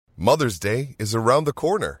Mother's Day is around the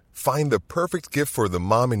corner. Find the perfect gift for the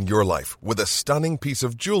mom in your life with a stunning piece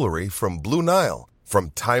of jewelry from Blue Nile.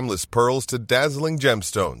 From timeless pearls to dazzling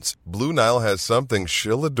gemstones, Blue Nile has something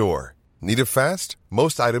she'll adore. Need it fast?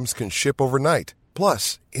 Most items can ship overnight.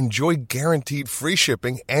 Plus, enjoy guaranteed free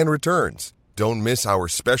shipping and returns. Don't miss our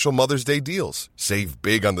special Mother's Day deals. Save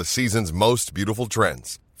big on the season's most beautiful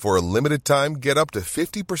trends. For a limited time, get up to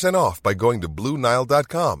 50% off by going to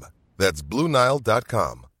BlueNile.com. That's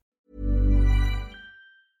BlueNile.com.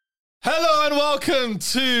 Hello and welcome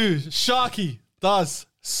to Sharky Does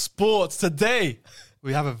Sports. Today,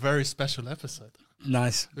 we have a very special episode.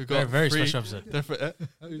 Nice. We've got very three special episode. different.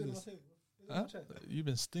 You've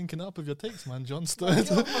been stinking up with your takes, man, John Stone.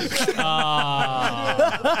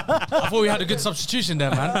 I thought we had a good substitution there,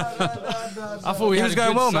 man. I thought we He had was a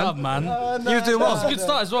going good well, sub, man. man. You was doing That was well. a good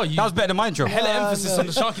start as well. That was better than mine, Joe. Hella emphasis on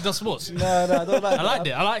the Sharky Does Sports. No, I don't like I liked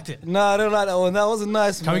it. I liked it. No, I don't like that one. That wasn't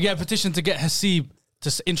nice, Can man. we get a petition to get Hasib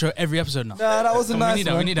to intro every episode now? Nah, that wasn't nice, We need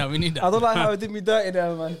that. man. We need that. We need that. I don't like how it did me dirty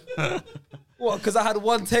there, man. What? Because I had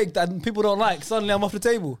one take that people don't like. Suddenly I'm off the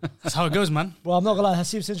table. That's how it goes, man. Well, I'm not gonna lie,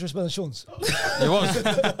 Hasib's interest better than Sean's. It was.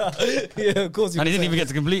 Yeah, of course. And he didn't even get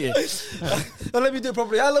to complete it. Now let me do it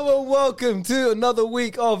properly. Hello and welcome to another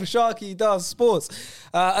week of Sharky Does Sports.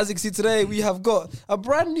 As you can see today, we have got a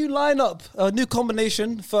brand new lineup, a new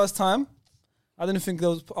combination, first time. I didn't think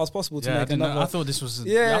that was possible to Yeah, I, make didn't know. another. I thought this was. I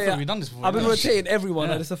Yeah. thought we'd done this before. I've been rotating everyone.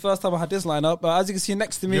 Yeah. It's the first time I had this lineup. As you can see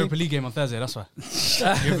next to me, Europa League game on Thursday. That's why.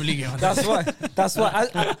 Europa League game on That's Thursday. why. That's why.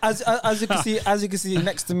 As you can see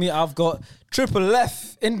next to me, I've got Triple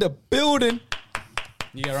F in the building.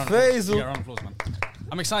 You get a round of Faisal. applause. You get a round of applause, man.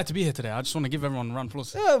 I'm excited to be here today. I just want to give everyone a round of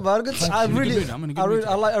applause. Yeah, man. Good. I I'm in a good really, mood. I'm in a good mood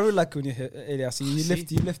today. I really like when you're here, Elias. You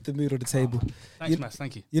lift the mood of the table. Thanks, Mass.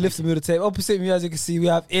 Thank you. You lift the mood of the table. Opposite me, as you can see, we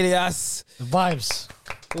have Elias. The vibes.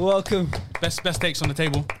 Welcome. Best takes on the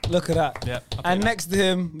table. Look at that. Yeah. And next to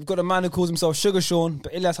him, we've got a man who calls himself Sugar Sean,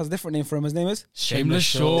 but Elias has a different name for him. His name is Shameless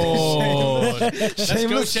Sean. Let's go,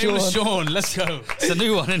 Shameless Sean. Let's go. It's a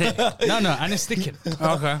new one, isn't it? No, and it's sticking.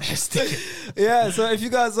 Okay. It's sticking. Yeah, so if you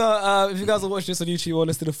guys are watching this on YouTube or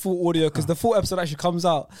listen to the full audio, because the full episode actually comes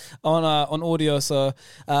out on audio, so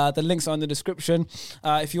the links are in the description.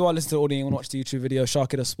 If you are listening to the audio and you want to watch the YouTube video,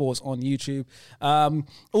 Sharky Does Sports on YouTube.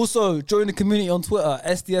 Also, join the community on Twitter,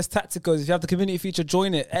 SDS Tacticos. If you have the community feature,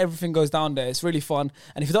 join it. Everything goes down there. It's really fun.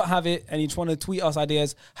 And if you don't have it and you just want to tweet us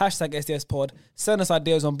ideas, hashtag SDS Pod, send us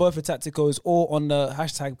ideas on both the Tacticos or on the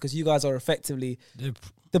hashtag, because you guys are effectively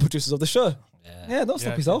the producers of the show. Yeah, don't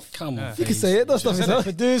stop yourself. Come on. You can say it. Don't stop yourself.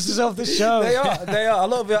 Producers of the show. They are. A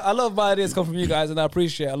lot of my ideas come from you guys, and I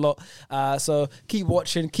appreciate it a lot. So keep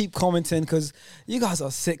watching, keep commenting, because you guys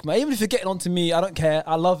are sick, man. Even if you're getting on to me, I don't care.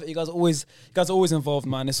 I love it. You guys are always involved,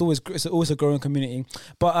 man. It's always a growing community.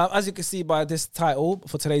 But as you can see by this title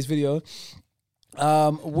for today's video,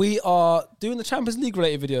 we are doing the Champions League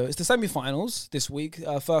related video. It's the semi-finals this week,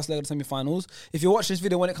 first leg of the semi-finals. If you watch this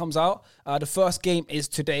video when it comes out, the first game is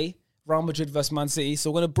today. Real Madrid versus Man City. So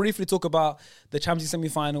we're going to briefly talk about the Champions League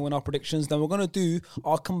semi-final and our predictions. Then we're going to do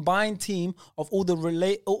our combined team of all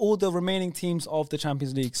the remaining teams of the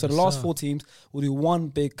Champions League. So the last 4 teams, we'll do one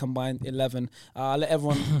big combined 11. Let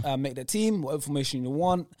everyone make their team, what information you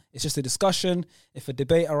want. It's just a discussion. If a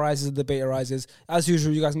debate arises, a debate arises. As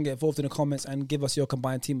usual, you guys can get involved in the comments and give us your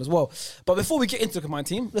combined team as well. But before we get into the combined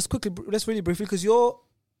team, let's really briefly, because you're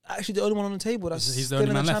actually the only one on the table that's He's the still only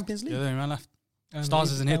in the man left. Champions League. You're the only man left.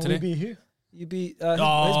 Stars isn't here And today. we be who? You beat his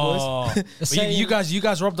Oh, boys. But you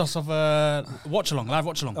guys robbed us of a watch along, live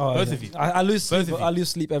watch along. Oh, Both yeah. of you. I lose Both sleep. of you. I lose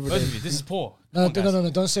sleep every Both day. of you. This is poor. No, Come on,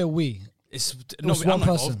 guys. don't say we. It's It was one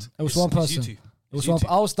person. It was one person. You two. It was You one. two.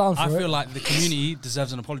 I was down for I it. feel like the community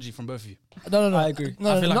deserves an apology from both of you. No. I agree.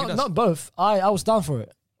 No, I feel like it does. not both. I was down for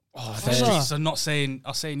it. Oh, fair. the streets are not saying.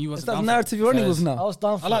 Are saying you It's wasn't that down narrative you're running with I now. was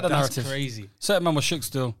down for I like it. the That's narrative. crazy. Certain man was shook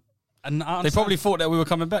still. And They probably thought that we were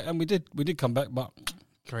coming back, and we did come back, but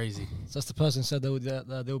crazy. That's the person said they would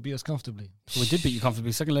beat us comfortably. we did beat you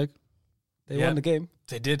comfortably. Second leg. They Yeah. won the game.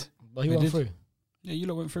 They did. But he They went did. through. Yeah, you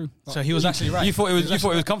lot went through. So he was actually right. You thought it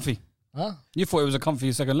was comfy. Huh? You thought it was a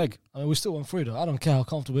comfy second leg. I mean, we still went through though. I don't care how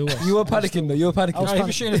comfortable it was. You were panicking though. You were panicking. I was he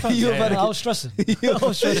was shooting his pants. You were Yeah, I panicking. was stressing. You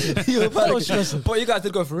were stressing. You were I was stressing. panicking. But you guys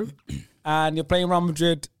did go through, and you're playing Real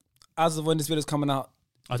Madrid. As of when this video is coming out,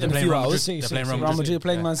 Oh, in a few hours. They're playing Real Real Madrid. Madrid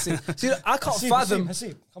playing Man City. See, I can't fathom.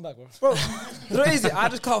 Hasib, come back, bro. Bro, you know what it is? I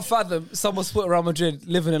just can't fathom someone split Real Madrid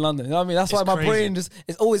living in London. You know what I mean? That's why It's my crazy. brain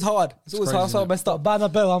it's always hard. It's always hard. crazy, So I messed up.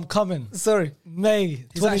 Bernabeu, I'm coming. Sorry. May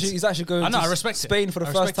He's actually going I know, to I respect it. Spain for the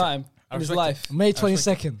I first respect it. time I in his respect life. May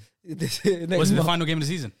 22nd. Next Was it the month. final game of the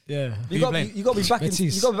season? Yeah. Who you playing? You got to be back in.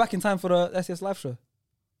 Betis. You got to be back in time for the SES live show.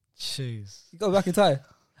 Jeez. You got to be back in time.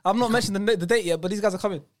 I'm not mentioning the date yet, but these guys are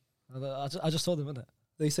coming. I just told them, innit?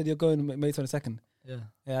 They said you're going May 22nd. Yeah.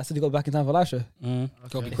 Yeah, I said you got back in time for live show.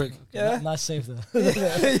 Gotta be quick. Yeah. Nice save there.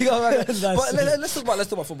 You got back. Nice But save. let's talk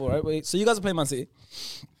about football, right? Wait, so you guys are playing Man City.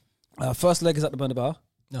 First leg is at the Bernabeu.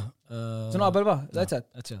 No. Do you know Bernabeu? That's it.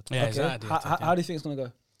 That's it. Yeah, exactly. How do you think it's gonna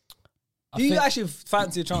go? I Do you think- actually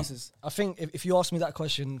fancy your chances? I think if you asked me that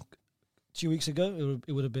question 2 weeks ago,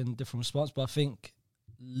 it would have been a different response. But I think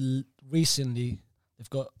recently they've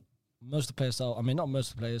got most of the players out. I mean, not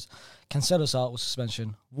most of the players. Cancelo's out with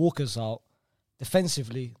suspension. Walker's out.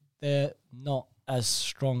 Defensively, they're not as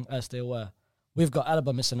strong as they were. We've got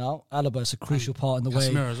Alaba missing out. Alaba is a crucial part in the way.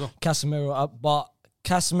 Casemiro as well. Casemiro up, but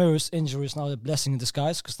Casemiro's injury is now a blessing in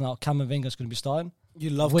disguise because now Camavinga is going to be starting. You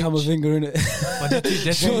love Which- Camavinga, innit? But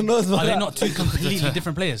they're Sure knows about are they that. not two completely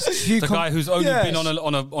different players? The guy who's only Yes. been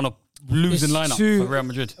on a losing It's lineup too- for Real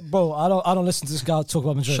Madrid. Bro, I don't listen to this guy talk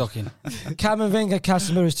about Madrid. Shocking. Camavinga,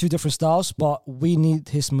 Casemiro is two different styles, but we need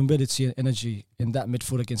his mobility and energy in that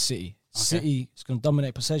midfield against City. City is going to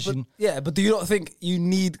dominate possession. But do you not think you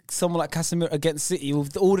need someone like Casemiro against City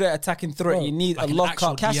with all their attacking threat? Bro, You need like a an lock actual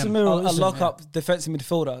up, DM. Casemiro a isn't, lock up defensive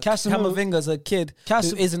midfielder. Camavinga's a kid who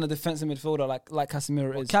isn't a defensive midfielder like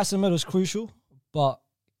Casemiro is. Casemiro's crucial, but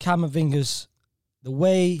Camavinga's the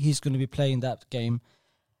way he's going to be playing that game.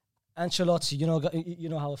 Ancelotti, you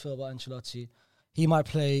know how I feel about Ancelotti. He might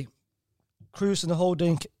play Cruz in the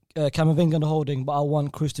holding, Camavinga in the holding, but I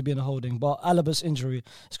want Cruz to be in the holding. But Alaba's injury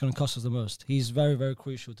is going to cost us the most. He's very, very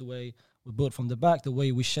crucial the way we build from the back, the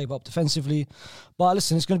way we shape up defensively. But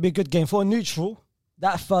listen, it's going to be a good game. For a neutral,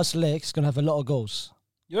 that first leg is going to have a lot of goals.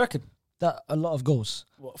 You reckon? A lot of goals.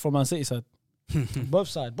 What, from Man City side? Both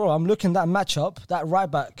sides. Bro, I'm looking at that matchup, that right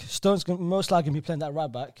back. Stone's most likely going to be playing that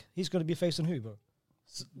right back. He's going to be facing who, bro?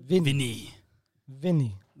 Vinny.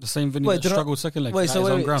 The same Vinny Wait, that did I- struggled second leg Wait, at so his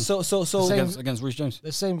wait, own wait. ground So against Reece James.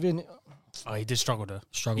 The same Vinny. Oh, he did struggle though.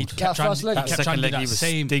 Struggled. He That kept trying, first leg. he That kept trying second to do leg, he that was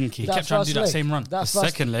same. stinky. He That kept trying to do that first same leg. run. That The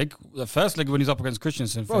second leg, the first leg when he's up against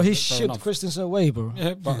Christensen. Bro, he fair shipped enough. Christensen away, bro.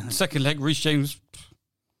 Yeah, but second leg, Reece James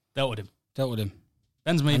Dealt with him. dealt with him.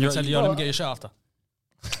 Benzema And even you're- said, you- "Yo, let me get your shot after."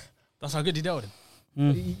 That's how good he dealt with him.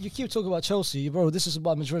 You keep talking about Chelsea, bro. This is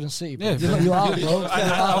about Madrid and City, bro. Yeah, You're out, bro.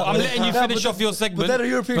 I'm letting you finish off your segment they're the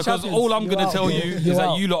European because champions. all I'm You're going to out, tell bro. you is You're that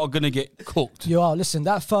out. you lot are going to get cooked. You're out. Listen,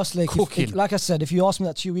 that first leg, Cooking. like I said, if you asked me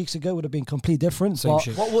that 2 weeks ago, it would have been completely different. Same but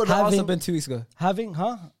shit. what would the answer having- been 2 weeks ago?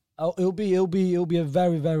 Oh, it'll be a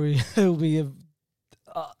very, very, it'll be a.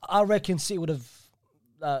 I reckon City would have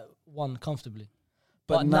won comfortably,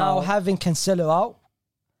 but now having Cancelo out,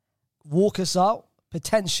 Walker's out,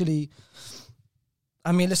 potentially.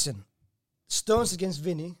 I mean, listen, Stones against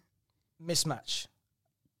Vinny, mismatch.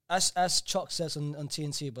 As Chuck says on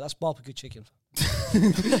TNT, but that's barbecue chicken.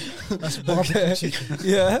 That's barbecue chicken.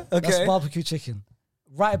 Yeah, That's okay. barbecue chicken.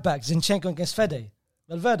 Right back, Zinchenko against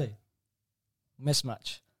Valverde.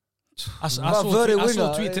 Mismatch. I saw Valverde a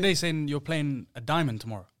winger, tweet today saying you're playing a diamond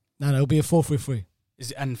tomorrow. No, it'll be a 4-3-3.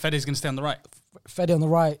 And Fede's going to stay on the right. Fede on the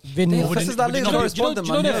right, Vinny. Yeah, on this is that league not be- correspondent,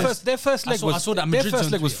 Do you know man. their Yes. first leg I was saw that their Madrid first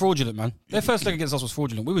zone leg was tweet. fraudulent, man. Their first leg against us was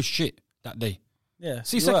fraudulent. We were shit that day. Yeah.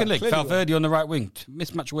 See, you second were, leg, clearly you were. Valverde on the right wing,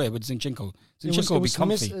 mismatch where with Zinchenko. Zinchenko will be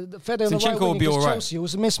comfy. Fede on the Zinchenko right will wing be against all right. Chelsea. It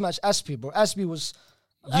was a mismatch. Aspie, bro. Aspie was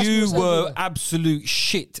You were everywhere. absolute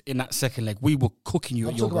shit in that second leg. We were cooking you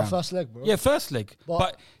I'm at your talking about ground. first leg, bro. Yeah, first leg.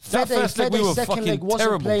 But that Fede- first leg, we Fede's were second fucking leg wasn't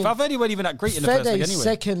terrible. playing- Valverde weren't even that great in the first leg Fede's anyway.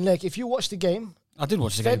 second leg. If you watch the game, I did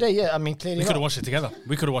watch the game. Fede, yeah, I mean, clearly We could have not. watched it together.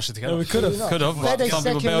 We could have watched it together. Could have. But Fede's some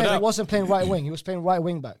people second bailed leg out. wasn't playing right wing. He was playing right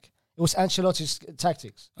wing back. It was Ancelotti's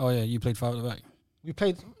tactics. Oh, yeah, you played 5 at the back. We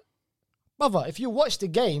played. Brother, if you watch the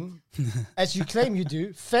game, as you claim you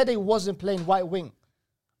do, Fede wasn't playing right wing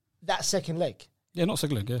that second leg. Yeah, not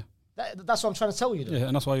second leg, yeah. That's what I'm trying to tell you, though. Yeah,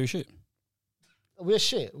 and that's why you were shit. We're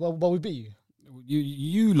shit. Well, we beat you.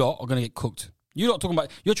 You lot are going to get cooked. You lot talking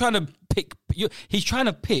about, you're trying to pick, he's trying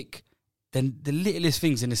to pick the littlest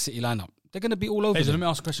things in the City lineup. They're going to be all over Hey, so let them. me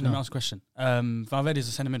ask a question. Valverde is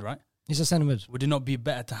a centre mid, right? He's a centre mid. Would it not be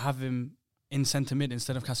better to have him in centre mid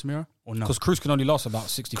instead of Casemiro? Or no? Because Cruz can only last about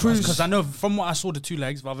 60 Because I know from what I saw the 2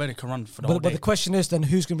 legs, Valverde can run for the whole But day. the question is then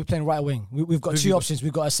who's going to be playing right wing? We've got Who's two you got? options.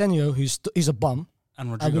 We've got Arsenio, he's a bum, and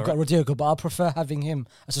and Rodrigo. we've got right? Rodrigo, but I prefer having him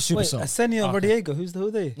as a super Wait, sub. Arsenio and Okay. Rodrigo, who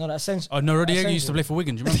are they? No, Asensio. Oh, no, Rodrigo used to play for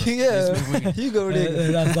Wigan, do you remember? He used to play for Wigan. You go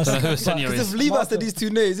Rodrigo. That's Who Arsenio Because is. if leave after these 2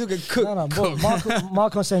 names, you'll get cooked. No, bro,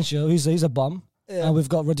 Marco Asensio, he's a bum, and we've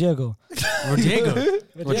got Rodrigo. Rodrigo.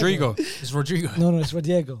 Rodrigo. It's Rodrigo. No, it's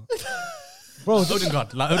Rodrigo. bro. Like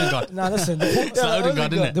Odegaard. Nah, listen. It's like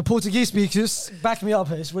Odegaard, isn't it? The Portuguese speakers back me up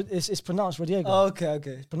here. It's pronounced Rodrigo. Oh, okay.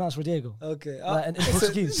 It's pronounced Rodrigo. Okay. Like, in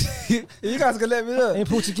Portuguese. You guys can let me know. In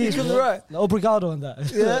Portuguese, You could be bro. right. Obrigado on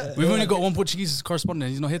that. Yeah. We've only got one Portuguese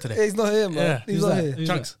correspondent. He's not here today. He's not here, man. Yeah. He's Who's not that? here. Who's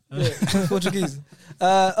Chunks. Yeah. Portuguese.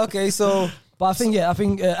 Okay, so But I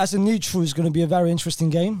think as a neutral, it's going to be a very interesting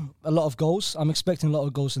game. A lot of goals. I'm expecting a lot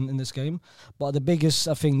of goals in this game. But the biggest,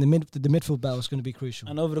 I think, the midfield battle is going to be crucial.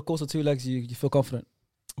 and over the course of 2 legs, you feel confident.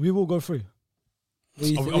 We will go through.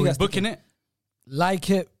 Are we booking it? Like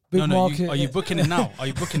it, big No, market. are you booking it now? Are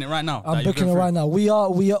you booking it right now? I'm booking it right now. We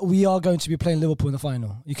are going to be playing Liverpool in the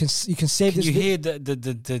final. You can save Can this. you hear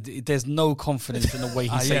the there's no confidence in the way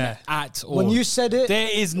he's saying yeah. it at all. When you said it, there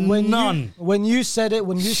is when none. when you said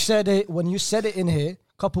it in here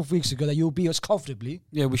a couple of weeks ago that you'll beat us comfortably,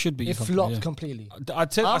 Yeah, we should be. it flopped completely. I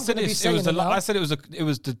said I'm gonna be it saying was it now. I said it was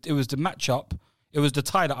the matchup. It was the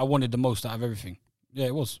tie that I wanted the most out of everything. Yeah,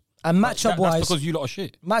 it was. And matchup That's wise, because you lot are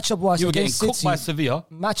shit. you You were getting against cooked City, by Sevilla.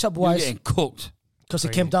 matchup You were wise, getting cooked. because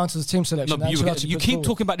it came down to the team No, selection. but Ancelotti you put keep forward.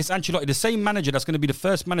 talking about this Ancelotti, the same manager that's going to be the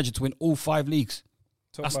first manager to win all 5 leagues.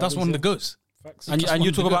 That's one of the goats. And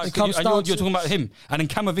you talk about It comes down you're to- talking about him. And then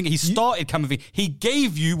Camavinga, he started Camavinga. He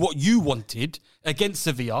gave you what you wanted against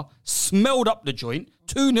Sevilla, smelled up the joint,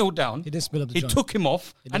 2-0 down. He didn't smell up the He joint. took him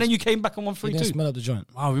off, and then you came back and won He didn't 3-2. smell up the joint.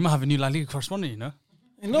 Wow, we might have a new La Liga correspondent, you know?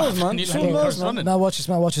 He knows, man. Need Sean to knows, correspond. man. Now watch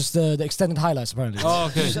the extended highlights apparently. Oh,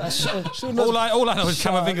 okay. all I know is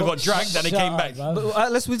Camavinga got dragged and he came back.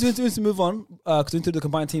 But let's move on because into the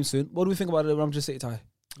combined team soon. What do we think about the Real Madrid City tie?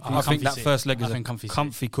 I think that first leg is I think a comfy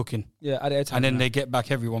comfy cooking. Yeah, at the And then they get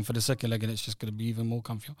back everyone for the second leg, and it's just going to be even more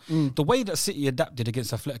comfier. The way that City adapted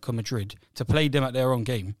against Atletico Madrid to play them at their own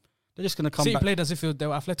game, they're just going to come City back. played as if they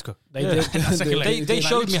were Atletico. They Yeah. did. Second leg. They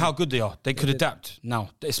showed me how good they are. They could did. adapt now.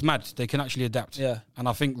 It's mad. They can actually adapt. Yeah. And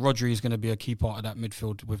I think Rodri is going to be a key part of that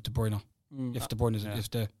midfield with De Bruyne. If De Bruyne is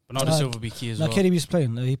there. Bernardo Silva will be key as well. Like KDB's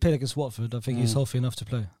playing. He played against Watford. I think he's healthy enough to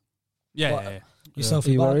play. Yeah. He's Are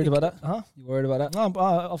healthy. you but worried about that? Huh? You worried about that? No,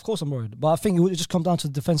 of course I'm worried. But I think it would just come down to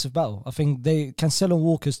the defensive battle. I think they Cancelo and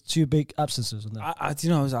Walker's 2 big absences on that. I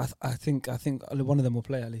think one of them will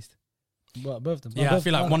play at least. But both of them. Yeah, I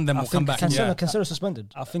feel like one of them will come back. Cancelo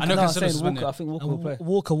suspended. I think I know I'm Cancelo's saying suspended. Walker. I think Walker will play.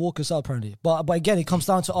 Walker's out apparently. But again, it comes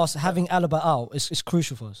down to us having Alaba out. It's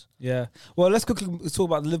crucial for us. Yeah. Well, let's quickly talk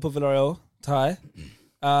about the Liverpool Villarreal tie.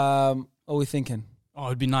 What are we thinking? Oh,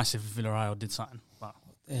 it'd be nice if Villarreal did something. But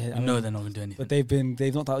Yeah, I know they're not going to do anything. But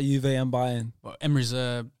they've knocked out Juve and Bayern. But Emery's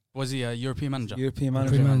was he a European manager? European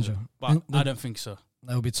European manager. manager. But I don't think so.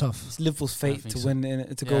 That would be tough. It's Liverpool's fate think to so. win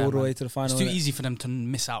to go Yeah, all the man. way to the final. It's too innit? easy for them to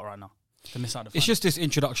miss out right now. To miss out the final. It's just this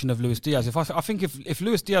introduction of Luis Diaz. I think if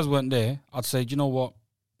Luis Diaz weren't there, I'd say, do you know what?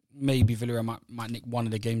 Maybe Villarreal might nick one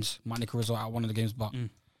of the games, might nick a result out of one of the games. But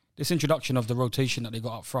this introduction of the rotation that they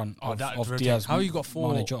got up front of rotate. Diaz, How you got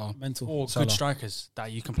four Mane, Jota, Mental. Four Salah. good strikers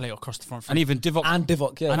that you can play across the front. and even Divock, And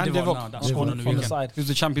Divock, yeah. And Divock, Divock. that scored on the from the weekend. side. who's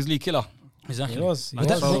the Champions League killer. Exactly. He was. Like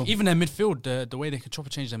that- So- even their midfield, the way they could chop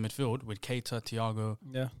and change their midfield with Keita, Thiago,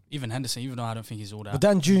 Yeah. even Henderson, even though I don't think he's all that. But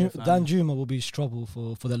Dan Juma will be trouble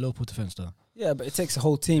for their local defense though. Yeah, but it takes a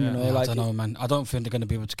whole team, Yeah. you know. Yeah, like I don't know, man. I don't think they're going to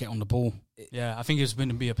be able to get on the ball. Yeah, I think it's going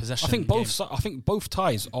to be a possession. I think game. both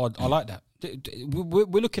ties are like that.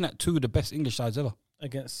 We're looking at 2 of the best English sides ever.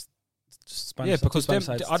 against Spanish. Yeah, because Spanish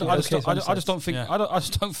them, sides. I just Okay, don't think Yeah. I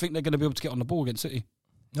just don't think they're going to be able to get on the ball against City.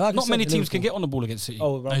 No, like I Not said, many teams can Liverpool. get on the ball against City.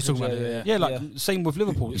 Oh, he's talking about it, Yeah, like same with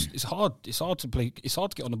Liverpool. It's hard. It's hard to play. It's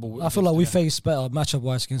hard to get on the ball. I feel like we faced better matchup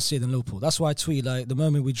wise against City than Liverpool. That's why I tweet like the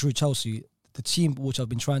moment we drew Chelsea, the team which I've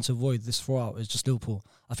been trying to avoid this throughout is just Liverpool.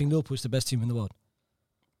 I think Liverpool is the best team in the world.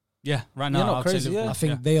 Yeah, right now You're not I'd say crazy, Liverpool. yeah. I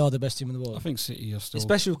think they are the best team in the I world. think City are still,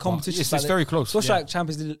 Especially with but competitions. It's very close. Especially Yeah.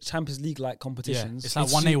 like Champions League like competitions. It's like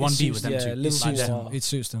It 1A, suits- 1B it with them suits- two. yeah, It's Liverpool like that. are- It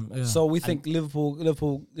suits them. Yeah. So we think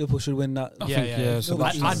Liverpool should win that. I Yeah, think, yeah. yeah, so Liverpool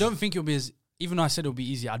I, should I win. don't think it'll be as. Even though I said it'll be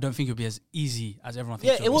easy, I don't think it'll be as easy as everyone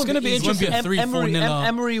thinks. Yeah, it will It's gonna be easy. interesting. It won't be a 3-4 nil.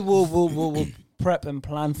 Emery will prep and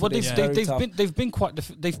plan for Well, this. they've been quite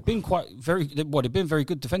they've been very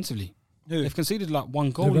good defensively. Who? They've conceded like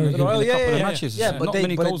 1 goal in They're a very couple good. of yeah. matches. Yeah, but not they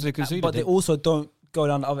many but goals they conceded. But they also don't go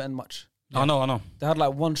down the other end much. I know. They had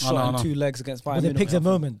like one shot I and know. 2 legs against Bayern But they Munich. picked their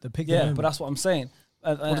moment. They picked their Yeah, moment. but that's what I'm saying.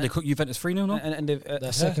 What did they cook Juventus 3-0 now? And they've,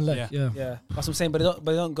 Their second leg. Yeah. Yeah. yeah, that's what I'm saying. But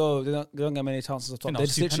they don't get many chances at I think top. that They was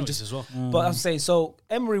just 2 literally penalties just. as well. Mm. But I'm saying so.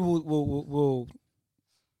 Emery will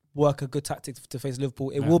work a good tactic to face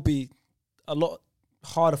Liverpool. It Yeah. will be a lot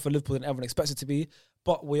harder for Liverpool than everyone expects it to be.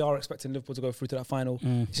 But we are expecting Liverpool to go through to that final.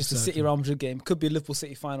 It's just a City Real Madrid game. Could be a Liverpool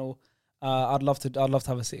City final. I'd love to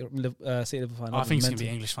have a City Liverpool final. I think it's That'd going to be be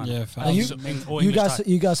English final. Yeah, And fans.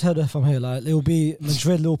 you guys heard it from here. Like it will be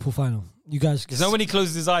Madrid Liverpool final. You guys. Because when he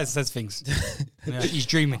closes his eyes, says things. He's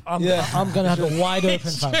dreaming. I'm gonna have it wide open,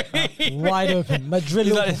 fam. Wide open. Madrid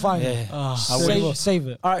Liverpool final. Save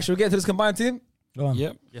it. All right, should we get to this combined team? Go on.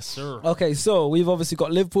 Yep. Yes, sir. Okay, so we've obviously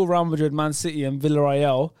got Liverpool, Real Madrid, Man City, and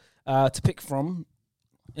Villarreal to pick from.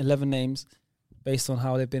 11 names based on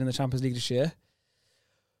how they've been in the Champions League this year.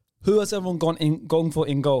 Who has everyone gone for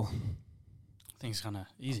in goal? I think it's kind of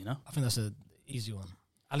easy, no? I think that's an easy one.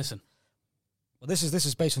 Alisson. Well, this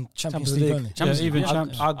is based on Champions League. League only. Champions League. even Yeah,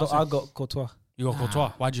 champs. I got Courtois. You got Courtois.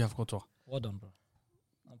 Why'd you have Courtois? Well done, bro.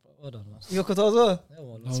 Well done, man. You got Courtois as well? Yeah,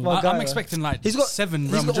 well, That's my guy, I'm man. expecting like He's got 7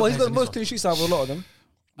 He's Real got, Madrid well, he's got the players most clean sheets out of a lot of them.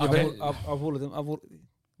 Okay. Of all of them. What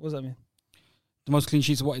does that mean? The most clean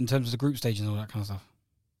sheets, what, in terms of the group stage and all that kind of stuff?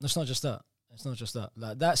 It's not just that. It's not just that.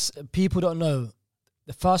 Like that's people don't know.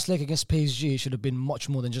 The first leg against PSG should have been much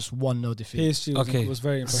more than just 1-0 defeat. PSG was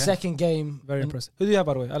very impressive. Second game, Very impressive. Who do you have,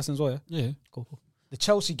 by the way? Alisson as well, yeah? Yeah. Cool. the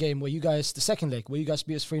Chelsea game where you guys, the second leg where you guys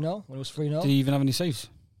beat us 3-0 when it was 3-0. Did he even have any saves?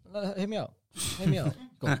 Hear me out. Hear me out.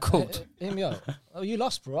 Got cooked. Hear me out. Oh, you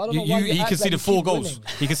lost, bro. I don't know why He act conceded like you 4 keep goals. winning.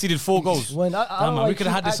 He conceded 4 goals. When I don't know Man, why we you could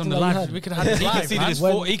have keep had this on the acting like you live. had We it. could have had this He live, conceded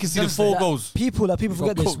man. he conceded 4 goals. People Got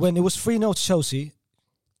forget this. cooked. When it was 3-0 to Chelsea,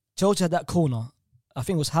 Chelsea had that corner. I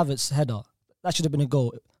think it was Havertz's header. That should have been a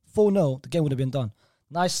goal. 4-0, the game would have been done.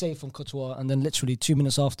 Nice save from Courtois, and then literally 2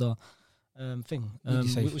 minutes after,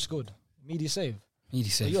 we scored. Media save. Media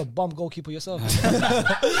So save. you're a bum goalkeeper yourself.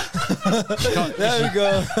 There we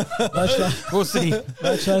go. We'll see.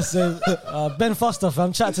 Nice try to save. Ben Foster,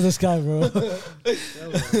 fam. Chat to this guy, bro.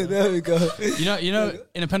 There we go. You know,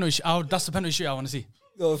 in a penalty, that's the penalty shoot I want to see.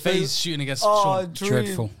 FaZe shooting against Oh, Sean.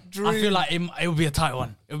 Dreadful. I feel like it would be a tight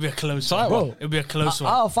one. It would be a close one. Bro. It would be a close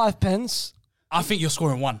one. Out of 5 pence, I think you're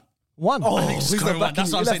scoring 1. 1. Oh, I think you're he's scoring not 1.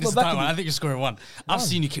 That's backing what I'm you. saying. This is That's a not tight one. backing I think you're scoring 1. I've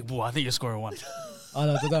seen you kick ball. I think you're scoring 1. I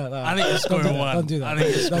know, don't. I think you're scoring 1. Don't do that. I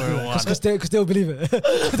think you're scoring 1. Because they'll believe it. Don't do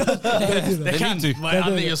that. They can do, but I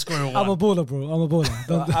think you're scoring 1. I'm a baller, bro. I'm a baller.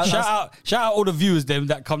 Don't do Shout out all the viewers them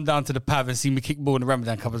that come down to the pav and see me kick ball in the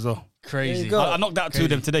Ramadan Cup as well. Crazy. There you go. I knocked out 2 of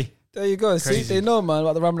them today. There you go. See, Crazy. they know, man,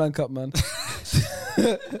 about the Ramadan Cup, man.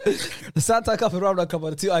 The Santa Cup and Ramadan Cup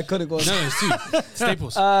are the 2 iconic ones. No, it's 2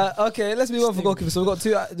 staples. Okay, let's move on for goalkeepers. So we've got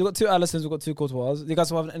 2 Alissons, we've got 2 Courtois. You guys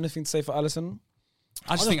have anything to say for Alisson?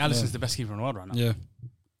 I just think Alisson's the best keeper in the world right now. Yeah.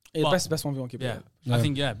 Yeah, But- best one for one keeper. Yeah. Yeah. I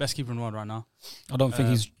think best keeper in the world right now. I don't think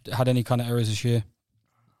he's had any kind of errors this year.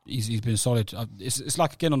 He's been solid. It's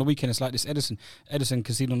like, again, on the weekend, it's like this Edison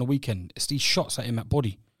conceded on the weekend. It's these shots at him at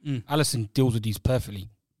body. Alisson deals with these perfectly.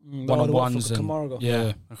 One-on-ones. and Kamara.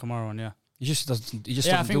 Yeah. The Kamara one, yeah. He just doesn't I deal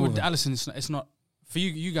think with with it. Alisson, it's not for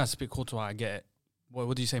you guys to pick Courtois. I get it.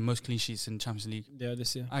 What do you say? Most clean sheets in Champions League. Yeah,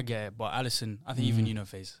 this year. I get it, but Alisson, I think even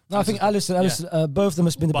FaZe. No, I think Alisson, both of them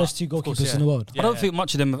has been the But, best 2 of course, goalkeepers yeah. in the world. I don't think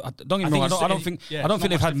much of them. Don't get me wrong. I don't think it's they've not much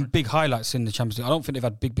had different. big highlights in the Champions League. I don't think they've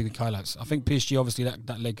had big highlights. I think PSG, obviously,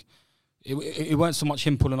 that leg, it weren't so much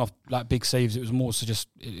him pulling off like big saves. It was more so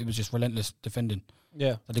it was just relentless defending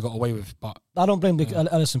Yeah. that they got away with. But I don't blame the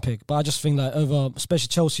Alisson pick, but I just think like over, especially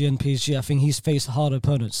Chelsea and PSG, I think he's faced harder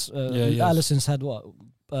opponents. he has. Alisson's had what?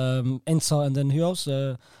 Inter, and then who else?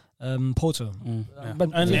 Porto.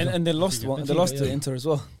 And they lost one. They lost to Inter as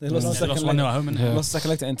well. They lost the They second lost leg. 1-0 at home. Yeah. Lost the second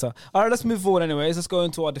leg to Inter. All right, let's move forward anyways. Let's go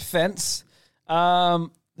into our defense. Who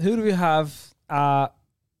do we have as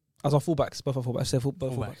our fullbacks? Both our fullbacks.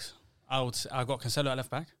 Both fullbacks. Fullbacks. I got Cancelo at left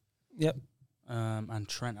back. Yep. And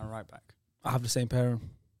Trent at right back. I have the same pairing.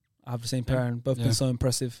 Both Yeah. been so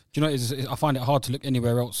impressive. do you know? I find it hard to look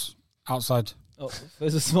anywhere else outside. Oh,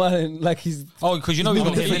 there's a smiling like he's. Oh, because you know he's I got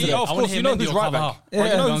wanna hear different. Mendy. Of I wanna course, hear you know Mendy who's or right back. Carvajal. Oh, you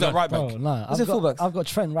know Yeah. who's at right Bro, back. nah, Is it fullbacks? I've got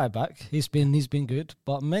Trent right back. He's been good,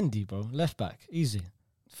 but Mendy, bro, left back, easy.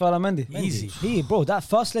 Fala Mendy. Easy. He, bro, that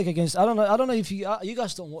first leg against I don't know if you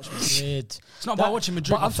guys don't watch Madrid. It's not about watching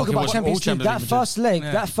Madrid. But I'm talking fucking about watch Champions all League. Champions That League first leg,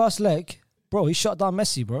 Yeah. that first leg, bro, he shut down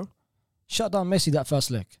Messi, bro. Shut down Messi that first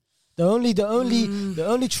leg. The only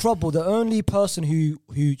trouble, the only person who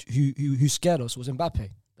scared us was Mbappe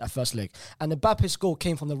that first leg, and Mbappe's goal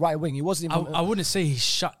came from the right wing. He wasn't even. I wouldn't say he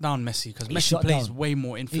shut down Messi because He Messi shut plays down. way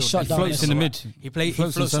more infield. shut than down Floats Messi. in the mid. He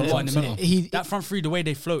floats floats a in lot in the centre. middle. That front three, the way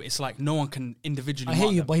they float, it's like no one can individually. I hear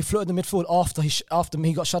mark you, them. but he floated the midfield after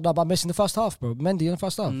he got shut down by Messi in the first half, bro. Mendy in the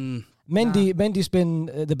first half. Mendy's been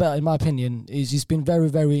the better, in my opinion. He's been very,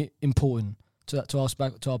 very important to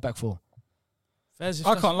our back four.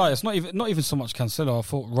 I can't lie. It's not even so much Cancelo. I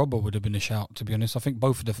thought Robbo would have been a shout. To be honest, I think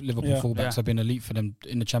both of the Liverpool fullbacks Yeah. have been elite for them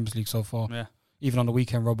in the Champions League so far. Yeah. Even on the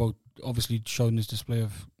weekend, Robbo obviously showed his display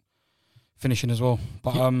of finishing as well.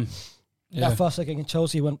 But That first leg against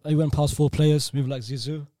Chelsea, he went past 4 players, moving like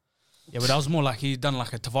Zizou. Yeah, but that was more like he done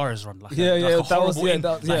like a Tavares run. Like Yeah, a, yeah, like a that was- horrible yeah, in.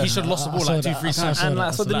 that- Like, yeah. he should have lost the I ball saw like that. 2-3 I saw times. that. And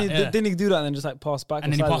like, so That's didn't he do that and then just like pass back?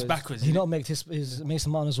 And then he passed sideways? backwards. He not make his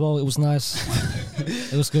Mason Mount as well. It was nice.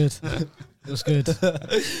 It was good. It was good.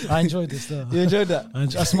 I enjoyed this though. You enjoyed that? I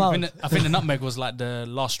I smiled. think the nutmeg was like the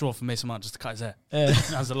last straw for Mason Mount just to cut his hair. Yeah.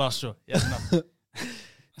 That was the last straw. Yeah, no.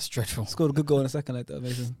 That's dreadful. Scored a good goal in a second like that.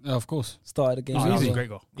 Mason Of course. started the game. Oh, that was easy. a great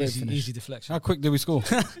goal. Great Easy, finish. easy deflection. How quick did we score?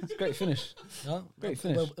 Great finish. Yeah? Great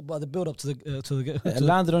finish. But the build up to the It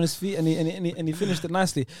landed on his feet and he finished it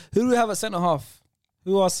nicely. Who do we have at centre half?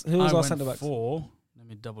 Who was I our went centre back? for. Let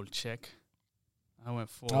me double check. I went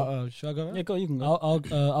for. should I go? Yeah, go. You can go.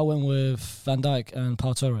 I went with Van Dijk and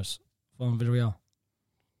Pau Torres from Villarreal.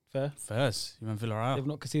 Fair. Fairs. You went Villarreal. They've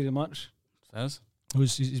not conceded much. Fairs.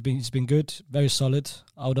 He's been good, very solid.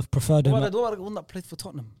 I would have preferred him. What about the one that played for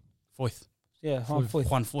Tottenham? Fourth. Yeah, Fourth. Juan Foyth.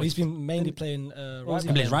 Juan Foyth. He's been mainly playing was He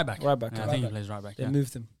right plays back. right back. Right back. Yeah, I right think he back. plays right back. They Yeah.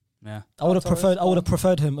 moved him. Yeah. I would have Torres, preferred. I would have Juan.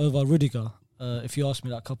 preferred him over Rudiger. If you asked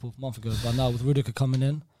me that a couple of months ago, but now with Rudiger coming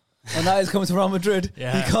in, And now he's coming to Real Madrid.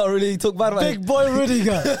 Yeah. He can't really talk bad about big boy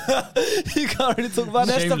Rudiger, He can't really talk bad.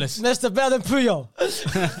 Shameless. Nesta better than Puyol.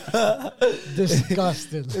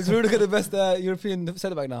 Disgusting. Is Rudiger the best European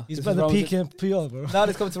centre back now? He's This better is than Real Madrid. Piqué and Puyol, bro. Now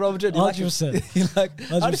he's coming to Real Madrid. You like him? 100%. You like?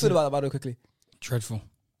 How do you 100%. feel about that, by the way, quickly? Dreadful.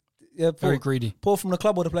 Yeah, Very Paul, greedy. Paul from the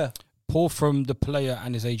club or the player? Poor from the player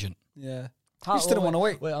and his agent. Yeah. He just didn't want to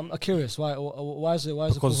wait. Wait, I'm curious. Why is it?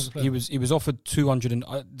 Because he was offered 200 and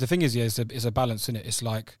the thing is, yeah, it's a balance in it. It's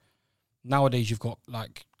like nowadays you've got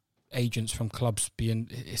like agents from clubs being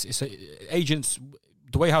agents.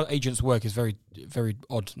 The way how agents work is very, very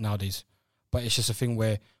odd nowadays. But it's just a thing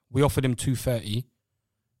where we offered him 230.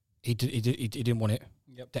 He didn't want it.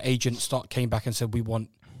 Yep. The agent came back and said we want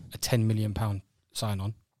a £10 million sign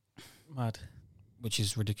on, Mad. which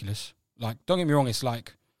is ridiculous. Like, don't get me wrong, it's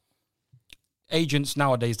like agents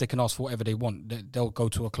nowadays, they can ask for whatever they want. They'll go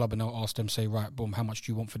to a club and they'll ask them, say, right, boom, how much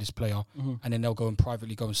do you want for this player? Mm-hmm. And then they'll go and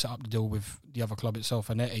privately go and set up the deal with the other club itself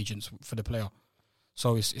and their agents for the player.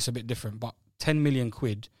 So it's a bit different. But 10 million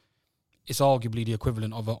quid is arguably the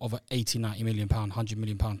equivalent of a 80, 90 million pound, 100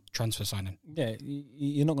 million pound transfer signing. Yeah,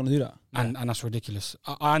 you're not going to do that. And that's ridiculous.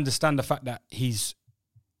 I understand the fact that he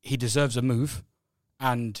deserves a move.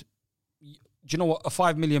 And do you know what? A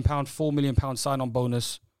 £5 million, £4 million sign-on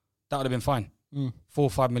bonus, that would have been fine. 4 or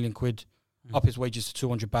 5 million quid, up his wages to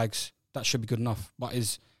 200 bags. That should be good enough. But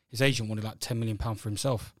his agent wanted like £10 million for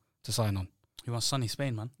himself to sign on. He wants sunny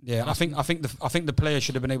Spain, man. Yeah, I think the player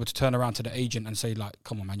should have been able to turn around to the agent and say like,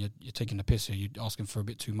 "Come on, man, you're taking the piss here. You're asking for a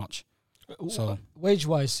bit too much." So wage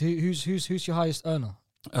wise, who's your highest earner?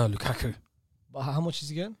 Lukaku. But how much is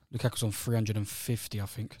he getting? Lukaku's on 350, I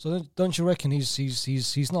think. So don't you reckon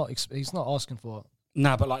he's not asking for?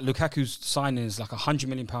 Nah, but like Lukaku's signing is like £100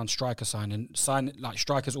 million striker signing. Like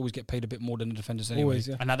strikers always get paid a bit more than the defenders anyway. Always,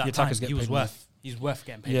 yeah. And at The that time, attackers get he's paid more. worth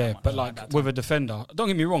getting paid. Yeah, that much but at like that with time. a defender, don't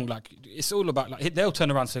get me wrong. Like it's all about like they'll turn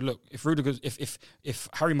around and say, "Look, if Rudiger's if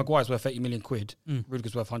Harry Maguire's worth 80 million quid,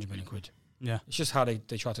 Rudiger's worth 100 million quid." Yeah. It's just how they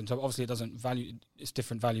try to interpret. Obviously, it doesn't value. It's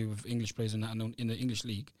different value of English players in that and in the English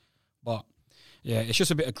league, but yeah, it's just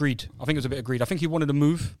a bit of greed. I think it was a bit of greed. I think he wanted to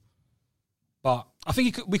move, but I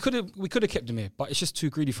think we could have kept him here, but it's just too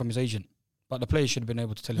greedy from his agent. But the player should have been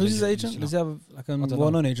able to tell Who's his agent. agent? Does he have like a don't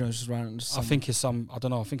well-known agent or just random? Just I think it's I don't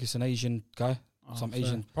know. I think it's an Asian guy, some fair.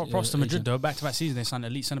 Asian. Props to Madrid agent. though. Back-to-back season, they signed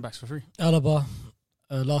elite centre backs for free. Alaba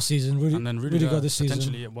last season, And then Rudiger this season.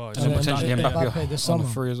 potentially, well, And And then then potentially Mbappe Mbappe this on the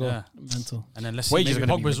summer. free as well. yeah. mental. And then let's see, Wages maybe are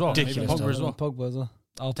gonna Pogba be as well. Maybe ridiculous, Pogba as well. Pogba as well.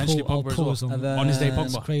 Potentially Pogba as well. pause And On his day, then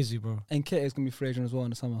That's Pogba. crazy, bro. And Kate is going to be free agent as well in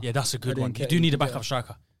the summer. Yeah, that's a good Eddie one. and You Nketiah, do need a yeah. backup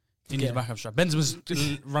striker. You need a backup striker.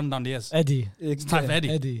 Benzema's run down the years. Eddie. It's time for Eddie.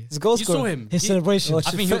 Eddie. His goal You saw scorer. him. His celebration. Oh, I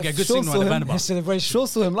think he'll get a good Shaw signal saw at the him. roundabout. His celebration. Shaw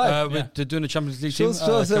saw him live. Yeah. They're doing the Champions League team. Shaw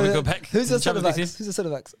Can we saw go him. back? Who's the centre Champions backs? League team? Who's the centre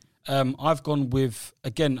backs? I've gone with,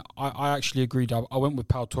 again, I actually agreed. I went with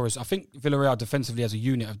Pau Torres. I think Villarreal defensively as a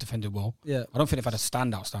unit have defended well. Yeah. I don't think they've had a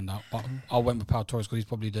standout, but I went with Pau Torres because he's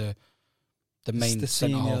probably the main the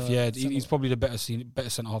centre half. senior Yeah, centre- he's probably the better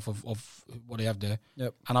centre half of what they have there.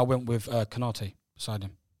 Yep. And I went with Konate beside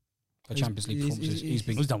him. For Champions League performances. He's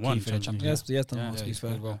been He's done key one for the Champions Champions League. Yes, done Yeah, well, yeah, to be He's fair.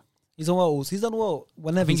 played well. He's done well. He's done well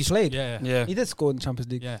whenever he's played. Yeah, Yeah, He did score in the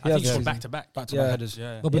Champions League. yeah. I Yeah, think he yeah. scored back to back. back to Yeah. back headers.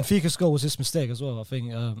 Yeah. But Benfica's goal was his mistake as well. I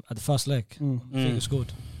think at the first leg, Benfica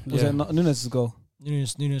scored. Was it Nunes' goal?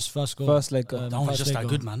 Nunes first goal. First leg goal. That one's first just leg that goal.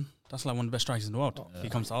 good, man. That's like one of the best strikers in the world. If he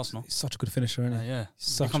comes to Arsenal. He's such a good finisher, isn't he? Yeah. If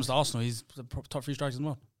Such he comes to Arsenal, he's the top 3 strikers in the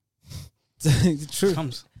world. True.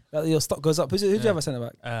 Comes. Your stock goes up. Who do you Yeah. have a centre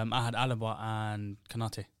back? I had Alaba and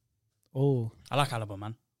Konate. Oh, I like Alaba,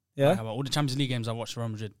 man. I yeah. like Alaba. All the Champions League games I watched for Real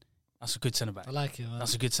Madrid. That's a good centre back. I like it. Man.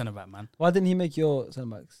 That's a good centre back, man. Why didn't he make your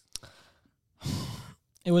centre backs?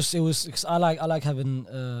 It was. 'Cause I like having.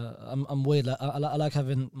 I'm weird. Like, I like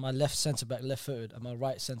having my left centre back left footed and my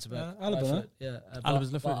right centre back. Alaba, right huh? footed. Yeah,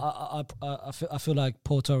 Alaba's left but I feel like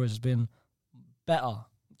Paul Torres has been better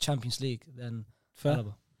Champions League than Fair.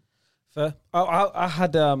 Alaba. Fair. I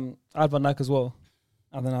had Van Dijk as well,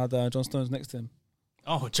 and then I had John Stones next to him.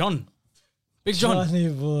 Oh, John. Big John. Johnny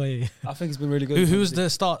boy. I think he's been really good. Who was the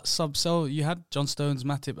start sub cell you had? John Stones,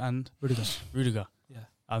 Matip, and Rudiger.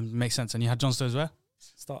 Yeah. Makes sense. And you had John Stones where?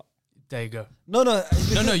 Start. There you go. No.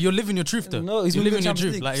 No, you're living your truth though. No, he's you're been living your Champions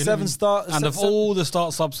truth. League. Like, you're 7 living- starts. And of all the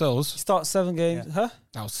start sub cells, start 7 games. Huh?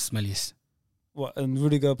 that was the smelliest. What? And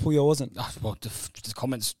Rudiger Puyol wasn't. Well, the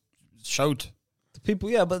comments showed. The people,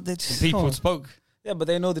 yeah, but they just, The people spoke. yeah, but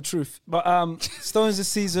they know the truth. But Stones this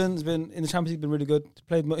season has been in the Champions League, been really good.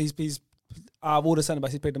 He's out of all the centre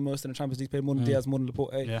backs, he played the most in the Champions League. Played more than Diaz, more than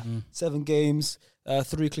Laporte. Yeah. 7 games,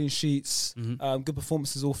 3 clean sheets, Mhm. good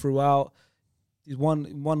performances all throughout. He's won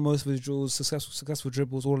most of his duels, successful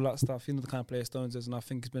dribbles, all of that stuff. You know the kind of player Stones is, and I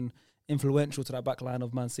think he's been influential to that back line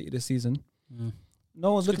of Man City this season.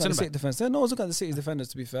 No one's looking at the City defence. No one's looking at the City's defenders,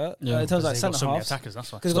 to be fair. Yeah. In terms of like They've got centre so many halves. attackers.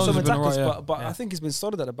 That's why. Because he's got so many Stones has been attackers, alright, but yeah. I think he's been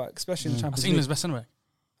solid at the back, especially in the That's Champions England's League. best anyway.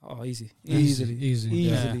 Oh, easy. Easy.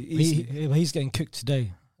 Yeah. But he's getting cooked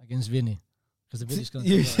today against Vinny. Because the Vinny's going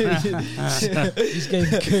Yeah. to He's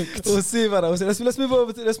getting cooked. We'll see about that. Let's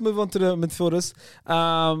move on to the midfielders.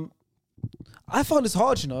 I found this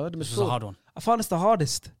hard, you know. The This was a midfield. hard one. I found this the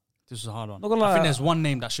hardest. This was a hard one. Not gonna I lie, think there's one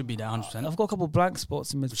name that should be there 100%. I've got a couple of blank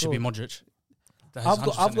spots in midfield. Which should be Modric. I've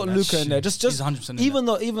got Luka in there. Just He's 100% in even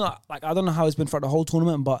though like I don't know how it's been throughout the whole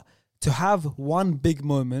tournament, but to have one big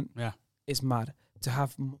moment there. is mad. To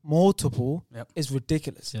have multiple Yep. is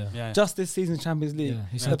ridiculous. Yeah. Just this season Champions League, Yeah,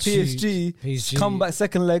 he's the had PSG comeback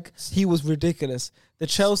second leg, he was ridiculous. The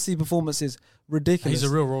Chelsea performances ridiculous. He's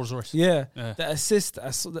a real Rolls Royce. Yeah, Yeah. the assist,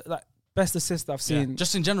 I saw that best assist I've Yeah. seen.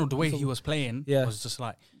 Just in general, the way he was playing Yeah. was just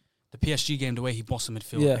like the PSG game, the way he bossed the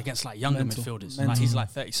midfield Yeah. against like younger Mental. midfielders. Mental. Like he's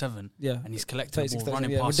like 37 Yeah, and he's collecting 36, the ball,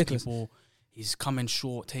 running 37, yeah, past ridiculous. people. He's coming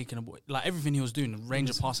short, taking a ball. Like everything he was doing, the range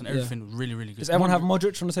of passing, Yeah. everything really, really good. Does everyone have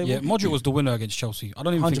Modric on the table? Yeah, Modric was the winner against Chelsea. I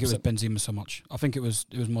don't even think it was 100%. Benzema so much. I think it was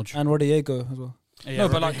Modric. And Rodrigo as well. Yeah, No,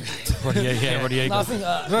 but Rodri- like Rodrigo. No, I think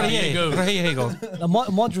Rodrigo.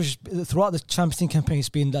 Modric throughout the Champions League campaign has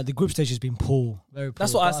been that the group stage has been poor, very poor.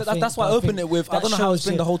 That's what I said. That's why I opened it with. I don't know how it's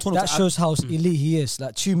been the whole tournament. That shows how elite he is.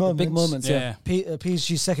 Like 2 moments, big moments. Yeah. yeah.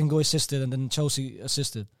 PSG's second goal assisted, and then Chelsea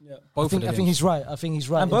assisted. Both I think of them. he's right. I think he's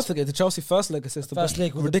right. And both of it. The Chelsea first leg assist. First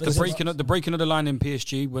leg with ridiculous. The breaking of the line in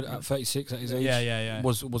PSG at 36 at his age Yeah.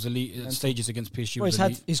 was elite. Stages against PSG Well, was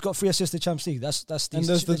elite. he's got 3 assists in Champions League. That's And these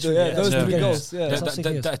those two- those Yeah. 3 Yeah. goals. Yeah. That's how sick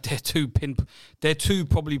he is. They're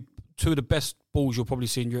probably two of the best balls you'll probably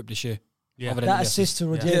see in Europe this year. Yeah. Other than That the assist to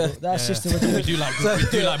Rodrigo. Yeah. That assist to We Rodrigo. do like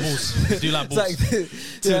balls. We do like It's balls.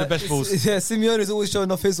 like, Two of the best balls. Yeah, Simeone's always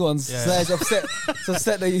showing off his ones. Yeah. So he's upset. It's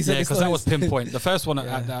upset that he's Yeah, because that was his. pinpoint. The first one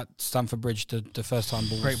at Stamford Bridge, the first time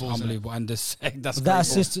ball Great was balls, unbelievable, and that's That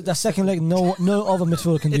assist, that second leg, no other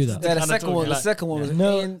midfielder can do that. Yeah, the kinda second talk one. The like- second one was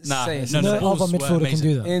No- insane. No, No the balls other were midfielder can amazing.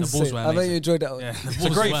 do that. The balls Insane. were I bet amazing. you enjoyed that one. Yeah, the It's a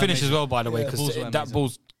balls great were finish as amazing. well, by the way, Yeah. because Balls were that amazing.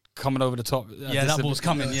 ball's coming over the top. Yeah, that ball's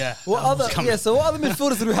coming. Yeah. What That ball's other? coming. Yeah. So what other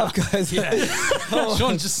midfielders do we have, guys?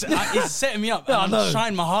 Sean just he's setting me up. And I'm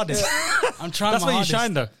trying my hardest. I'm trying That's my where you hardest.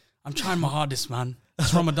 shine, though. I'm trying my hardest, man.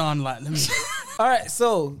 It's Ramadan. Like, let me. All right.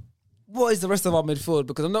 So what is the rest of our midfield?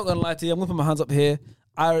 Because I'm not gonna lie to you. I'm gonna put my hands up here.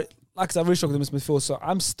 I really struggled with this midfield, so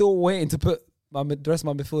I'm still waiting to put the rest of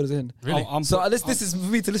my midfielders in. Really? So this is for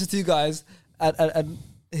me to listen to you guys and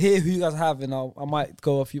hear who you guys have, and I might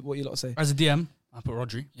go off what you lot say. As a DM, I put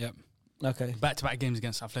Rodri. Yep. Okay. Back-to-back games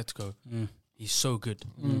against Atletico. He's so good.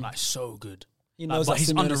 Like, so good. He knows but that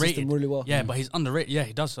he's Simeone underrated system really well. Yeah, but he's underrated. Yeah,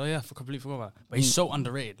 he does. So yeah, completely forgot about it. But he's so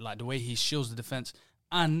underrated. Like the way he shields the defense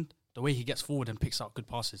and the way he gets forward and picks out good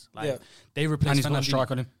passes. Like Yeah. they And replace he's got a Fernandinho. strike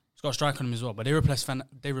on him. He's got a strike on him as well. But they replace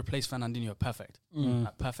Fernandinho perfect.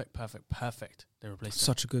 Like, perfect. They replaced him.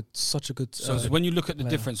 Such a good. So when you look at the player.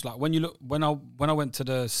 difference, like when I went to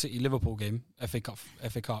the City Liverpool game, FA Cup,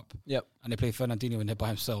 Yep. and they played Fernandinho in there by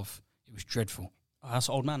himself, it was dreadful. Oh, that's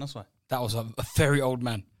an old man. That's why. That was a very old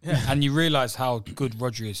man, and you realise how good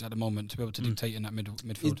Rodri is at the moment to be able to dictate in that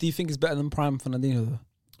midfield. Do you think he's better than Prime Fernandinho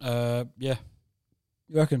though? Yeah,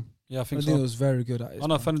 You reckon? I think Fernandinho so. was very good at it. Oh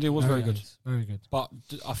no, Fernandinho was very good, Very good. but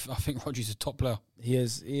I think Rodri's a top player. He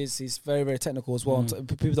is. He's very, very technical as well. And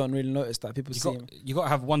people don't really notice that. People see him. You got to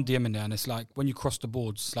have one DM in there, and it's like when you cross the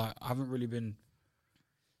boards, it's like I haven't really been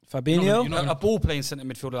Fabinho, a ball playing centre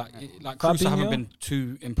midfielder like Cruz. I haven't Fabinho? been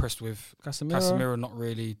too impressed with. Casemiro. Casemiro, not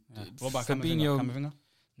really. What about Fabinho? Camavinga?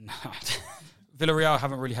 Nah. Villarreal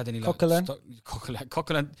haven't really had any like Coquelin.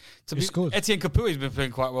 Coquelin. To be scored? Etienne Capoue has been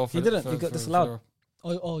playing quite well. For He didn't. He got disallowed.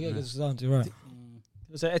 Oh yeah, because you're right.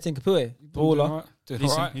 Was it Etienne Capoue? Baller. Doing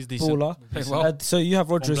Decent. alright. He's decent. Baller. Playing well. So you have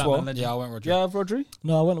Rodri as Black well. Man legend. Yeah, I went Rodri. You have Rodri?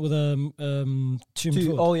 No, I went with two.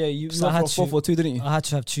 Two. Oh yeah, you So I had went for a 4-4-2, didn't you? I had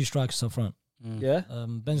to have two strikers up front. Yeah.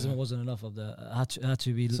 Benzema wasn't enough of that. I had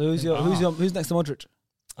to be. So who's next to Modric?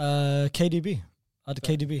 KDB. I had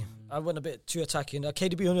KDB. I went a bit too attacking.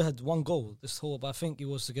 KDB only had one goal this whole, but I think it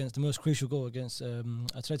was against the most crucial goal against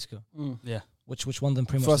Atletico, Yeah. which won them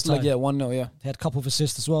pretty much. First the leg, tie. yeah, 1-0, yeah. He had a couple of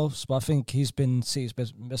assists as well, but I think he's been City's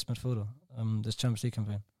best midfielder this Champions League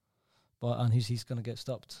campaign. And he's going to get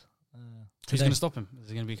stopped. Who's today. going to stop him?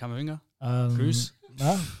 Is it going to be Camavinga? Cruz?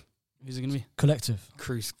 Nah, Who's it going to be? collective.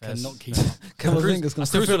 Cruz Yes. cannot keep up. Camavinga's gonna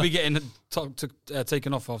Cruz will be getting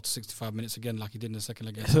taken off after 65 minutes again, like he did in the second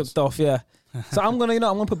leg. against us. hooked off, yeah. So I'm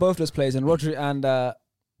gonna put both those players in, Rodri and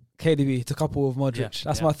KDB to couple with Modric. Yeah,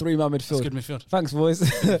 That's yeah. my three-man That's midfield. good midfield. Thanks, boys.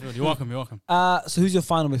 Midfield. You're welcome. You're welcome. So who's your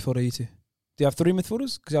final midfielder, you two? Do you have three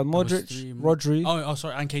midfielders? Because you have was Modric, three- Rodri, Oh,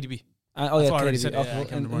 sorry. And KDB. and I thought I already KDB. said it, yeah, Okay,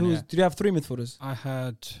 Kevin and De Bruyne, yeah. did you have three midfielders? I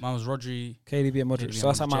had Mine was Rodri. KDB and Modric. KDB So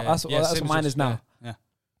that's, and how Modric, that's yeah. what Same as mine yours, is now.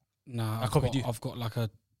 Yeah. I copied you. I've got like a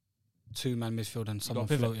 2-man midfield and someone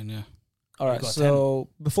pivot. floating. Yeah, All right. got So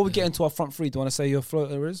before we get into our front three, do you want to say your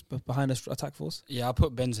floater is behind the attack force? yeah. I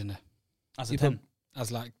put Benz in there As a You 10.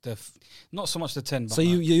 as like not so much the 10. But So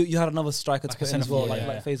like, you had another striker to Like a put in as centre well, forward,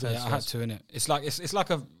 like yeah. Faisal. yeah, I had to in it. It's like Like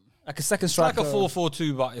a second it's like striker. a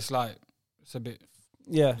 4-4-2, but it's like it's a bit.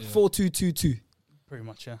 Yeah, Yeah. 4-2-2-2. Pretty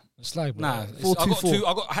much, yeah. It's like Nah,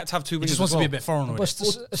 4-2-4. I had to have two He wingers. just wants as to be well. a bit foreign with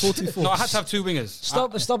it. 4-2-4. No, I had to have two wingers.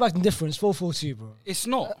 Stop acting different. It's 4-4-2, bro. It's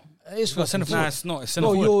not. It's got centre Nah, forward. it's not. It's centre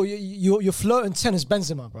No, forward. you're floating 10 is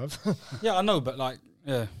Benzema, bro. Yeah, I know, but like,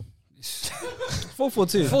 yeah.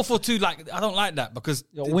 4-4-2. 4-4-2, like I don't like that because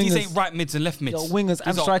Your these wingers- ain't right mids and left mids. your wingers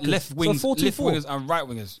and These are strikers. left So wings, 4-2-4. left wingers and right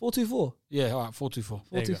wingers. 4-2-4. Yeah, all right, 4-2-4.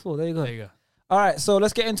 4-2-4. There you go. There you go. All right, so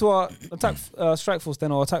let's get into our attack strike force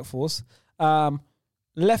then, or attack force.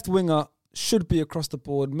 Left winger should be across the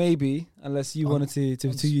board, maybe, unless you wanted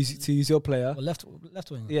to use your player. Well, left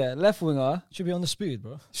wing. Yeah, left winger Should be undisputed,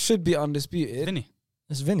 bro. should be undisputed. Vinny.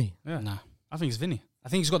 It's Vinny. Yeah. Nah. I think it's Vinny. I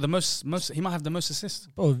think he's got the most. He might have the most assists.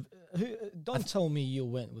 Bro, don't tell me you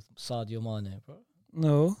went with Sadio Mane, bro.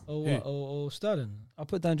 No, Oh, Who? what? Oh, Sterling. I'll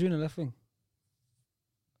put Danjuma left wing.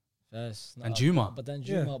 Yes. And Juma. But then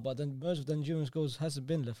Juma, but then most of Danjuma's goals hasn't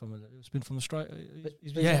been left from it. It's been from the strike.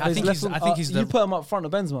 He's been Yeah, from- I He's think left he's. wing- I think he's You the. put him up front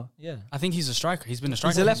of Benzema. Yeah. I think he's a striker. He's been a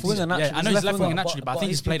striker. He's a left winger, naturally. Yeah, I know He's he's a left left winger winger, naturally, but I think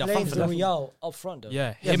he's played up playing front for them. Real up front though.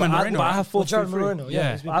 Yeah, Yeah, him but and I Moreno. have Or Jared 4-3-3. Moreno. Yeah.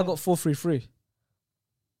 Yeah. he's been I got 4-3-3.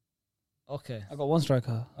 okay. I got one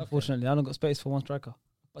striker. Unfortunately, I don't got space for one striker.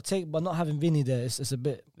 But not having Vinny there, it's a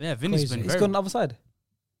bit. Yeah, Vinny's Crazy. been He's very. got on the other side.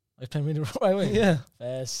 He's playing really right way. Yeah,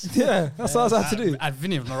 Yes. yeah. That's what I had to do. At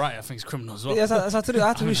Vinny on the right, I think it's criminal as well. Yeah, that's what I had to do. I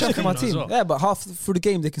had to I mean, reshuffle my as team. well. Yeah, but half through the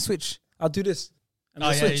game they can switch. I'll do this. And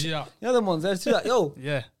Oh they'll yeah, switch. yeah, The other ones, they'll do that. Yo,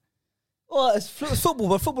 yeah. oh, it's football,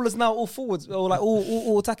 but football is now all forwards or like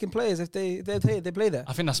all attacking players. If they play there.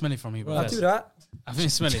 I think that's smelly from you, but I'll yes. do that. I think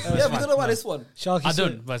it's smelly. Yeah, we don't know about this one. Sharky's I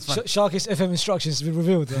don't, but it's fine. Sharky's FM instructions have been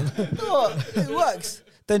revealed. Then. No, it works.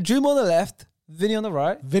 Then Juma on the left, Vinny on the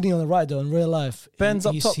right. Vinny on the right though, in real life, Ben's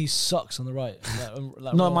up top. He sucks on the right. Like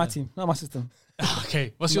Not real my life. team, not my system.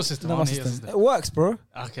 Okay, what's your system? Not I my wanna hear your system. It works, bro.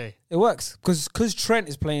 Okay, It works because Trent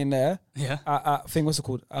is playing there. yeah. At thing, what's it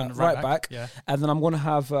called? On the Right back. Yeah. And then I'm gonna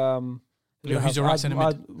have Who's your right centre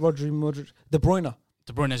mid? Rodri, Modric, De Bruyne.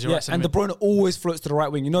 De Bruyne is your Yeah, right centre and De mid. Bruyne always floats to the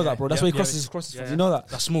right wing. You know that, bro. That's yeah, why he yeah, crosses yeah. from. You know that.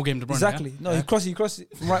 That's small game De Bruyne. Exactly. Yeah? No, he crosses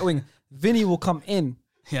from right wing. Vinny will come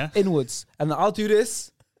Yeah. inwards, and then I'll do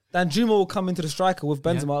this. Then Juma will come into the striker with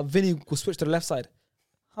Benzema. Vinny will switch to the left side.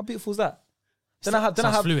 How beautiful is that?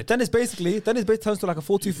 Sounds fluid. Then it basically turns to like a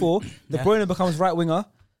 4-2-4. De Yeah. Bruyne becomes right winger,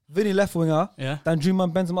 Vinny left winger, Yeah. then Juma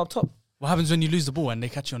and Benzema up top. What happens when you lose the ball and they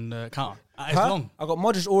catch you on the counter? It's Huh? long. I got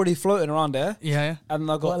Modric already floating around there, Yeah, yeah.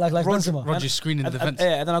 and I got Like Benzema. Rodri's screening the defense.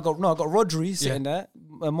 Yeah, and then I got Rodri sitting there,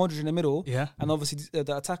 Modric in the middle, Yeah. and obviously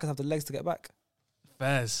the attackers have the legs to get back.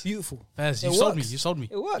 Fairs. Beautiful. Fairs. It You sold me. works. You sold me.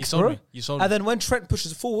 It works, You sold bro. me. You sold me. And then when Trent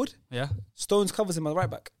pushes forward, Yeah. Stones covers him at the right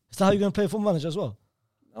back. Is that how you're gonna play Football Manager as well?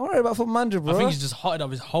 Don't worry about football manager, bro. I think he's just hotted up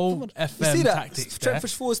his whole you FM see that? tactics Trent there.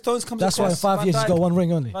 pushes forward, Stones comes That's why in across. 5 years he's got one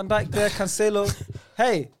ring only. Van Dijk there, Cancelo.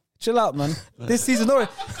 Hey, chill out, man. This season,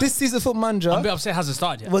 football manager. I'm a bit upset it hasn't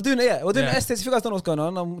started yet. We're doing it, yeah. We're doing Yeah. STS. If you guys don't know what's going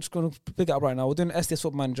on, I'm just going to pick it up right now. We're doing STS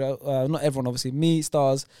Football Manager. Not everyone, obviously. Me,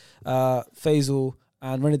 Stars, Faisal,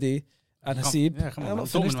 and Renedy, and Hasib. Yeah, come on, I'm man. not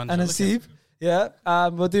finished. Dortmund And manager, look Hasib. Yeah.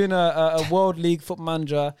 We're doing a World League Football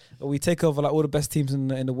Manager. We take over like all the best teams in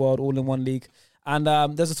the world, all in one league. And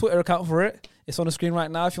there's a Twitter account for it. It's on the screen right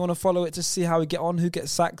now. If you want to follow it to see how we get on, who gets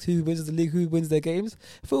sacked, who wins the league, who wins their games,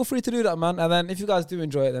 feel free to do that, man. And then if you guys do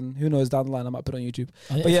enjoy it, then who knows, down the line I might put it on YouTube.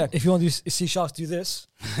 And But yeah, if you want to see Sharks do this,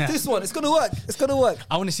 this one, it's going to work. It's going to work.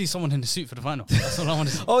 I want to see someone in the suit for the final. That's all I want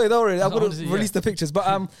to see. Oh, yeah, don't worry. I'm I going wanna see, to release the pictures. But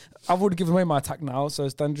I've already given away my attack now. So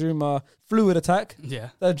it's Danjuma, fluid attack. Yeah.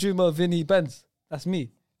 Danjuma, Vinny, Benz. That's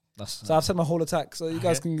me. that's So I've said my whole attack. So you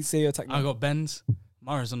guys Okay. can see your attack now. I got Benz,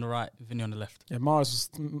 Mara's on the right, Vinny on the left. Yeah, Mars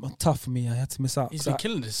was tough for me. I had to miss out. He's 'Cause been I,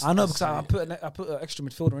 killing this. I know this, because I put an extra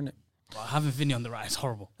midfielder in it. having Vinny on the right is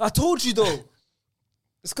horrible. I told you though.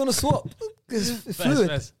 It's gonna swap. It's fluid.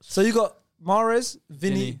 Fez. So you got Mahrez,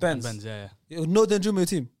 Vinny, and Benz. Benz, yeah. No Danjuma in your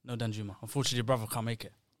team. No Danjuma. Unfortunately, your brother can't make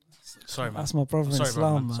it. Sorry, man. That's my brother in Sorry, bro,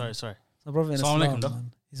 Islam, man. man. Sorry. My brother in Assalamu Islam, alaikum, though.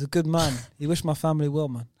 man. He's a good man. He wished my family well,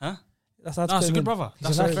 man. Huh? That's how to That's put a him good in. brother. He's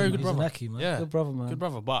That's a a lucky, very man. good He's a brother. lucky, man. Yeah. Good brother, man. Good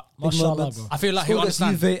brother. But Mashallah, moments. bro. I feel like he'll Scored against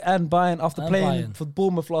understand. Juve and Bayern after And playing Bayern. for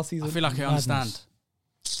Bournemouth last season. I feel like he'll Madness. understand.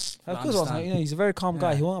 Of course, understand. you know, he's a very calm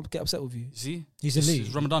guy. Yeah. He won't get upset with you. See? He's This elite.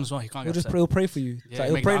 is Ramadan as well. He can't He'll get just upset. he'll pray for you. It's Yeah, like,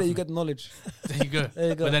 he'll make pray it that you happen. get the knowledge. There you go. There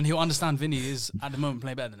you go. But then he'll understand Vinny is at the moment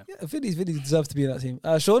playing better than him. Yeah, Vinny deserves to be in that team.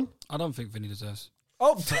 Sean? I don't think Vinny deserves.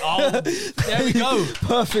 Oh, There we go.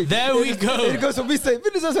 perfect. There we go. There it goes from me saying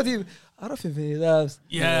Vinny deserves that team. I don't think Vinny deserves.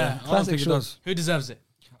 Yeah. I don't Classic think he Sean. does. Who deserves it?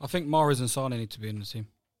 I think Mahrez and Sane need to be in the team.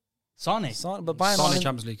 Sane. But Bayern Sane on in,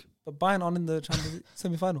 Champions League. but Bayern on in the Champions League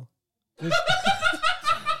semi-final.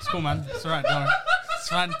 It's cool, man. It's alright. Don't worry. It's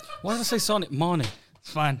fine. Why did I say Sane? Mane.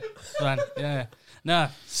 It's fine. It's fine. Yeah. No.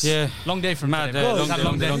 Yeah. Long day from Mad today, day, man. long It's had day, a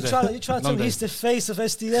long day, long You day. try to tell Long me day. he's the face of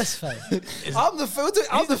SDS, fam. I'm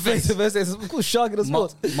the face of it. It's called Shark in the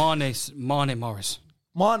sports. Mane Mahrez.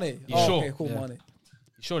 Mane. You Oh, sure? okay, cool, Yeah. Mane. You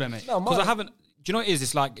sure, then, mate? No, Because I Mane. haven't. Do you know what it is?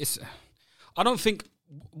 It's like it's. I don't think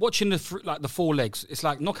watching the 4 legs. It's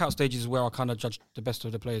like knockout stages is where I kind of judge the best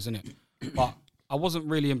of the players in it. But I wasn't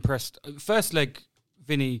really impressed. First leg,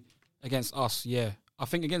 Vinny against us. Yeah, I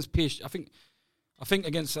think against PSG. I think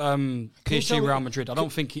against tell PSG me- Real Madrid. I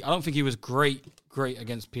don't think he was great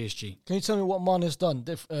against PSG. Can you tell me what Mane's done?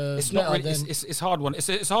 It's not really. It's a hard one. It's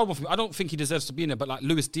a hard one for me. I don't think he deserves to be in it. But like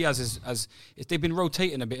Luis Diaz is they've been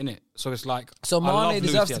rotating a bit in it. So it's like So I love Mane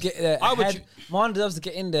Luis deserves to Diaz. get there I would. ahead. Mane deserves to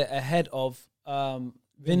get in there ahead of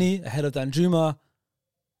Vinny, ahead of Danjuma.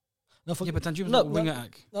 No, for, Yeah, but Danjuma's no, not a winger.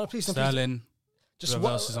 Attack. no, please, no, please. Sterling. Just Whoever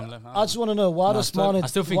else is on the left. I just want to know why No, does Sterling- Mane? I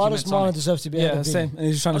still think Why you does meant Mane Sane. deserve to be ahead Yeah, of Vinny? same. And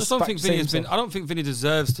he's trying I to just don't spa- think save Vinny has been. himself. I don't think Vinny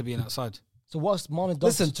deserves to be in that side. So what's Mane done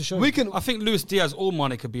Listen, to show? we you? can. I think Luis Diaz or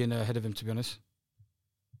Mane could be in ahead of him. To be honest,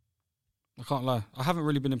 I can't lie. I haven't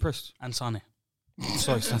really been impressed. And Sane.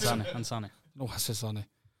 Sorry, And Sane. And Sane. no, I said Sane.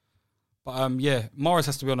 But yeah, Mahrez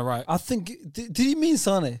has to be on the right. I think. Did he mean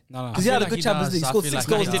Sane? No, Because he feel had a like good he Champions does. League. He I scored feel 6 like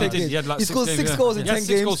goals he in does. 10 He did. games. He had like He 6 scored games, 6 yeah. goals in He had 10 6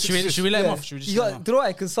 games. goals. Should we let him off? Should we just You let him got, off? do you know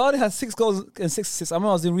why? Because Sane had 6 goals and 6 assists. I remember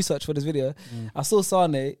I was doing research for this video. I saw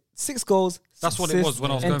Sane 6 goals. That's what it was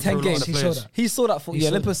when I was in going 10 through a lot games. of the He players. saw that. He saw that for He yeah.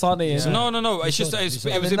 saw Olympus that. Sane. Yeah. No. It's just saw that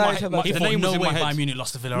that. it was in Now my he's head. back. He The thought name was no in way my Bayern head. Munich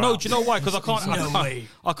lost to Villarreal. No, do you know why? Because I No way.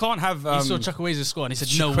 can't have. He saw Chukwueze's score and he said,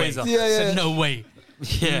 no way. Chukwueze. He Yeah, yeah. said, no way.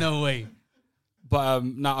 Yeah. No way. But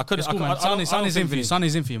no, I couldn't. It's cool, man. Sane's in for you.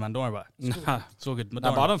 Sane's in for you, man. Don't worry about it. Nah, It's all good. But no,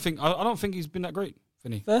 don't but I worry. don't think he's been that great,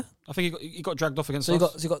 Vinny. Fair. I think he got dragged off against So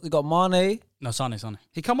us. you got Mane. No, Sane.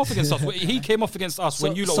 He came off against us. He came off against us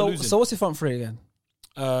when you lot were losing. So what's your front three again?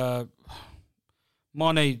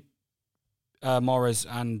 Mane, Mahrez,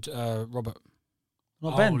 and Robert.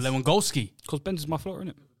 Not Oh, Benz. Lewandowski. Because Benz is my floater,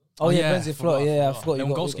 innit? Oh yeah, yeah, Benz in float. Yeah, I forgot. You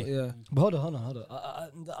got- Lewandowski. Yeah. But hold on.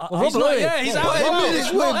 Well, He's Robert, not, wait. yeah, he's Wait, out. wait, Wow. wait,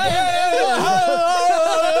 wait, wait.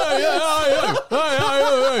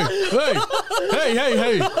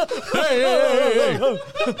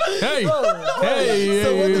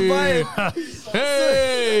 So when the Bayern,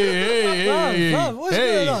 Fam, what's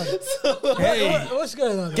going on? Hey, What's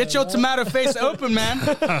going on? get your tomato face open, man.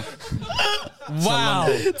 Wow.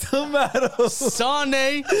 tomato Sane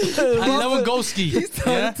and Lewandowski.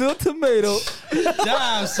 Yeah? to a tomato.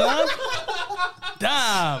 Damn, son.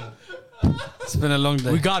 Damn. It's been a long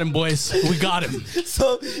day. We got him, boys. We got him.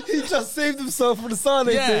 So he just saved himself from the Sane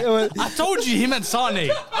thing. Yeah. I told you he meant Sane.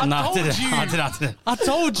 Nah, I didn't. you. I didn't. I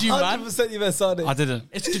told you, man. 100% you meant Sane. I didn't.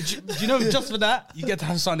 It's do you know just for that you get to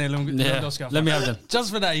have Sane and Lewandowski. Yeah. Let me have them.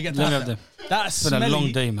 Just for that you get to Let me have have them. That's been a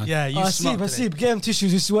long day, man. Yeah, you I see, smoked I today. see. Get him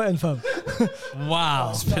tissues. He's sweating, fam.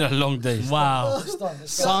 Wow. It's been a long day. Wow. It's done,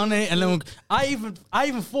 it's done. Sane and Lewandowski. I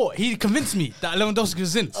even thought he convinced me that Lewandowski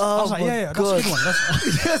was in. I was like, my yeah, that's a good God. one.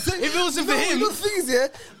 That's, if it wasn't for him, The thing is, yeah,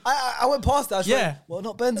 I went past that. I was Yeah. like, well,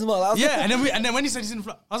 not Benzema. I was yeah. And then when he said he's in the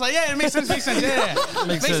front, I was like, yeah, it makes sense.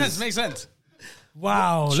 Yeah, makes sense.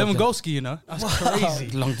 Wow, Lewandowski, you know, that's crazy.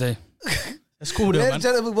 Long day. That's cool though, Ladies man. and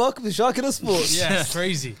gentlemen, welcome to Shark in the Sports. Yeah, it's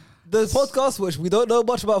crazy. The podcast, which we don't know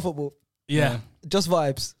much about football, Yeah. just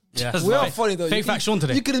vibes. Yeah. We are funny though. Fake fact Sean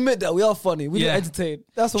today. You can admit that we are funny. We Yeah. do entertain.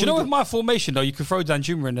 That's what Do you know we with my formation though, you could throw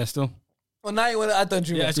Danjuma in there still. Well, now you want to add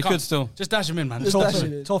Danjuma. Yeah, it's You calm. could still. Just dash him in, man. Just Top dash play.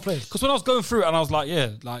 it in. Top play. Because when I was going through it, and I was like, yeah,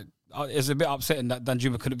 like it's a bit upsetting that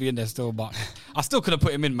Danjuma couldn't be in there still, but I still could have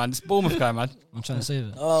put him in, man. This Bournemouth guy, man. I'm trying to save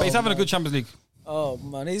it. Oh, But he's having man. a good Champions League. Oh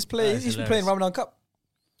man, he's playing. That is He's been playing Ramadan Cup.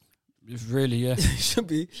 Really, yeah. He should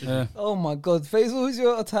be. yeah. Oh my God, Faisal, who's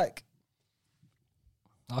your attack?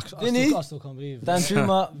 Vinny? I still can't believe it.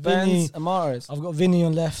 Danjuma, Vinny. Benz, and Mahrez. I've got Vinny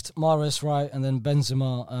on left, Mahrez right, and then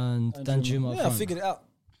Benzema and Danjuma up Yeah, I front. figured it out.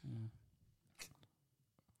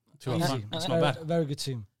 Two up Easy. front. That's Very- not bad. Very good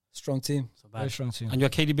team. Strong team. It's not Very bad. strong team. And you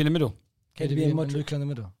have KDB in the middle. KDB and and Modric. Luka in the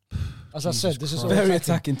middle. As I said, this is all Very attacking.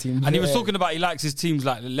 attacking team. And he was Yeah. talking about he likes his teams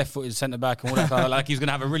like the left-footed centre back and all that kind of like he's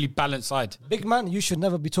gonna have a really balanced side. Big man, you should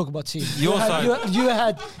never be talking about team. Your side. You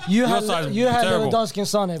had side's Lewandowski terrible. and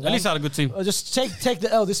Sané. At least I had a good team. Just take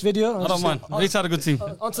the L this video. I don't mind. At least I had a good team.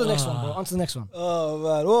 On to the next one, bro. On to the next one. Oh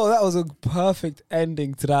man! Well, that was a perfect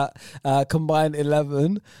ending to that combined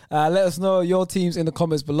 11. Let us know your teams in the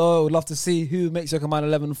comments below. We'd love to see who makes your combined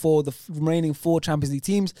 11 for the remaining 4 Champions League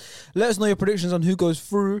teams. Let us know your predictions on who goes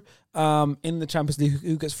through in the Champions League,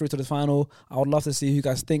 who gets through to the final. I would love to see who you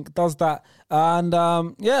guys think does that. And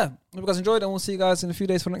yeah, hope you guys enjoyed, and we'll see you guys in a few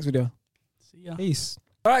days for the next video. See ya. Peace.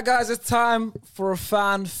 All right, guys, it's time for a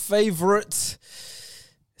fan favorite.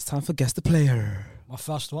 It's time for Guess the Player. My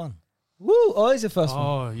first one. Woo! Oh, it's your first one.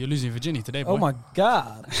 Oh, you're losing Virginia today, boy. Oh my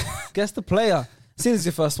God. Guess the player. Seeing it's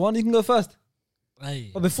your first one, you can go first.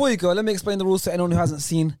 Hey. But before you go, let me explain the rules to anyone who hasn't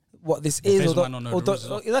seen what this is. Faisal might not know the rules as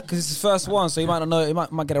well. Because it's his first one, so you might not know, you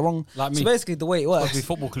might get it wrong. Like me. So basically, the way it Must be works.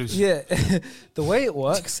 football clues. Yeah. The way it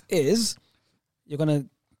works is you're going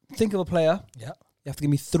to think of a player. Yeah. You have to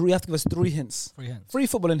give me 3, you have to give us 3 hints. 3 hands. 3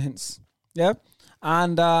 footballing hints. Yeah.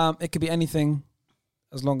 And it could be anything,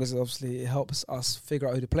 as long as obviously it helps us figure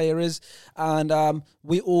out who the player is. And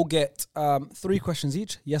we all get 3 questions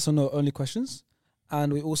each, yes or no only questions.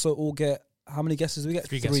 And we also all get, how many guesses do we get?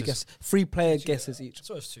 3 3 guesses. 3 player guesses each.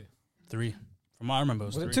 So it's 2. 3. From what I remember, it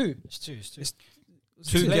was Was 3. it 2? It's 2. It's 2.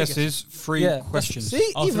 It's 2 player guesses, 3 Yeah. questions.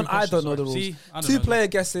 See, Oh, even 3 I don't know the questions, rules. sorry. See, I don't 2 know. player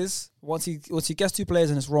guesses. Once you guess 2 players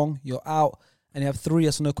and it's wrong, you're out. And you have 3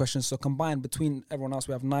 yes or no questions. So combined between everyone else,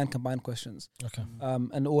 we have 9 combined questions. Okay.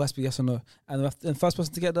 And all has to be yes or no. And the first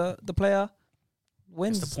person to get the player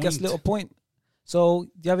wins, Gets the gets a point. little point. So, do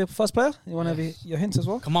you have your first player? You want to have your hints as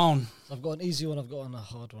well? Come on. I've got an easy one. I've got a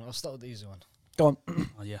hard one. I'll start with the easy one. Go on.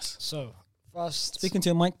 Oh, yes. So, first, Speaking to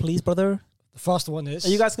your mic, please, brother. the first one is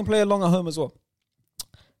And you guys can play along at home as well.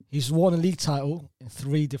 he's won a league title in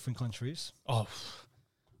 3 different countries. Oh,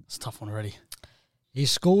 it's a tough one already. He's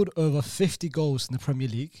scored over 50 goals in the Premier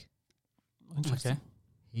League. Okay.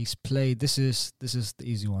 He's played. This is the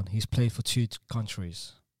easy one. He's played for 2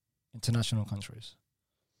 countries, international countries.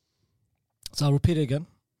 So I'll repeat it again.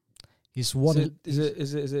 He's won. Is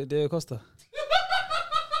it Diego Costa?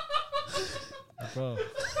 Bro.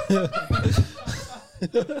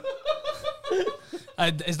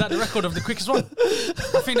 Is that the record of the quickest one?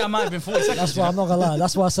 I think that might have been 40 seconds. That's why I'm not gonna lie.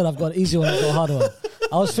 That's why I said I've got an easy one. I've got a hard one.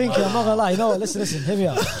 I was thinking. I'm not gonna lie. You know what? Listen. Hear me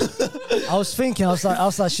out. I was thinking. I was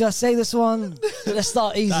like, should I say this one? Let's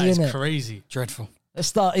start easy, That is innit? crazy. Dreadful. Let's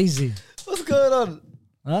start easy. What's going on?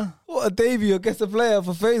 Huh? What a debut against the player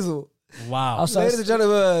for Faisal. Wow. I was like, Ladies and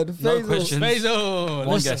gentlemen, No Faisal. questions. Basil. One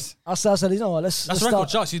listen, guess. I said, you know what? Let's That's the start. record.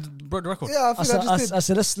 Sharks, you broke the record. Yeah, I I think I just did.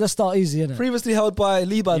 said, let's start easy, innit? Previously held by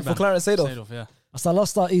Liban for Clarence Seedorf. Seedorf, yeah. I said,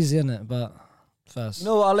 let's start easy, innit? But first, You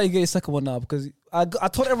know what? I'll let you get your second one now because I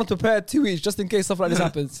told everyone to prepare 2 each just in case stuff like this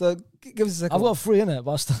happens. So give us a second. I've got 3 innit?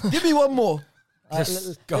 But I'll start. Give me one more.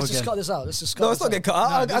 Let's just cut this out. Let's just cut No, it's not this getting out.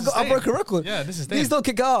 cut out. No, this is I broke a staying. record. Yeah, this is Please staying. don't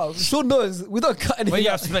kick it out. Sean knows we don't cut anything. When you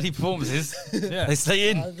out. have smelly performances, Yeah. they stay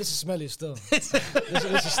in. This is smelly still. this is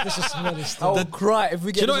smelly I still. will cry if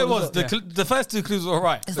we Do get. you know what this it was? one. The first 2 clues were all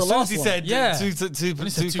right. It's As the soon as last he one. said Yeah. two When he said two It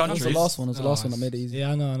was countries. the last one. It was the last one that made it easy.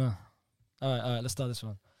 Yeah, I know. All right. Let's start this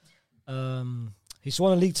one. He's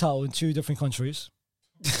won a league title in 2 different countries.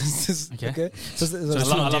 Okay. So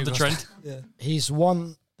I love the trend. yeah. He's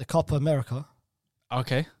won the Copa America.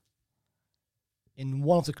 Okay. In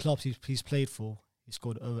one of the clubs he's played for, he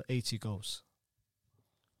scored over 80 goals.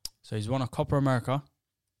 So he's won a Copa America.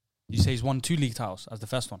 You say he's won 2 league titles as the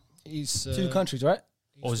first one. He's 2 countries, right?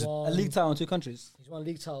 Or is it A league title in 2 countries. He's won a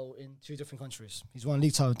league title in 2 different countries. He's won a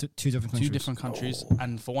league title in 2 different 2 countries. different countries.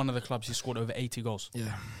 And for one of the clubs, he scored over 80 goals.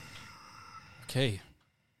 Yeah. Okay.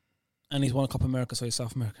 And he's won a Copa America, so he's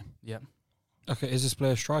South American. Yeah. Okay, is this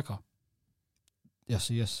player a striker?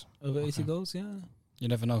 Yes. Over 80 goals, yeah. You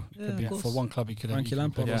never know. Yeah, Could be of course. for one club he could have. Frankie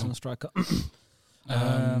Lampard yeah. wasn't a striker.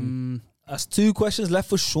 That's 2 questions left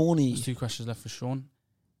for Shawnee. There's 2 questions left for Sean.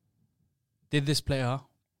 Did this player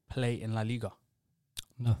play in La Liga?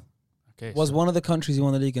 No. Okay. Was one of the countries he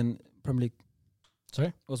won the league in Premier League?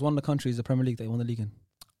 Sorry? Was one of the countries the Premier League that he won the league in?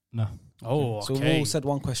 No. Oh, So we've okay. all said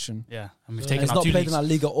one question. Yeah, and we've So taken He's out not 2 played leagues. in La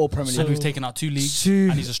Liga or Premier So League. we've taken out 2 leagues, Two,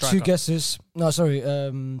 and he's a striker. 2 guesses. No, sorry.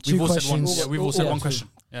 2 We've all said one. questions. Yeah, we've all said Yeah, one 2. question.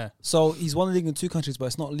 Yeah, So he's won the league in 2 countries, but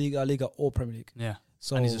it's not La Liga or Premier League. yeah.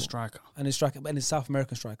 So And he's a striker, and he's striker, and he's South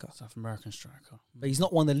American striker. South American striker. But he's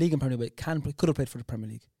not won the league in Premier League, but could have played for the Premier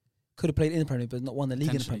League. Could have played in the Premier League, but not won the league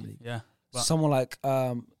in the Premier Potentially, League. yeah. But- Someone like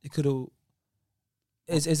he could have.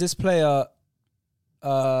 Is this player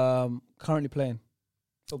currently playing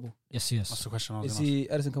football? Yes, That's yes. the question I was Is going to he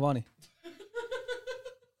Edison Cavani?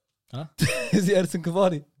 Huh? Is he Edison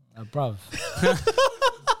Cavani? Bruv.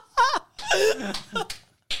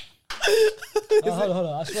 Hold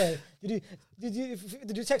on. I swear. Did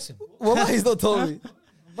you text him? Well, he's not told me.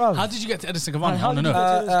 Bruv. How did you get to Edison Cavani? I How want to did you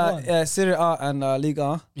know. get- Yeah, Serie A and Liga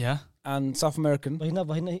A Yeah. and South American. But he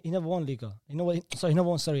never won Liga. You know what? Sorry, he never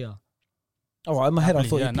won Serie A. Oh, right, in my head, I Napoli,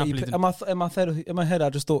 thought yeah, he Napoli played. did. In my head, I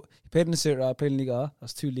just thought he played in the Serie A, played in Liga A.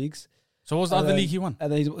 That's 2 leagues. So what was the And other then- league he won?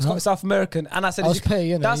 And then he's got South American. And I said, I was paying,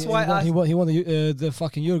 you know. That's why he won the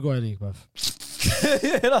fucking Uruguay League, bruv.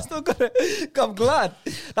 yeah, that's still good. I'm glad.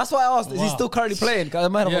 That's why I asked. Is he Wow. still currently playing? 'Cause I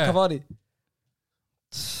might have Yeah. Cavani.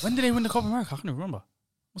 When did they win the Copa America? I can't even remember.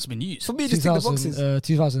 Must have been years. For me, just tick the boxes.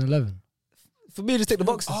 2011. For me, just tick the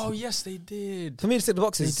boxes. Oh yes, they did. For me, just tick the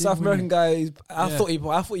boxes. They did South win American it. guy. I Yeah. thought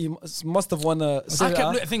he must have won a. I Serie A.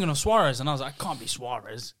 kept thinking of Suarez, and I was like, I can't be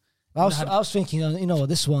Suarez. I was thinking, you know what,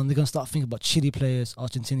 this one, they're going to start thinking about Chile players,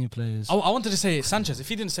 Argentinian players. I wanted to say Sanchez. If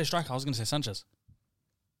he didn't say striker, I was going to say Sanchez.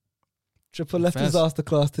 Triple left his Fairs.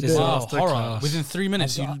 masterclass today. Wow, Disaster horror! class. Within 3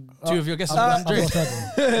 minutes, you 2 of your guesses. I've were got straight. a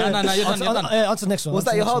third one. No, you're done. You're done. On to the next one. Was on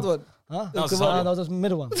that to your the hard next one? Huh? That was Come the hard on, that was the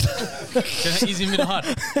middle one. Easy middle hard.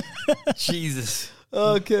 Jesus.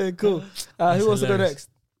 Okay, cool. Who wants to go hilarious. next?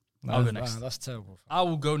 I'll go next. That's terrible. I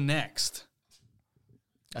will go next.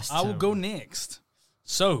 That's I will go terrible. next.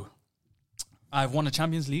 So, I've won a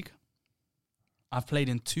Champions League. I've played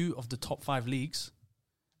in 2 of the top 5 leagues.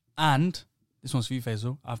 And, this one's for you,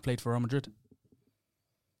 Faisal, I've played for Real Madrid.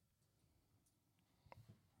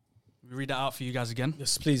 We read that out for you guys again.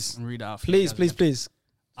 Yes, please. And read it out for you guys again. Please.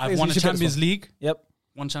 I've Please, won you a should get this Champions one. League. Yep.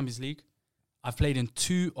 One Champions League. I've played in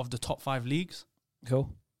 2 of the top 5 leagues. Cool.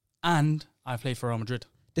 And I've played for Real Madrid.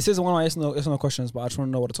 This is one of my yes no questions, but I just want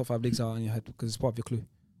to know what the top 5 leagues are in your head because it's part of your clue.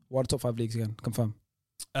 What are the top 5 leagues again? Confirm.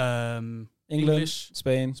 England, English,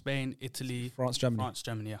 Spain, Spain, Italy, France, Germany. France,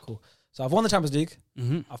 Germany, yeah. Cool. So I've won the Champions League.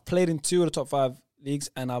 Mm-hmm. I've played in 2 of the top 5 leagues,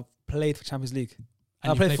 and I've played for Champions League.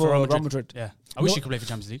 And I you played played for for Real Madrid. Yeah. I wish No- you could play for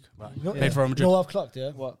Champions League. But You know- played for Real Madrid. You know what I've clocked,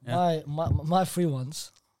 yeah? What? Yeah. My 3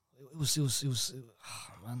 ones, it was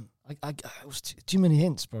man, it was too many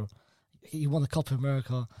hints, bro. He won the Copa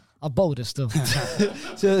America. I bowled it still.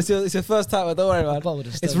 So it's your first time, but don't worry, I man. bowled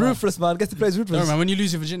it still. It's man. ruthless, man. Get to play is No, ruthless. man, when you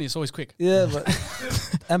lose your virginity, it's always quick. Yeah, but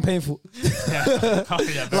and painful. Yeah. Oh,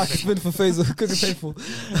 yeah, very Like quick. it's been for Faisal. Quick and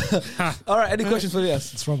painful. All right. Any questions for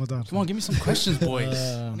yes? It's Ramadan. Come on, give me some questions, boys.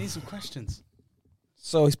 I need some questions.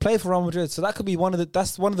 So he's played for Real Madrid. So that could be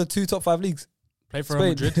that's one of the 2 top 5 leagues. Play for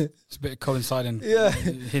Real Spain. Madrid. It's a bit coinciding. Yeah.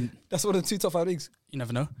 Hint. That's one of the 2 top 5 leagues. You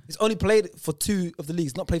never know. He's only played for 2 of the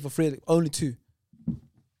leagues, not played for 3. Only 2.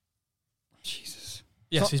 Jesus.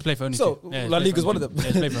 Yes, So- he's played for only so 2. Yeah, he's La played Liga's for one only of them. two.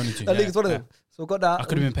 Yeah, he's played for only 2. La yeah, Liga's one of yeah. them. So we've got that. I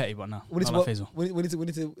could have been petty, but no. We need, Not to, like Faisal. we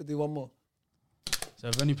need to do one more. So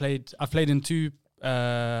I've played in 2.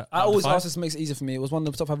 I always ask this, makes it easier for me. It was one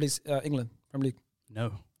of the top 5 leagues, England, Premier League.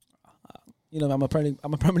 No. You know, I'm a Premier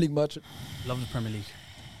League merchant. Love the Premier League.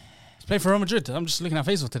 He's played for Real Madrid. I'm just looking at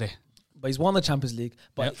Faisal today. But he's won the Champions League,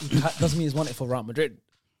 but Yep. doesn't mean he's won it for Real Madrid.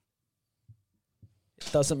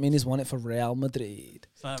 It doesn't mean he's won it for Real Madrid.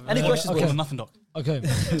 Any questions, All boys? or nothing, doc. Okay.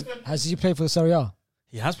 Has he played for the Serie A?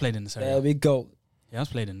 He has played in the Serie There A. we go. He has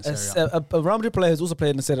played in the Serie A. A Real Madrid player has also played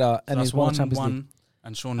in the Serie A, So and that's he's won the Champions League.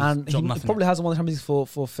 and Sean has And dropped he nothing. probably hasn't won the Champions League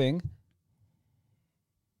for Thing.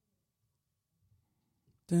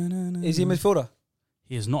 Is he a midfielder?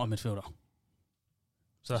 He is not a midfielder.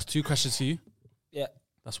 So that's 2 questions for you. Yeah.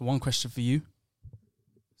 That's 1 question for you.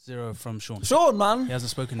 0 from Sean. Sean, man. He hasn't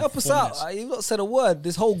spoken Help in us 4 out. minutes. You've not said a word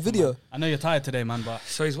this whole video. I know you're tired today, man, but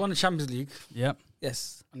So he's won the Champions League, yeah.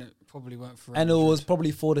 Yes. and it probably weren't for. And it Real was Madrid.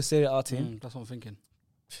 probably for the Serie A team. That's what I'm thinking.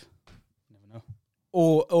 Never know.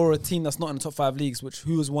 Or a team that's not in the top 5 leagues,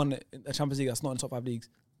 who has won a Champions League that's not in the top 5 leagues?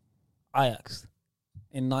 Ajax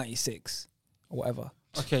in '96 or whatever.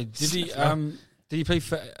 Okay, did he play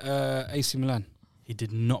for AC Milan? He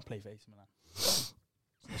did not play for AC Milan. So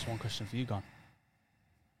that's 1 question for you, Gon.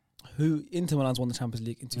 who Inter Milan's won the Champions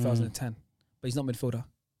League in 2010, but he's not midfielder.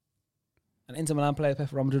 An Inter Milan player played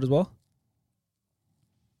for Real Madrid as well.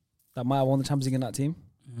 That might have won the Champions League in that team.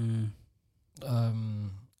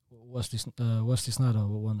 Wesley Sneijder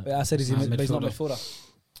won it. But I said he's Nah, but he's not midfielder. midfielder.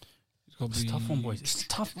 It's a tough one, boys. It's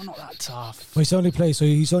tough, but not that tough. But he's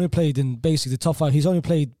only played in basically the top 5. He's only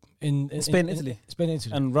played in Spain, Italy. Spain and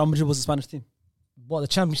Italy. And Real Madrid was the Spanish team. What, the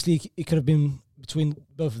Champions League, it could have been between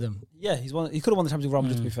both of them. Yeah, he could have won the Champions League with Real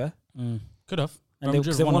Madrid, to be fair. Could have. And Real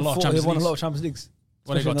Madrid won a lot of Champions They won a Leagues. lot of Champions Leagues.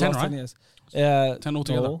 Well, they got especially in 10, the last right? 10 years. Yeah, 10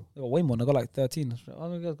 altogether. No, they got way more. They got like 13.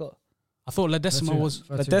 I thought La Decima was.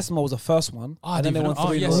 The Decima was the first one. Ah, and then they they won even-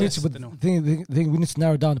 3 yes, more. We yes. need to, no. the thing we need to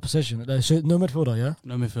narrow down the position. So no midfielder, yeah?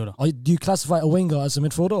 No midfielder. Do you classify a winger as a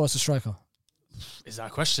midfielder or as a striker? Is that a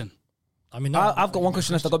question? I mean, I've got one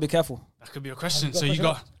question left. I've got to be careful. That could be a question. Have you So got you a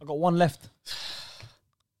got I've got one left.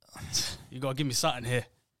 you got to give me something here.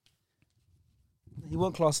 He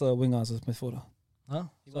won't class a winger as a midfielder. Huh?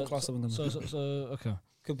 He won't class a winger. So, okay.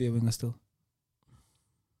 Could be a winger still.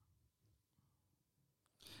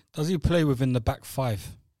 Does he play within the back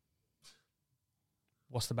 5?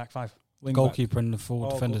 What's the back 5? Wing Goalkeeper and the forward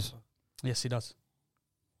back. defenders. Goalkeeper. Yes, he does.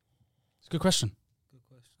 It's a good question.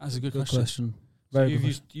 That's a good Good question. question. So Very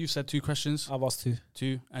good. you've said 2 questions, I've asked 2.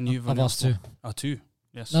 2, and you've I've asked 2. 2.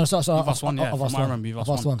 Yes. No, so You've asked one, yeah. I've From asked what I one. remember, you've I've asked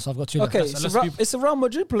asked one. one, so I've got 2 Okay, left. it's a Real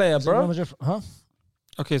Madrid player, Is it Real bro. Madrid? Huh?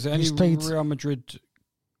 Okay, is there any He's played- Real Madrid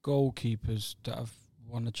goalkeepers that have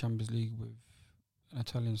won the Champions League with an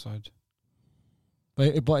Italian side? But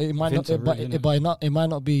it might not. Inter, really, innit? It might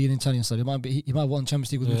not be an Italian side. It might be. He might want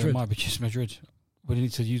Champions League with Yeah, it Madrid. might be just Madrid. We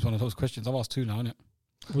need to use one of those questions. I've asked 2 now, innit?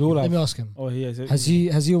 We all Let have. me ask him. Oh, he is. Has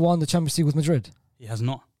he won the Champions League with Madrid? He has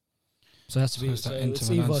not. So it has to So be. it's that So Inter it's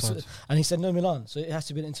Milan either, side. and he said no Milan, so it has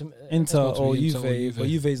to be an Inter. Inter got to or be Inter or Juve, but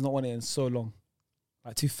Juve. Juve's not won it in so long.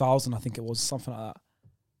 Like 2000, I think it was, something like that.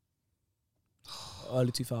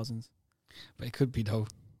 Early 2000s. But it could be, though.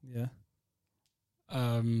 Yeah.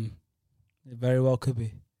 It very well could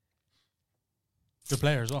be. Good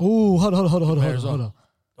player as well. Oh, hold on. Player as well.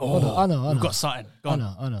 I know. We've got something. Go I on.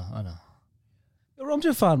 know. You're a Real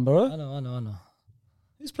Madrid fan, bro. I know.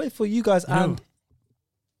 Who's played for you guys You know. and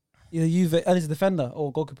either Juve and he's a defender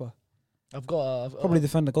or goalkeeper? I've got Probably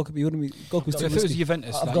defender. Goalkeeper. You wouldn't be goalkeeper's So too if it was risky.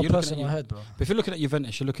 Juventus, I've like, got you're a looking person at in my Ju- head, bro. but if you're looking at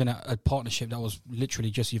Juventus, you're looking at a partnership that was literally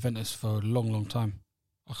just Juventus for a long, long time.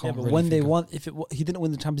 I Yeah, can't but really when they think of- won, he didn't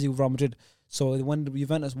win the Champions League with Real Madrid. So when the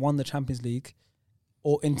Juventus won the Champions League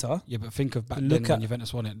or Inter, Yeah, but think of back Look then when at-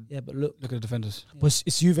 Juventus won it. yeah, but look, Look at the defenders. But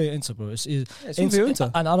it's Juve Inter, bro. It's it's Inter.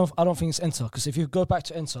 and I don't think it's Inter because if you go back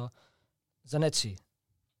to Inter, Zanetti,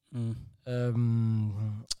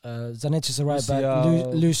 Zanetti's a right back.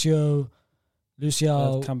 Lucio,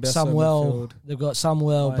 Cambiasso Samuel. midfield. They've got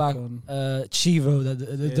Samuel back. Icon. Chivo,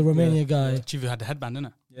 the Yeah, Romania yeah, guy. yeah. Chivu had the headband, didn't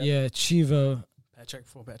it? Yeah, Chivo. Better check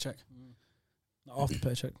before, better check. After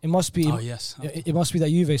player check. It must be. Oh, yes. It must be that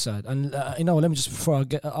Juve side. And you know, let me just throw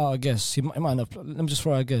out a guess. He might not. Let me just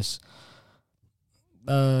throw out a guess.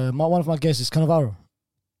 One of my guesses is Cannavaro.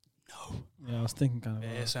 Yeah, I was thinking kind of.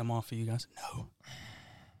 ASMR for you guys. No.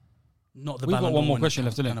 Not the We've got Ballon one d'Or more winner, question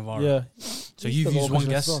left, innit? Cannavaro. Yeah. So You've you've still got used one one question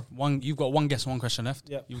guess. as well. You've got one guess, one question left.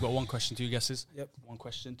 Yep. You've got one question, 2 guesses. Yep. 1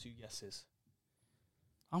 question, 2 guesses.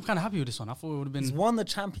 I'm kind of happy with this one. I thought it would have He's been. won the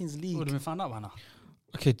Champions Would have League. been found out by now.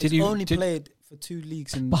 Okay, did He's he only did, played for 2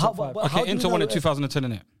 leagues in But how- top 5. but- how Okay, do Inter you won know it 2010,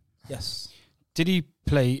 innit? Yes. Did he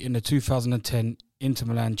play in the 2010 Inter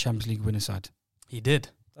Milan Champions League winner side? He did.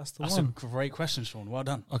 That's the That's a one. great question, Sean. Well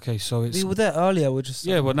done. Okay, so it's We were there earlier. We're just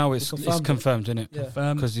yeah. Well, now it's confirmed it. confirmed, isn't it? Yeah.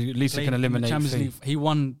 Because at least you Played can in the eliminate. Champions thing. League. He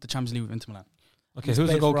won the Champions League with Inter Milan. Okay, He's who's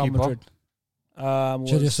the played for Real goalkeeper? Madrid.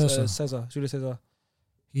 Julius Was, Cesar. Cesar. Julius Cesar.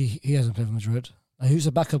 He hasn't played for Madrid. Who's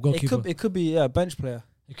the backup goalkeeper? It could be bench player.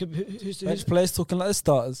 It could be who's Bench players talking like the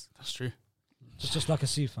starters, That's true. it's just like a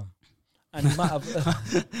C fam. and he might have.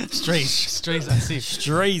 Strays at sea.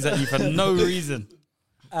 Strays at you for no reason.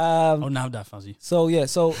 Oh, now that fuzzy. So yeah,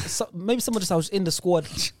 so maybe someone just was in the squad,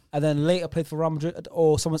 and then later played for Real Madrid,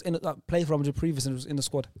 or someone's played for Real Madrid previous and was in the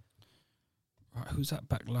squad. Right, who's that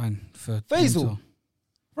back line for Faisal. Inter?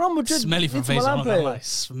 Real Madrid. Smelly from Inter face. Milan I'm not gonna lie. player. But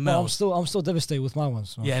Smells. I'm still devastated with my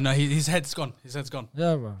ones. Man. Yeah, no, his head's gone. His head's gone.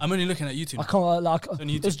 Yeah, bro. I'm only looking at you two. I can't like. It's on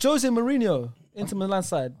It YouTube. was Jose Mourinho, Inter Milan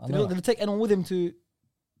side. I Did know. they take anyone with him to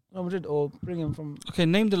Real Madrid or bring him from? Okay,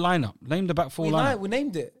 name the lineup. Name the back four lineup. We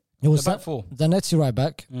named it. It was The back four. Zanetti right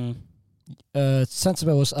back. Centre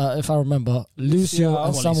back was, if I remember, Lucio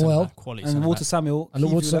and Quality Samuel, centre-back, quality And centre-back. Walter Samuel, And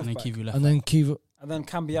Kivior Walter- left And then back. Kivu left. and then Kiva. And then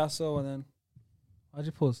Cambiasso, and then why'd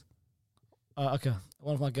you pause? Okay,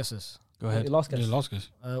 one of my guesses. Go ahead. Your last guess. Yeah, last guess.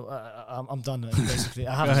 I'm done. Basically,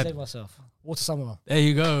 I have to save myself. Walter Samuel. There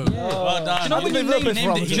you go. Well done. Do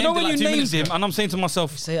you know when you named him, and I'm saying to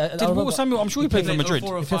myself, Say, I did remember- Walter Samuel? I'm sure he played for Madrid.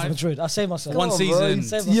 04 or He played for 05. Madrid. I saved myself. One season.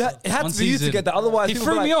 Save Yeah, myself. it had One to be you to season. get that. Otherwise, He people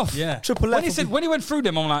threw were me like, off. Yeah. Triple When F. when he went through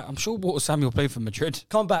them, I'm like, I'm sure Walter Samuel played for Madrid.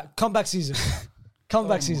 Comeback season.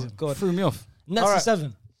 Comeback season. God. Threw me off. Next All to right.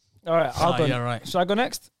 7. All right, I'll go. Yeah, right. Should I go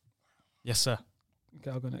next? Yes, sir.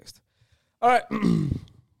 Okay, I'll go next. All right.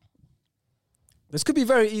 This could be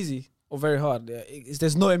very easy or very hard. Yeah,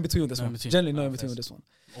 there's no in between with this No in one. between. Generally, no Oh, in between yes. with this one.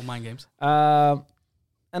 All mind games.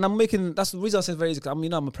 And I'm making. That's the reason I said very easy. 'Cause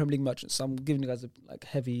I'm a Premier League merchant, so I'm giving you guys a like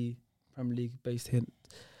heavy Premier League based hint.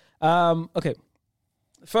 Okay.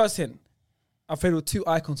 First hint. I've played with 2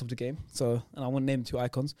 icons of the game. So, and I want to name 2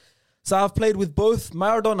 icons. So I've played with both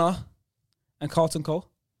Maradona and Carlton Cole.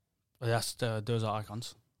 Well, those are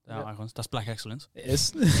icons. They are icons. That's black excellence. It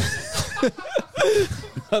is.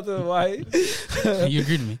 I don't know why. You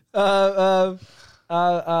agree with me?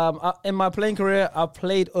 In my playing career, I've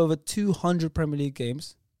played over 200 Premier League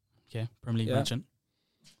games. Okay. Premier League Yeah. merchant.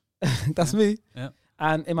 That's me. Yeah.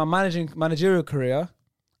 And in my managerial career,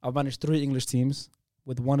 I've managed 3 English teams,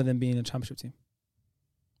 with one of them being a championship team.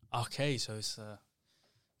 Okay, so it's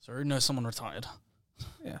so we know someone retired.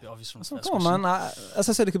 Yeah. The obvious from the So first come on, question. man. As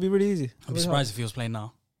I said, it could be really easy. I'd be surprised if he was playing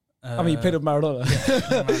now. I mean, you played with Maradona.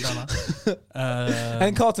 Maradona.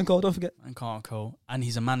 And Carlton Cole, don't forget. And Carlton Cole. And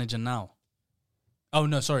he's a manager now. Oh,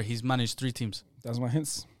 no, sorry. He's managed 3 teams. That's my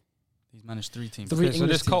hints. He's managed 3 teams. 3 Okay, so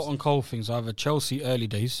English this teams. Carlton Cole thing's either Chelsea early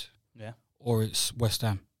days Yeah. or it's West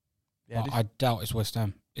Ham. Yeah. But I doubt it's West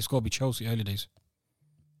Ham. It's got to be Chelsea early days.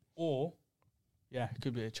 Or, yeah, it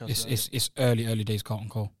could be a Chelsea. It's early days Carlton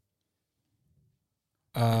Cole.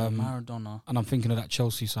 Maradona. And I'm thinking of that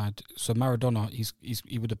Chelsea side. So Maradona,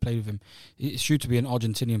 he would have played with him. It's due to be an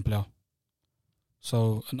Argentinian player.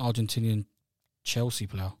 So an Argentinian Chelsea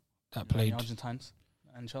player that played. Argentines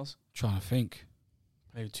and Chelsea. Trying to think.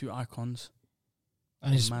 Played with 2 icons.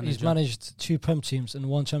 And he's Manager. managed 2 Prem teams and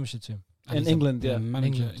 1 Championship team. And In he's a England, yeah.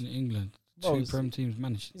 manager England. in England. Well, 2 it's- Prem teams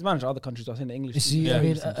managed. He's managed other countries. I think the English. Is team. he?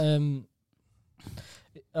 Yeah. I mean,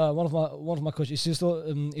 one of my coaches.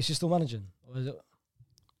 Is he still managing? Or is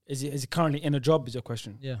it, Is he currently in a job? Is your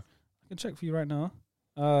question? yeah. I can check for you right now.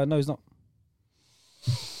 No, he's not.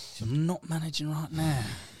 So I'm not managing right now.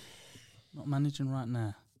 Not managing right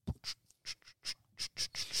now.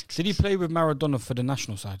 Did he play with Maradona for the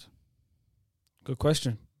national side? Good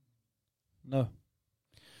question. No.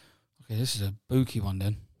 Okay, this is a bookie one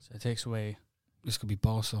then. So it takes away. This could be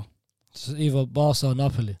Barca. It's either Barca or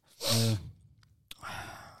Napoli. Yeah.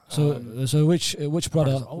 So which brother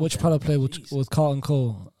Brother's old then. played Jeez. with Carlton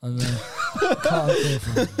Cole and Carlton Cole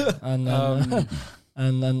fan,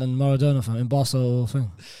 and Maradona fan in Barca or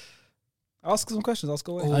thing? Ask some questions. Ask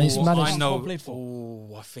away. And he's managed- I know. Played for.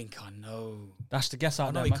 Oh, I think I know. That's the guess out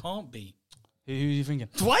I know there, he man. can't be. Who are you thinking?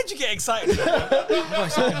 Why'd you get excited? I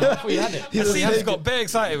thought you had it. I see you got very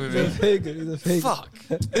excited with He's a me. pig. He's a pig. Fuck.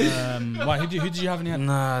 Why? Who did you have in your head?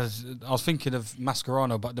 Nah, I was thinking of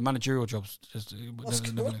Mascherano, but the managerial jobs just.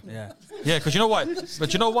 Yeah. Yeah, because you know why?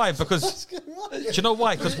 But you know why? Because do you know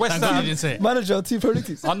why? Because West Thank God you Ham. didn't say it. Manager of 2 Premier League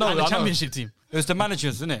teams. I know. And the I know. championship team. It was the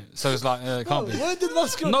managers, isn't it? So it's like it can't be. Where did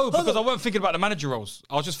Mascherano? No, because I wasn't thinking about the manager roles.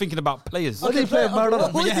 I was just thinking about players. What did he play with Maradona?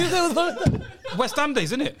 What did you say with Maradona? West Ham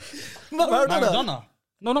days, isn't it? Maradona. Maradona.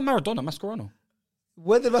 No, not Maradona. Mascherano.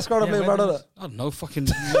 When did Mascherano play with when did- Maradona? I don't know. Fucking.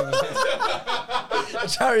 A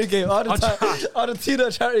charity game. Argentina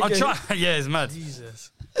charity I'm game. trying. Yeah, it's mad.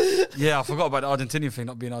 Jesus. Yeah, I forgot about the Argentinian thing,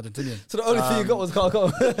 not being Argentinian. So the only thing you got was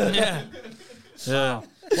Carlton Cole. Yeah. Yeah.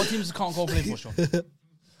 What teams does Carlton Cole play for, Sean?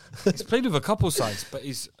 He's played with a couple sides, but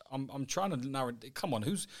I'm trying to narrow. Come on,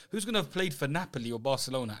 who's going to have played for Napoli or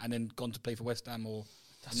Barcelona and then gone to play for West Ham or?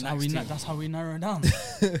 That's how we narrow it down.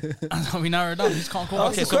 That's how we narrow it down. Who's Carlton Cole?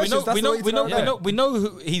 Okay, the so questions, we know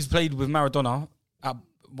who he's played with Maradona at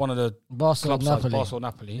one of the Barca or club sides, Napoli. Barca or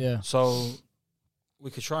Napoli. Yeah. So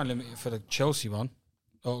we could try and limit it for the Chelsea one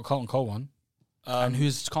or Carlton Cole one. And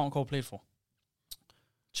who's Carlton Cole played for?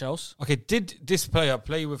 Chelsea. Okay, did this player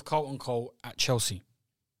play with Carlton Cole at Chelsea?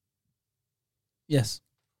 Yes.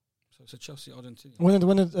 So it's a Chelsea Argentina. When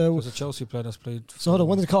did It was a Chelsea player that's played. so hold on?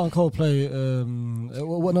 When did Carlton Cole play?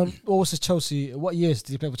 What was his Chelsea? What years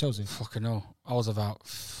did he play for Chelsea? Fucking hell. I was about,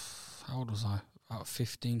 how old was I? About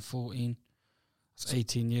 15, 14. That's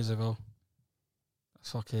 18 years ago.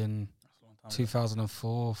 That's fucking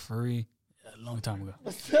 2004, 3. A long time ago.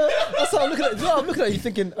 That's what I'm looking at. You know, I'm looking at you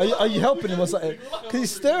thinking, are you helping him or something? Because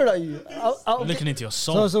he's staring at you. I'm looking into your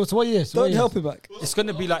soul. So what years? What Don't years? help him back. It's going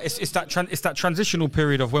to be like, it's that transitional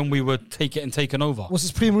period of when we were taken over. Was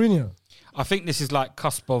this pre Mourinho? I think this is like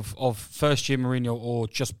cusp of first year Mourinho or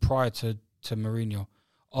just prior to Mourinho.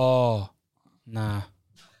 Oh, nah.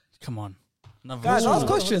 Come on. Another Guys, one. ask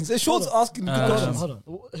questions. It's Sean's asking good questions. Hold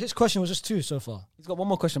on. His question was just 2 so far. He's got one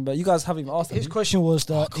more question, but you guys haven't even asked His him. question was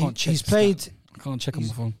that I can't check he's this played. I can't check on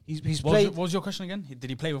my phone. He's What played. was your question again? Did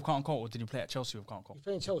he play with Carlton Court or did he play at Chelsea with Carlton Court? He's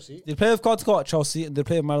playing Chelsea. Did he play with Carlton Court at Chelsea and did he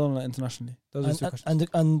play with Maradona internationally? Those are the two questions.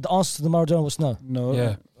 And the answer to the Maradona was no. No.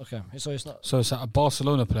 Yeah. Okay, so it's not. So it's a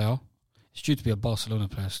Barcelona player. It's due to be a Barcelona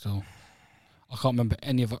player still. I can't remember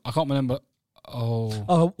any of it. I can't remember. Oh.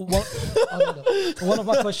 One of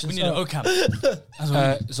my questions. We need an OCAM. That's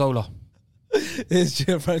what we need. Zola. It's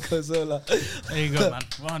Gianfranco Zola. There you go, man.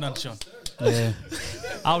 Well done, Sean. Yeah.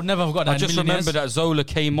 I would never have got that. I just remember that Zola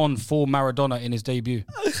came on for Maradona in his debut.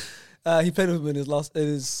 He played with him in his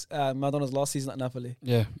Maradona's last season at Napoli.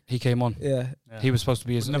 Yeah, he came on. Yeah. He was supposed to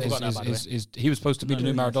be Never got that, by the he was supposed to be the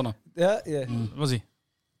new Maradona. Yeah. Was he?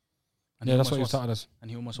 And Yeah, he that's what he almost started as.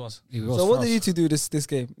 And he almost was. He was So for what did us. you two do this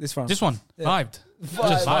game, this round? This one, Yeah. vibed.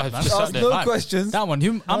 Just vibed, man. Just Ask sat there. no Vibe. questions. That one,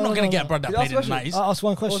 I'm not going to get a brother that Did you played in ask the questions? 90s. I asked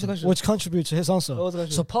one was the question, question? which contributed to his answer. What was the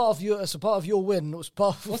question? So part of your win was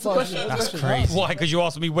part of. What's the question? That's crazy. Why? Because you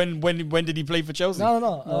asked me when did he play for Chelsea? No.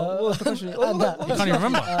 What was the question? And that. You can't even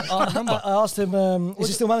remember. I asked him, is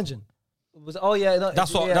he still managing? Oh yeah, no,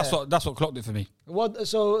 That's what yeah. that's what clocked it for me. What?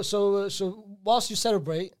 So whilst you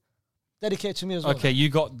celebrate, dedicate to me as well. Okay, you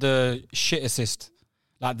got the shit assist.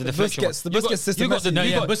 Like the deflection. Busquets- the You got- Busquets system You got the Messi. No, you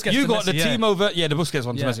yeah, got- Busquets you to got the Messi, yeah. Timo Werner. Yeah, the Busquets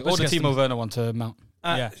one to Yeah, Messi. Or the Busquets to Timo Messi. Werner one to Mount.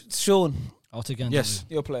 Yeah. Sean, I'll take it. Yes.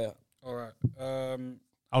 your player. All right.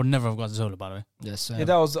 I would never have got Zola, by the way. Yes. Yeah,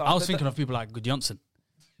 that was. I was thinking of people like Good Johnson.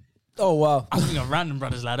 Oh wow. I was thinking of random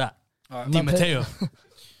brothers like that. Di My Matteo.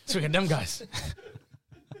 Speaking of them guys.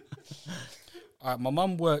 All right. My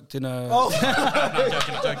mum worked in a. Oh,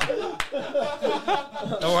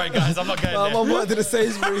 Don't worry, guys. I'm not going my there. mum worked in the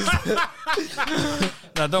Sainsbury's.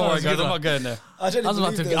 No, don't worry, was a guys. good I'm one. not going there. I I was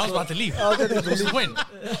about to leave. I didn't What's the believe.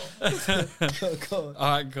 point? All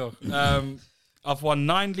right, cool. I've won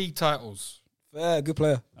 9 league titles Yeah, good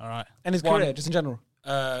player. All right. And his One. career, just in general.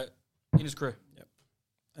 in his career.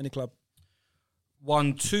 Any club.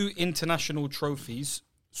 Won 2 international trophies,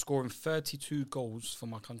 scoring 32 goals for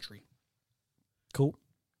my country. Cool.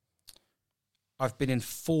 I've been in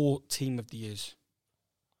 4 team of the years.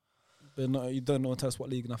 But no, you don't know. Tell us what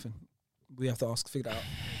league. Nothing. We have to ask. Figure that out.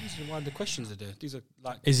 These are why the questions are there. These are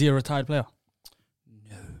like Is he a retired player?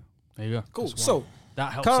 no. There you go. Cool. That's So one.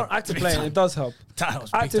 That helps. current a active big playing, time. it does help. That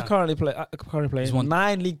helps big Active time. currently playing. He's won.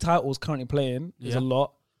 9 league titles currently playing is Yeah. a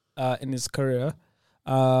lot in his career.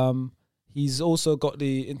 He's also got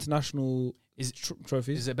the international Is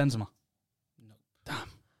trophies. Is it Benzema? He's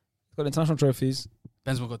got international trophies.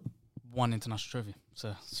 Benzema got 1 international trophy.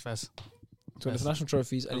 So it's fair. So international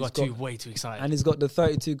trophies, I and got way too excited. he's got the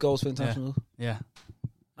 32 goals for international. Yeah.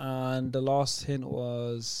 And the last hint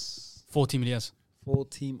was 4 team of the years. 4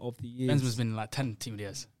 team of the year. Benzema's been like 10 team of the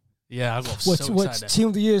years. Yeah, I got What so what excited. team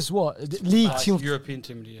of the year is what? The league team of European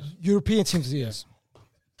team of the year. European team of the year.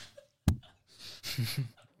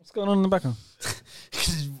 What's going on in the background?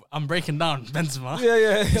 I'm breaking down Benzema.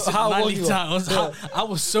 Yeah. He said How 9 wrong league you are. titles. I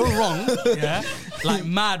was so wrong. Yeah. Like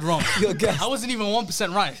mad wrong. You're a guest. I wasn't even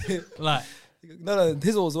 1% right. Like, No,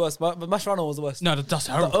 his one was worse. But Mascherano was the worst. no, that's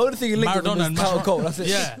The horrible. only thing he linked with him Maradona was and Carlton Mascherano. Cole. That's it.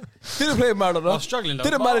 Yeah. Didn't play with Maradona. I was struggling though.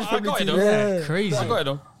 Didn't But manage I Premier got it Team. though. Yeah. Crazy. I got it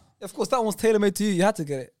though. Of course, that one's tailor made to you. You had to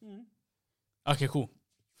get it. Okay, cool.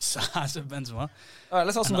 So I said Benzema. All right,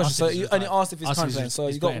 let's ask some And questions. So asked if you he's only retired. asked if he's Asked if currently he's- playing. So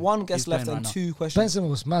he's you got playing. 1 He's guess left playing and right 2 questions. Benzema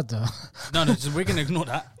was mad though. No, so we're gonna ignore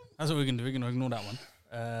that. That's what we're gonna do. We're gonna ignore that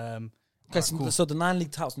one. Okay, so the 9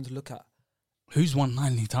 league titles we need to look at. Who's won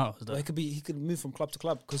 9 league titles though? Well, he could move from club to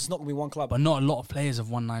club because it's not gonna be one club. But not a lot of players have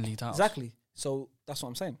won 9 league titles. Exactly. So that's what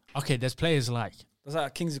I'm saying. Okay, there's players like That's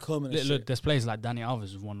like Kingsley Coleman. And look, shit. there's players like Dani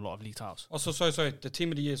Alves who've won a lot of league titles. Oh, sorry. The team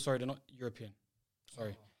of the year. Sorry, they're not European.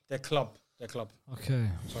 Sorry, they're club. Okay.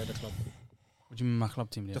 Sorry, they're club. What do you mean my club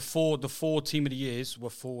team? The four team of the years were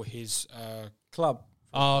for his. Club.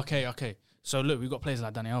 Oh, okay. So look, we've got players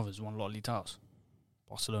like Dani Alves who won a lot of league titles.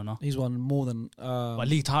 Barcelona. He's won more than But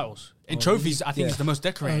league titles. In trophies, I think it's the most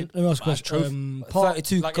decorated. Let me ask a But as question. Part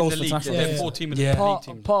 32 Like in goals the for league, international. they're Yeah. 4 team of Yeah. the league part,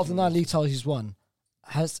 team. part of the 9 league titles he's won.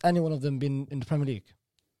 Has any one of them been in the Premier League?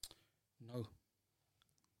 No.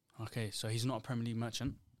 Okay, so he's not a Premier League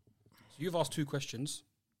merchant. So you've asked 2 questions,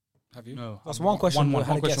 have you? No. That's one question. One we had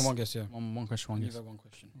a One question, guess. one guess. Yeah. One question, one You've guess. had 1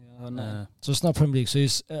 question. Yeah, no. So it's not Premier League. So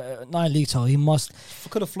he's 9 league title. He must.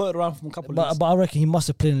 Could have floated around from a couple of But, leagues. but I reckon he must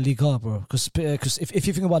have played in Ligue 1, bro. Because if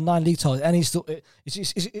you think about 9 league titles, and he's still is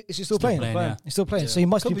he still playing? playing, yeah. He's still playing. Yeah. So he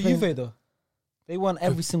must Could be be playing. Juve though. They won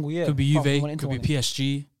every single year. Could be apart from Juve, when Inter could be won it.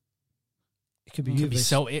 PSG, It could be could be Juve.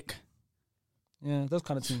 Celtic. Yeah, those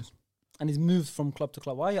kind of teams. And he's moved from club to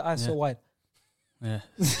club. Why are your eyes so Yeah. wide? Yeah.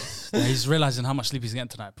 Yeah, he's realizing how much sleep he's getting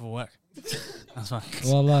tonight before work. That's why.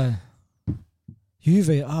 Well,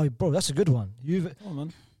 Juve. Oh, bro, that's a good one. Juve. Oh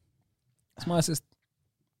man, that's my assist.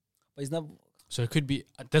 But he's never. So it could be.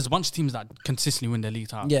 There's a bunch of teams that consistently win their league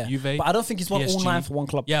titles. Yeah, Juve. but I don't think he's won all PSG. 9 for one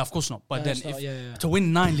club. Yeah, of course not. But No, then it's not, if, to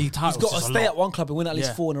win 9 league He's titles, got to is a stay lot. at one club and win at least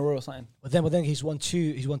Yeah. 4 in a row or something. But then he's won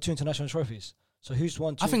 2. He's won 2 international trophies. So who's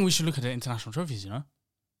won 2? I think we should look at the international trophies. Yeah,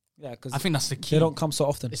 because I think that's the key. they don't come so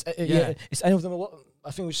often. It's, Yeah. It's any of them.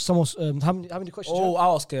 I think we should someone's. How many questions? do you Oh,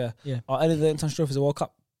 I'll ask you. Yeah. Are any of the international trophies a World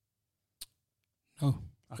Cup?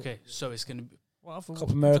 Okay, so it's gonna be Copa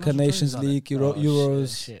America, Nations League, have?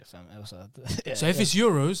 Euros. Shit, fam. It was, So if it's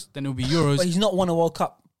Euros, then it'll be Euros. But he's not won a World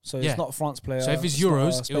Cup, so Yeah. it's not a France player. So if it's not a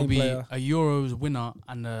Euros, Spain it'll be player. a Euros winner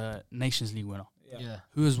and a Nations League winner. yeah.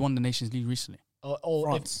 Who has won the Nations League recently? Or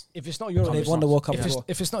France. if it's not Euros, They've won the World Cup if before.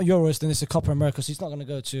 it's not Euros, then it's a Copa America. So he's not going to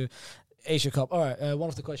go to Asia Cup. All right. One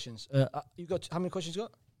of the questions. You got how many questions you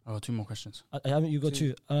got? Oh, 2 more questions. I haven't. You got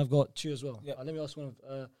 2, and I've got 2 as well. Yeah. Let me ask one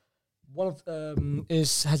of.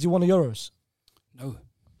 Is has he won the Euros? No.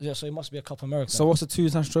 Yeah. So it must be a Copa America. So what's the 2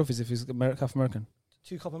 international trophies if he's Half American?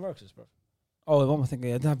 2 Copa Americas, bro. Oh, one more thing.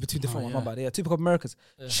 Yeah, they have 2 different ones. yeah. My bad. Yeah, 2 Copa Americas.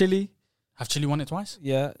 Yeah. Chile. Have Chile won it twice?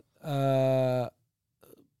 Yeah.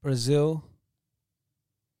 Brazil.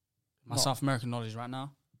 My No. South American knowledge right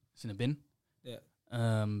now, it's in a bin. Yeah.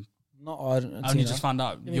 I Not only Argentina. just found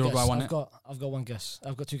out Let me Uruguay guess. won I've got one guess.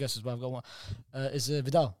 I've got 2 guesses, but I've got one. Is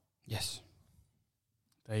Vidal? Yes.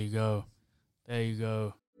 There you go. There you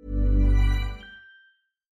go.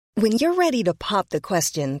 When you're ready to pop the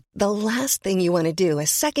question, the last thing you want to do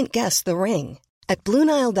is second-guess the ring. At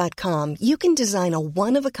BlueNile.com, you can design a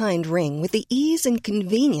one-of-a-kind ring with the ease and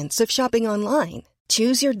convenience of shopping online.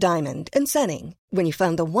 Choose your diamond and setting. When you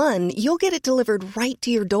find the one, you'll get it delivered right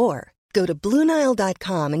to your door. Go to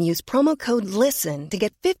BlueNile.com and use promo code LISTEN to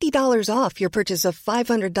get $50 off your purchase of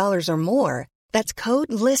 $500 or more. That's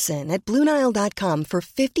code LISTEN at BlueNile.com for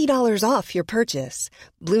 $50 off your purchase.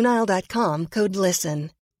 BlueNile.com, code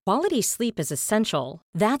LISTEN. Quality sleep is essential.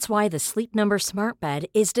 That's why the Sleep Number Smart Bed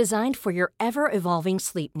is designed for your ever-evolving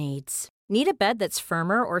sleep needs. Need a bed that's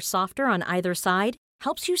firmer or softer on either side?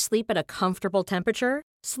 Helps you sleep at a comfortable temperature?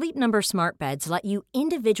 Sleep Number Smart Beds let you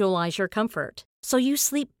individualize your comfort, so you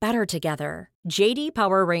sleep better together. JD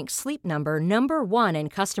Power ranks Sleep Number number 1 in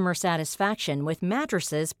customer satisfaction with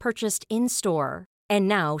mattresses purchased in-store. And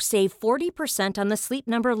now save 40% on the Sleep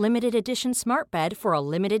Number Limited Edition Smart Bed for a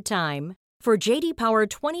limited time. For JD Power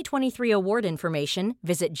 2023 award information,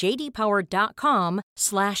 visit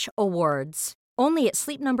jdpower.com/awards. Only at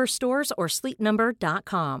Sleep Number stores or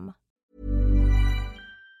sleepnumber.com.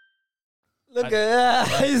 Look at that.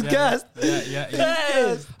 He's gassed.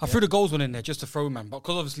 Yeah. I threw the goals one in there just to throw, man. But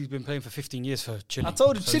because obviously he's been playing for 15 years for Chile. I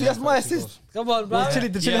told you, Chile, that's my assist. Come on, bro. Chile,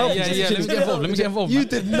 the Chile help. Yeah. Let me get involved. Let me get involved. You man.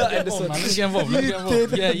 did nothing this one. Let me get involved. Let me You get involved.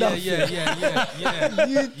 did Yeah.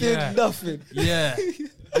 You did Yeah. nothing. Yeah.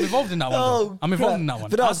 I'm involved in that one. Oh, though. I'm involved in that one.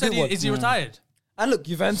 but that I was a said, good one. is he retired? And look,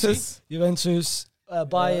 Juventus.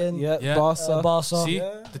 Bayern, Yeah. Barca. Barca. See,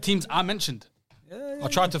 the teams I mentioned. I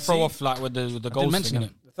tried to throw off like with the goals mention thing, him.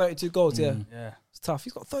 innit? 32 goals, yeah. Yeah. It's tough.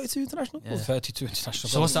 He's got 32 international goals. 32 international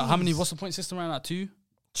So what's goals. that? How many? What's the point system right now? 2.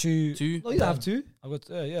 2. Two. No, you don't have 2. I got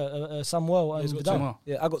Samuel and He's got Vidal. 2 more.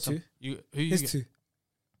 Yeah, I got 2. You, who you He's get? 2.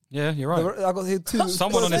 Yeah, you're right. I got here 2.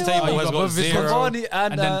 Someone on this Say table what? has you got got both his 0. Cavani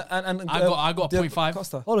and And then I got Diego 0.5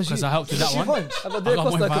 Costa. Oh, because I helped with that one. I got I Diego got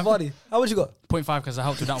Costa, 0.5. Cavani. How much you got? 0.5 because I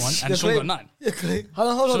helped with that one, and Yeah, Sean Clay. got 9. Yeah, Clay.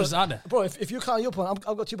 Hold So it's out on. there. Bro, if you count your point,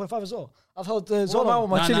 I've got 2.5 as well. I've held What Zola. about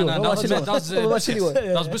my Nah, Chile nah, one? nah, What about that my was Chile one? What about Chile one?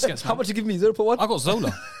 That was Busquets. How man. much you give me? 0.1? I got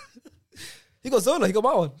Zola. He got Zola. He got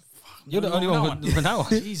my one. You're the only one with that one.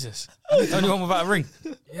 Jesus. The only one without a ring.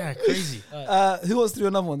 Yeah, crazy. Who wants to do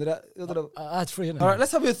another one? Did I had 3, innit? All right,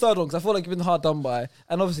 let's have your third one because I feel like you've been hard done by.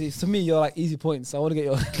 And obviously, to me, you're like easy points. So I want to get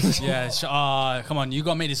your. Yeah, come on. You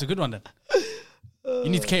got to make this a good one then. You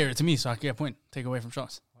need to cater it to me so I can get a point. Take away from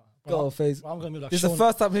shots. Go phase. I'm going to move like This is the Sean.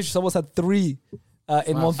 first time in history someone's had 3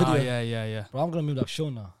 in one video. Yeah. Bro, I'm going to move like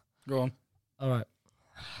Sean now. Go on. All right.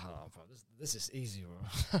 Oh, bro, this is easy, bro.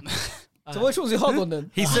 So which one's your hard one then?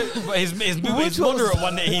 He said his moderate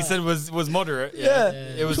one that he said was moderate. Yeah.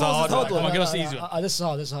 It was Which a one's hard his hard one. one? Come on, give us the easy one. This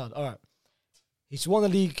is hard. All right. He's won the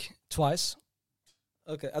league twice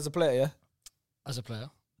Okay, as a player, yeah. as a player.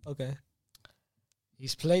 Okay.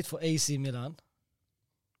 He's played for AC Milan.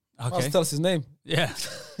 I'll Okay. tell us his name. Yeah.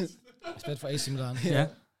 He's played for AC Milan. Yeah.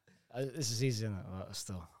 This is easy, isn't it? But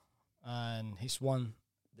still. And he's won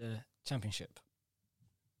the championship.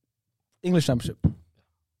 English Championship.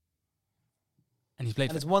 And he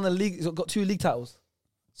played And for it's won the league. He's got 2 league titles.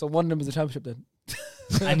 So one of them is the championship then.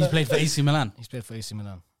 And he played for AC Milan. He's played for AC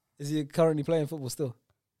Milan. Is he currently playing football still?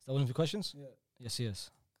 Is that one of your questions? Yeah. Yes, he is.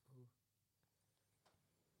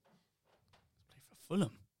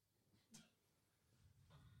 Fulham.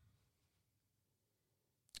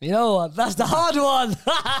 You know what? That's the hard one.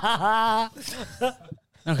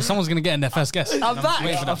 No, because someone's gonna get in their first guess. I'm back.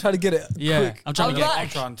 waiting for I'm that. trying to get it. Yeah, quick. I'm trying I'm to get.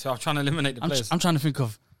 back. I'm trying to eliminate the players. I'm trying to think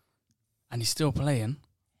of, and he's still playing.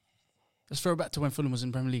 Let's throw it back to when Fulham was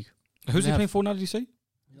in Premier League. Who's he Yeah. playing for now? Did you say?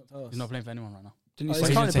 He's not playing for anyone right now. Didn't Oh, you he's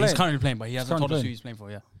say? currently He's playing. currently playing, but he hasn't currently told us who playing. he's playing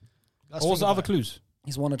for. Yeah, What was the other clues?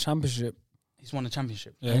 He's won a championship. he's won a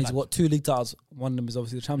championship. Yeah. And he's got 2 league titles. One of them is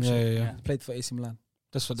obviously the championship. Yeah. He played for AC Milan.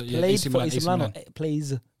 That's what the Played AC for Milan. AC Milan. Or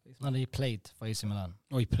plays. No, he played for AC Milan.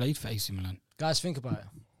 Oh, he played for AC Milan. Guys, think about it.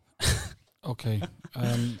 Okay.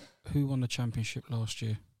 Who won the championship last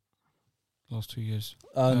year? Last 2 years.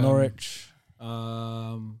 Norwich. Who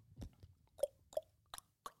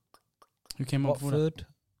came up for that? Watford.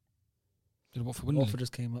 Did Watford win the Watford league?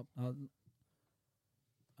 just came up.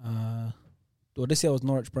 Well, this year was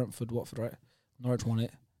Norwich, Brentford, Watford, right? Norwich won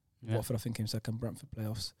it. Yeah. Watford, I think, came second. Brentford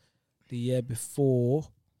playoffs. The year before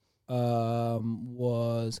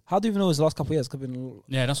was. How do you even know it was the last couple of years? Could have been.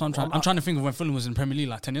 Yeah, that's what I'm trying. I'm trying to think of when Fulham was in Premier League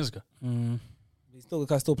like 10 years ago. The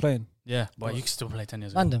guy's still playing. Yeah, but you can still play 10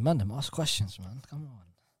 years ago. Mandem, ask questions, man. Come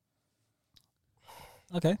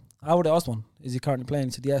on. Okay, I would have asked one. Is he currently playing?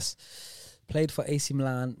 He said yes. Played for AC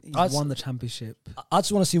Milan. He's won the championship. I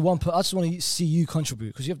just want to see one. I just want to see you contribute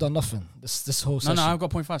because you've done nothing. This whole No, session. I've got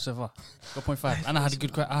 0.5 so far. Got 0.5, and I had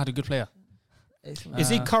a good player. Is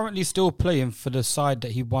he currently still playing for the side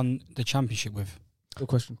that he won the championship with? Good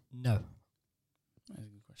question. No. That's a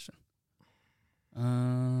good question.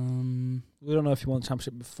 We don't know if he won the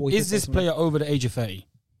championship before. He Is played this for AC Milan. player over the age of 30?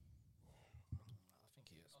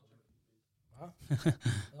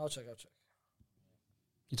 I'll check.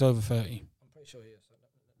 He's over 30. I'm pretty sure he is.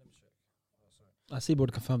 Let me check. I see, bro,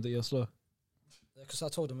 confirmed that you're slow. Because I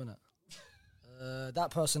told him, innit? That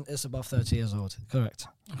person is above 30 years old. Correct.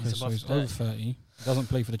 Okay, He's so above he's 30. over 30. He doesn't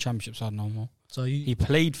play for the championship side no more. So He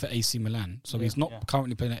played for AC Milan, so he's not Yeah.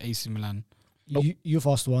 currently playing at AC Milan. you've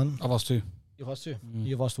asked one. I've asked two. You've asked two. Mm.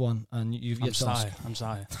 You've asked one, and you've I'm yet to ask. sorry. I'm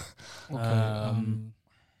sorry. Okay.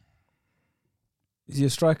 Is he a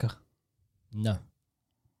striker? No.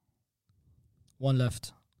 One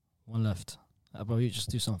left. Bro, you just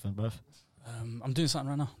do something, bro. I'm doing something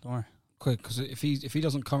right now. Don't worry. quick, because if he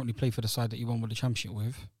doesn't currently play for the side that he won with the championship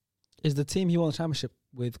with, Is the team he won the championship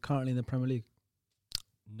with currently in the Premier League?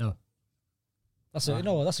 No. That's a, you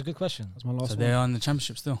know what? That's a good question. That's my last So one. they are in the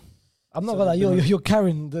championship still. I'm not So gonna lie, they're you're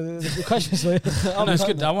carrying the questions. So No, it's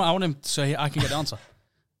good. I want him so I can get the answer.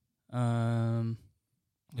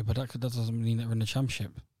 yeah, but that doesn't mean that we're in the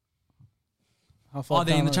championship. How far Are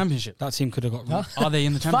they in down the are championship? That team could have got. Huh? Are they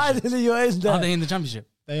in the championship? Finally, you're in there. Are they in the championship?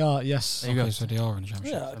 They are, yes. There you Okay, go. so they are in the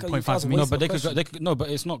championship. Yeah, okay, 0.5 you guys for me. are No, wasting but they the could. question. They could. No, but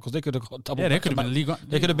it's not because they could have got double. Yeah, they could have back-to-back. been League One.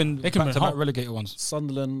 They could have been They could've been back-to-back hot. relegated ones.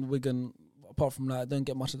 Sunderland, Wigan. Apart from that, I don't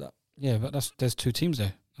get much of that. Yeah, but there's two teams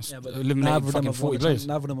there. That's But eliminating neither of them fucking have 40 won players.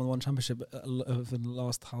 neither of them have won championship over the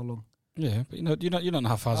last how long? Yeah, but you don't know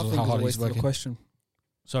how fast I or think how it's a hard he's waste of a working. question.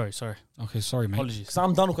 Sorry. Okay, sorry, mate. Apologies. Because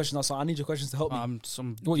I'm done with questions now, so I need your questions to help me.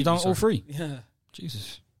 What you done all three? Yeah,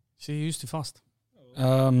 Jesus. See, you used too fast.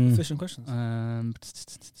 efficient questions.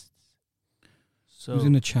 So Who's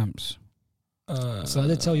in the champs? So I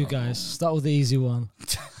did tell you guys, start with the easy one,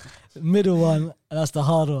 middle one, and that's the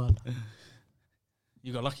hard one.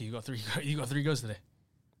 you got lucky. You got three. You got 3 goes today.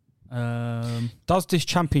 Does this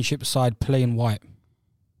championship side play in white?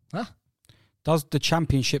 Huh? Does the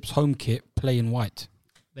championship's home kit play in white?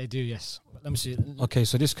 They do, yes. But let me see. Okay,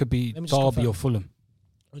 so this could be Let me just Derby confirm. or Fulham.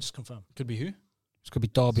 Let me just confirm. Could be who? This could be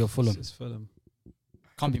Derby or Fulham. It's Fulham.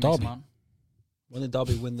 Can't be Derby. Mason Mount. When did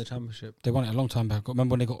Derby win the championship? They won it a long time back.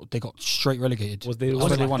 Remember when they got straight relegated? Was they? That's Was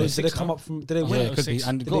where they, they won it. did they come up from? Did they Yeah, win? it could be. 06.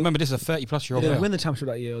 And Did got to they- remember, this is a 30-plus year old Did they player. win the championship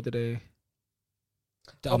that year, or did they?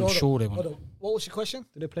 I'm sure they won. Hold on. What was your question?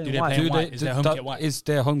 Did they play Do in they white? play in white? Is their home kit white? Is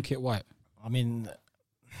their home kit white? I mean,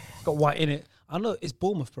 It's got white in it. I know it's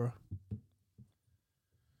Bournemouth, bro.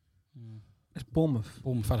 It's Bournemouth.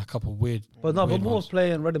 Bournemouth had a couple of weird. But no, weird Bournemouth's ones.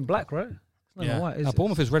 playing red and black, right? It's not Yeah. even white, is it?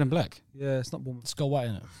 Bournemouth is red and black. Yeah, it's not Bournemouth. it's got white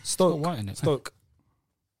in it. It's got Stoke. white in it. Stoke.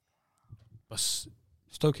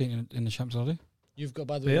 Stoke ain't in the champs, are they? You've got,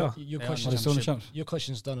 by the They way, are. your They are. Are question. they still in the Championship. champs? Your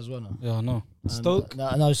question's done as well now. Yeah, I know. And Stoke.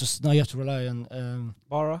 now it's just now you have to rely on.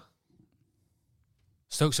 Borough.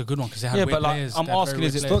 Stoke's a good one because they had Yeah, weird but like, players. I'm They had asking, very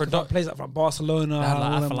is weird it players. Stoke plays like from Barcelona. They had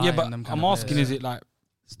like all them. Afellay Yeah, and but them kind I'm of asking, players. is it like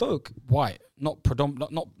Stoke. white, not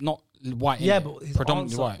predominant, not white? Yeah, innit? but his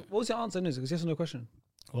predominantly answer, white. What was your answer in this? Because yes or no question.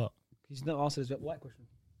 What? He's not answered his white question.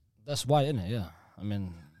 That's white, isn't it? Yeah. I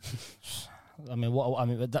mean, I mean, what? I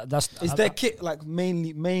mean, that's Is their kit like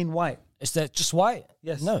main white? Is that just white?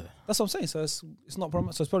 Yes. No. That's what I'm saying. So it's not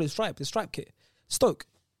problem. So it's probably stripe. The stripe kit. Stoke.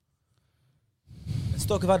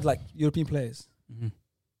 Stoke have had like European players. Mm-hmm.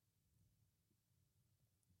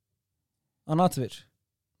 Arnautovic.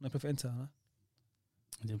 No, play for Inter. Huh?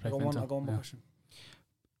 He did I play got for one. Inter. I got one more Yeah. question.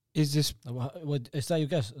 Is this? Is that your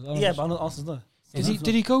guess? Yeah, but I know the answer's no. Did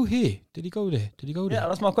he go here? Did he go there? Did he go there? Yeah,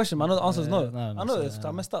 that's my question. I know the answer's no. no, I know so, this.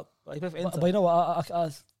 I messed up. But he played for Inter. But you know what?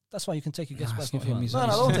 That's why you can take your guess Nah, back. it's not if him, you he's want.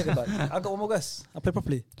 No, don't take it back. I got one more guess. I play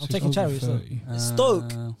properly. I'm taking Cherry. So. 30.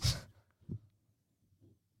 Stoke.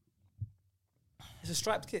 It's a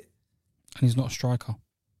striped kit. And he's not a striker.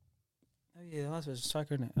 Oh yeah, that's a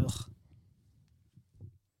striker, isn't it? Ugh.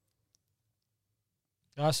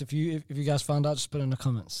 Guys, if you guys found out, just put it in the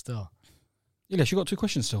comments. Still, Elias, you got 2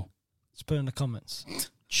 questions still. just put it in the comments.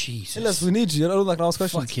 Jesus. Elias, we need you. I don't like last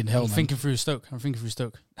question. Fucking hell, I'm man. thinking through Stoke. I'm thinking through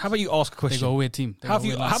Stoke. How about you ask a They question? got a weird team. They got a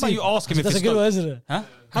weird How about you ask him if That's it's a good Stoke? one, isn't it? Huh?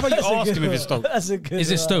 How about you That's a ask good him if it's one. Stoke? That's a good.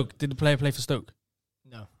 Is it one. Stoke? Did the player play for Stoke?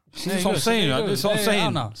 No. That's what I'm saying. That's what I'm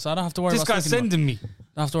saying. No, so I don't have to worry This about guy's Stoke anymore. sending me. I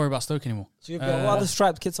don't have to worry about Stoke anymore. So you've got What other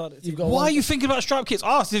striped kits are there? You've got Why one- are you thinking about striped kits?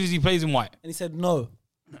 Ask if he plays in white. And he said no.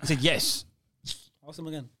 I said yes. Ask him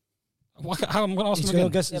again. How am I going to ask He's him gonna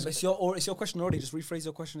again? guess. Yeah, but it's your question already. Just rephrase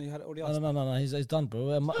your question. You had it already asked. No. He's done,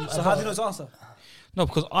 bro. So how do you know his answer? No,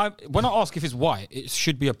 because when I ask if it's white, it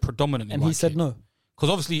should be a predominantly And white he said kit. no. Because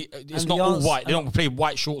obviously it's And not the all answer- white. They don't play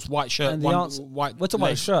white shorts, white shirt, And the one answer- white. We're talking about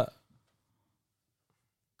leg. his shirt.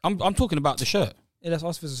 I'm talking about the shirt. Yeah, let's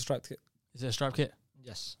ask if it's a striped kit. Is it a striped kit?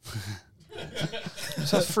 Yes.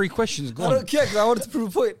 So that's 3 questions I gone. don't care because I wanted to prove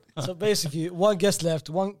a point. So basically, one guess left.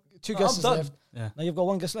 Two guesses done. left. Yeah. Now you've got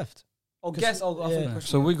one guess left. Oh, guess. Oh, I Yeah. think the question.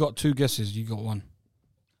 So we got 2 guesses. You got 1.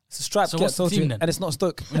 It's a striped So kit. what's the I told team you. then? And it's not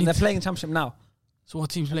Stoke. We And need they're to- playing in Championship now. So what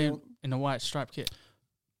team's playing in a white striped kit?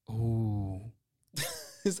 Ooh,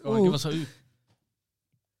 Go on, give us a ooh.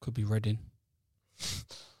 could be Reading.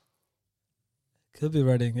 Could be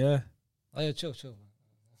Reading, yeah. Oh yeah, chill.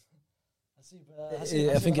 I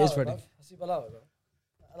think it is Reading.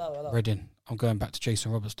 Reading. I'm going back to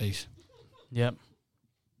Jason Roberts' days. Yep.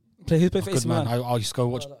 Who played Oh, for good AC man. Milan? I used to go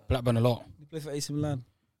watch Blackburn a lot. He played for AC Milan.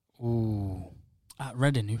 Ooh. At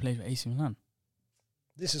Reading, who played for AC Milan?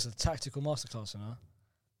 This is a tactical masterclass, you know.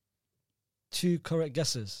 2 correct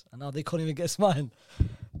guesses, and now they can't even guess mine.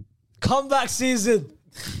 Comeback season.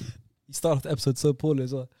 He started off the episode so poorly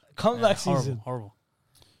as well. Comeback horrible, season. horrible.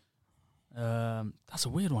 That's a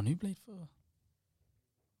weird one. Who played for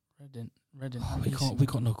Reading? Reading. Oh, we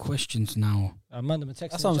got no questions now. Man, I'm texting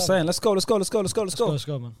That's what I'm each saying. other. Let's go. Let's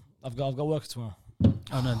go, man. I've got work tomorrow.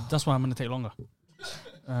 Oh no, that's why I'm going to take longer.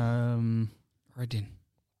 Reading.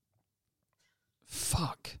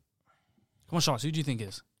 Fuck. Come on, Sharks. Who do you think it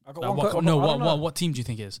is? I got Like, one. what team do you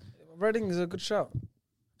think it is? Reading is a good shout.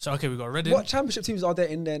 So okay, we got Reading What championship teams are there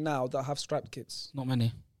in there now that have striped kits? Not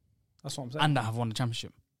many. That's what I'm saying. and that have won the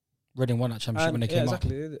championship. Reading won that championship when they came up.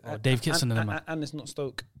 exactly. Oh, Dave Kitson and them, man. And it's not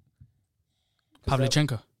Stoke.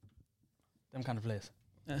 Pavlyuchenko. Them kind of players.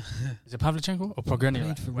 Is it Pavlyuchenko or Progreniak?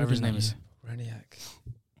 Played for Whatever his Reading name is. Reniak.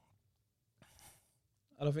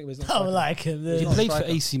 I don't think it was. I'm like him. He not a played for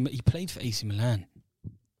striker. AC. He played for AC Milan,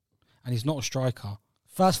 and he's not a striker.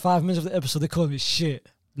 First 5 minutes of the episode, they call me shit.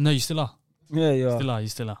 No, you still are. Yeah, you are. Still are. You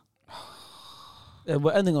still are. Yeah,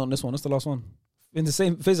 we're ending on this one. That's the last one. In the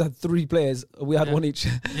same phase, had 3 players. We had Yeah. one each.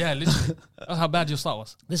 Yeah, literally. That's how bad your start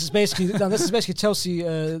was. This is basically Chelsea.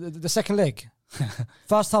 The second leg.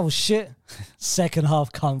 First half was shit. Second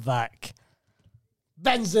half comeback.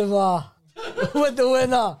 Benzema with the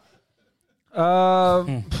winner.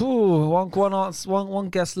 One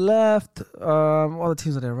guess left. What other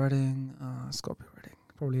teams are there? Reading. It's got to be Reading.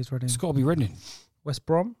 Probably is Reading. It's got to be Reading. West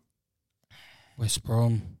Brom. West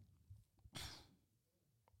Brom.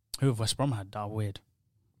 Who have West Brom had? That weird.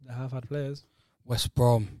 They have had players. West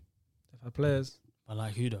Brom. They've had players. But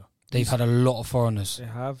like who though? They've had a lot of foreigners. They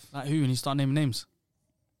have. Like who? And you start naming names.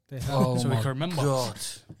 They have. Oh So we my can remember. God.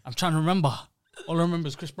 I'm trying to remember. All I remember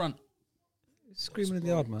is Chris Brunt. Screaming in the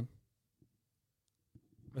yard, man.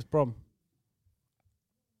 West Brom.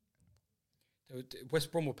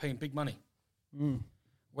 West Brom were paying big money. Mm.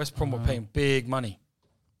 West Brom were paying big money.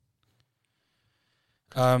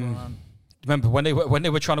 Remember when they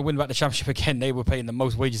were trying to win back the championship again, they were paying the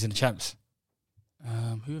most wages in the champs.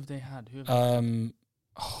 Who have they had? Who have they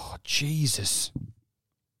Oh Jesus!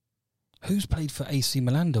 Who's played for AC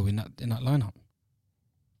Milan though in that lineup?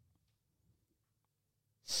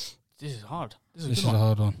 This is hard. This is a This good is one. a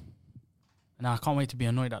hard one. And I can't wait to be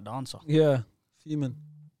annoyed at the answer. Yeah. Fuming.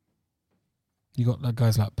 You got like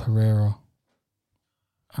guys like Pereira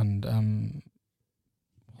and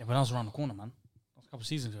Yeah, but that was around the corner, man. That was a couple of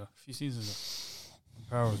seasons ago. A few seasons ago.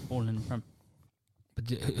 Pereira was balling in the Prem. But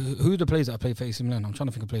who are the players that play for AC Milan? I'm trying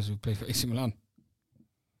to think of players who play for AC Milan.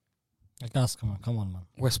 Guys, come on, man.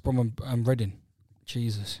 West Brom and Reading.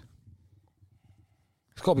 Jesus.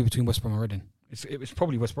 It's got to be between West Brom and Reading. It's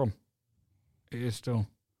probably West Brom. It is still.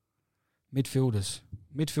 Midfielders,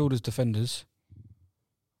 defenders.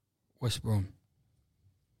 West Brom.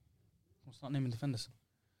 What's that name in defenders?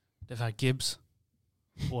 They've had Gibbs,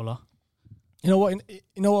 Waller. You know what?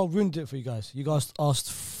 You know what ruined it for you guys? You guys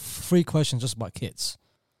asked 3 questions just about kits.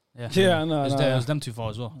 Yeah, Yeah, no, It no. was them too far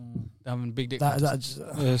as well. They're having big dick. That fans.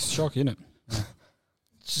 just, It's shocking, isn't it?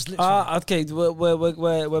 just literally. Okay,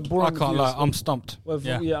 we're boring. I can't lie. I'm stumped.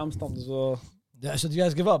 Yeah. I'm stumped as well. Yeah, should you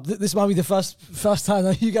guys give up? This might be the first time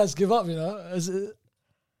that you guys give up. You know,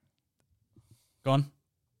 Go on.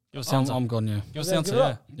 Give us the answer. I'm gone. Yeah. Give us the answer. give Yeah.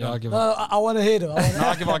 up. Yeah, I give no, up. I want to hear them. No,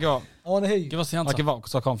 I give up. I want to hear you. Give us the answer. I give up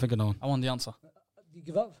because I can't think of no one. I want the answer. Do you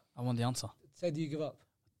give up? I want the answer. Say, do you give up?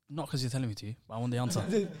 Not because you're telling me to, but I want the answer.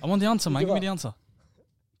 I want the answer, man. give Give me up? the answer.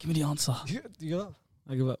 Give me the answer. Do you give up?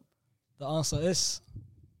 I give up. The answer is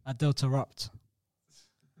Delta Rapt.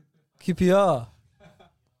 QPR.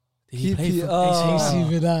 Did he play for QPR. AC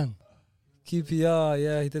Milan. QPR.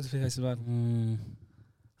 Yeah, he did play AC Milan.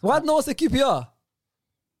 Why no one say QPR?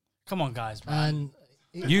 Come on, guys, man.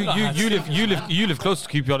 And You live closer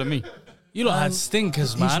to QPR than me. You lot had And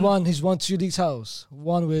stinkers, man. he's won 2 league titles.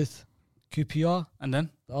 One with QPR, And then,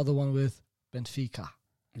 the other one with Benfica.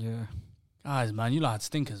 Yeah. guys, man, you lot had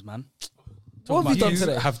stinkers, man. What have you done You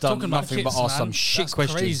today? have done Talking about nothing kits, but ask man. some shit That's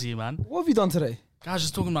questions. crazy, man. What have you done today? Guys,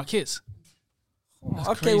 just talking about kits. That's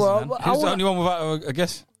Okay, crazy, well, man. I Who's the want- only one without a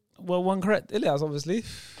guess? Well, one correct. Ilias, obviously.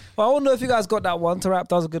 Well, I don't know if you guys got that one. Tarap,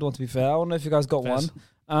 that was a good one, to be fair. I don't know if you guys got Fairs.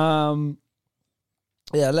 one.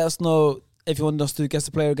 Yeah, let us know if you want us to guess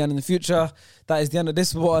the player again in the future. That is the end of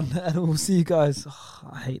this one, and we'll see you guys.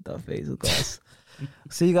 I hate that phase, guys.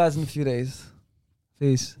 See you guys in a few days.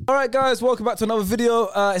 Peace. All right, guys, welcome back to another video.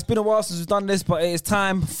 It's been a while since we've done this, but it is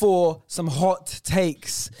time for some hot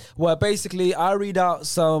takes, where basically I read out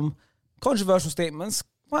some controversial statements.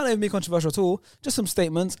 Might not even be controversial at all, just some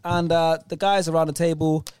statements. And the guys around the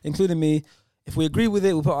table, including me, if we agree with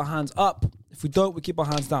it, we put our hands up. If we don't, we keep our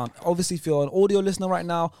hands down. Obviously, if you're an audio listener right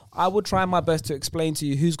now, I will try my best to explain to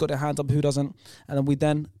you who's got their hands up, who doesn't. And then we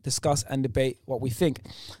then discuss and debate what we think.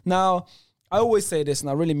 Now, I always say this, and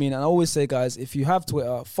I really mean it. And I always say, guys, if you have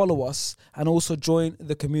Twitter, follow us and also join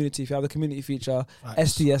the community. If you have the community feature,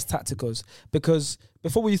 SDS Tacticals. Because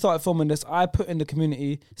before we started filming this, I put in the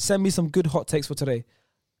community, send me some good hot takes for today.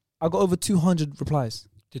 I got over 200 replies.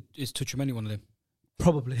 Is Tuchumeni one of them?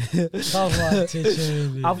 Probably. Come on,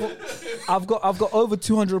 Ticheli. I've got over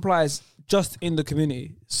 200 replies just in the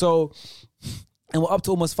community. So, and we're up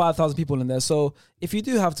to almost 5,000 people in there. So if you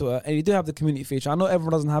do have Twitter and you do have the community feature, I know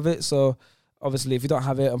everyone doesn't have it. So obviously, if you don't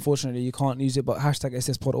have it, unfortunately, you can't use it. But hashtag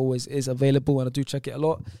SDSPod always is available, and I do check it a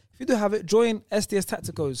lot. If you do have it, join SDS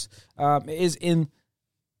Tacticals. It is in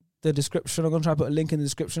the description. I'm going to try to put a link in the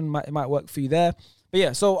description. It might work for you there. But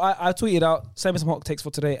yeah, so I tweeted out, send me some hot takes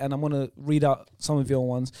for today, and I'm going to read out some of your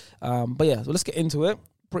ones. But yeah, so let's get into it.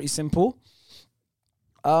 Pretty simple.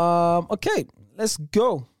 Okay, let's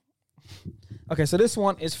go. Okay, so this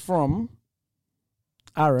one is from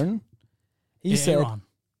Aaron. He said, Aaron.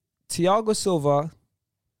 Thiago Silva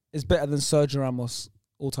is better than Sergio Ramos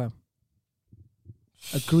all time.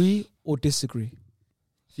 Agree or disagree?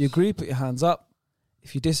 If you agree, put your hands up.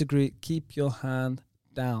 If you disagree, keep your hand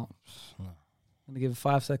down. I'm going to give it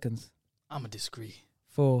 5 seconds. I'm going to disagree.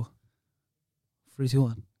 4, 3, 2,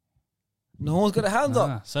 1. No one's got their hands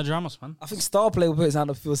up. Sergio Ramos, man. I think Star Play will put his hand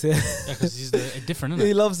up if he was here. Yeah, because he's different, isn't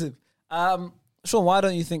He it? loves him. Sean, why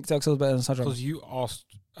don't you think Thiago Silva is better than Sergio Ramos? Because you asked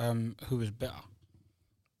who was better.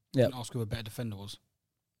 Yeah. You didn't ask who a better defender was.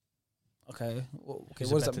 Okay. Well, okay.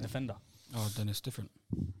 He's What a does that better mean? defender. Oh, then it's different.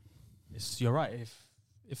 You're right.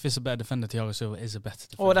 If it's a better defender, Thiago Silva is a better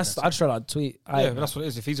defender. Oh, that's. I just read that tweet. Yeah, but that's what it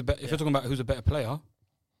is. If he's if you're talking about who's a better player,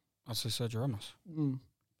 I'd say Sergio Ramos.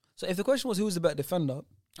 So if the question was who's the better defender,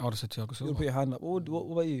 I would have said Thiago you would Silva. put your hand up. What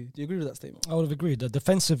about you? Do you agree with that statement? I would have agreed that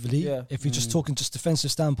defensively, Yeah. if you're just talking just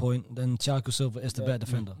defensive standpoint, then Thiago Silva is the better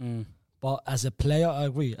defender. But as a player, I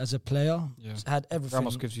agree. As a player, Yeah. he's had everything.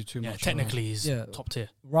 Ramos gives you too Yeah, much. technically he's Yeah. top tier.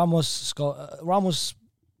 Ramos has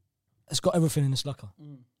got everything in his locker.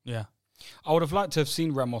 Yeah. I would have liked to have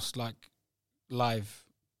seen Ramos like live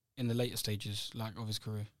in the later stages like of his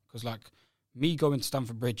career, because like me going to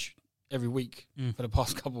Stamford Bridge every week for the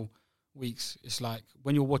past couple weeks, it's like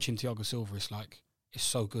when you're watching Thiago Silva, it's like it's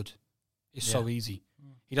so good, it's so easy.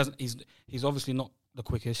 He doesn't. He's obviously not the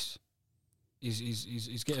quickest.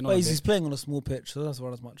 He's getting on. But a he's bit. playing on a small pitch, so that's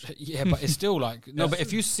not as much. Yeah, but it's still like no. But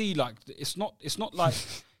if you see like it's not like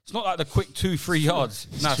the quick 2-3 yards.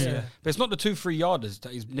 Nah, but it's not the 2-3 yarders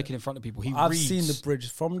that he's nicking in front of people. I've reads. seen the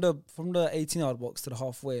bridge from the 18-yard box to the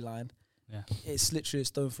halfway line. Yeah. It's literally a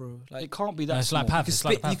stone throw. Like It can't be that. It's small. like Pav. you can It's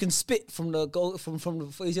like spit. Pav. You can spit from the goal from the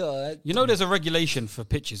 40-yard. You know, there's a regulation for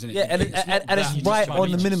pitches, isn't it? Yeah, and, It's and, not and that. it's right like on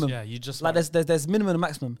the reaches. minimum. Yeah, you just Like there's minimum and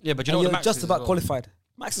maximum. Yeah, but you And know what you're the max just is about as well. qualified.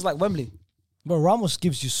 Max is like Wembley. But Ramos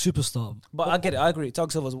gives you superstar. But I get it. I agree.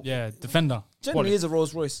 Thiago Silva's Yeah, defender. genuinely is a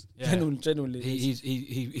Rolls Royce. Yeah. Genuinely.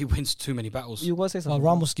 He wins too many battles. You want to say But something?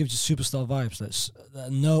 Ramos gives you superstar vibes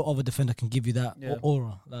that no other defender can give you that Yeah.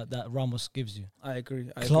 aura that Ramos gives you. I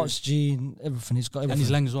agree. Clutch, gene, everything. He's got And everything.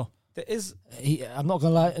 his length as well. There is. I'm not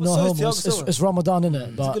gonna lie, no so is homo. Thiago It's, Silva. it's Ramadan, innit?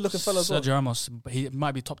 He's a But good looking fellow as well. Sergio Ramos, he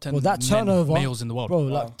might be top 10 Well, that men, turnover- males in the world. bro,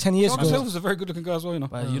 Wow. like 10 years Thiago ago, Silva's a very good looking guy as well, you know.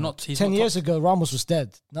 But you're not. He's 10 not years top, ago, Ramos was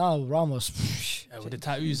dead. Now Ramos, with the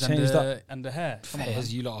tattoos Changed and the hair. Come on, Fairs,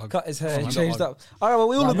 man. you lot are Cut his hair. Come He on, changed man. up. All right. Well,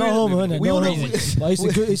 we all no agree. homo, innit? We No all homo. agree.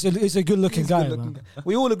 But he's a good looking guy, man.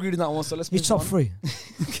 We all agreed on that one. So let's. He's move top on. 3,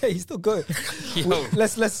 Okay, he's still good. Yo.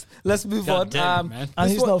 Let's move God on. damn it, man. and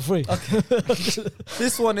This he's one- not free.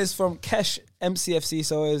 This one is from Kesh MCFC.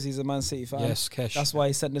 So he's a Man City fan. Yes, Kesh. That's why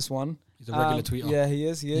he sent this one. He's a regular tweeter. Yeah, he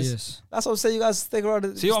is. Yes. That's what I'm saying. You guys stick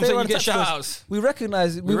around. See what I'm stay saying? around You the get text box. shout outs. We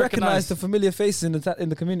recognize recognise. the familiar faces in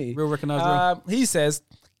the community. Real recognised. He says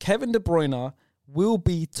Kevin De Bruyne will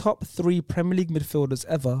be top 3 Premier League midfielders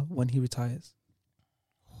ever when he retires.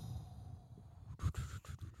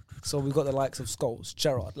 So we've got the likes of Scholes,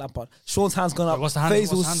 Gerrard, Lampard. Sean's hand's gone up. What's the hand-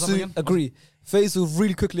 Faisal what's the hands up soon again? agree. Faisal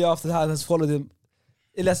really quickly after that has followed him.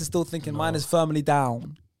 Elias is still thinking mine is firmly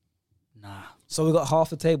down. Nah. So we got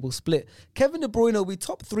half the table split. Kevin De Bruyne will be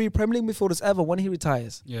top 3 Premier League midfielders ever when he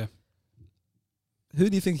retires. Yeah, Who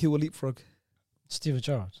do you think he will leapfrog? Steven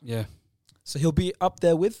Gerrard. yeah. So he'll be up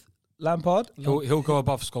there with Lampard. He'll go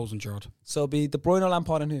above Scholes and Gerrard. So it'll be De Bruyne,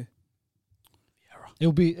 Lampard, and who?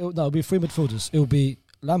 It'll be 3 midfielders. It'll be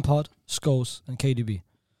Lampard, Scholes, and KDB.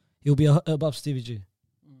 He'll be above Stevie G.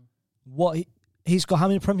 What he's got? How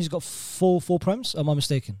many prems? He's got four prems. Am I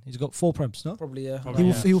mistaken? He's got 4 prems. No, Probably, yeah.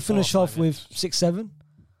 Probably. he will finish 4 or off 5, with 6, 7.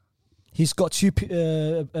 He's got 2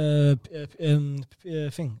 player of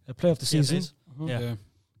the season. PFAs. Yeah.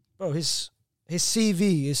 Bro, his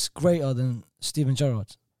CV is greater than Steven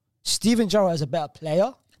Gerrard. Steven Gerrard is a better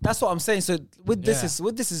player. That's what I'm saying. So with this Yeah.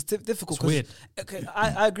 is difficult. It's 'cause- weird. Okay,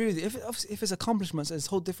 I agree with you. If it's accomplishments, it's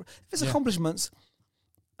whole different. If it's Yeah. accomplishments,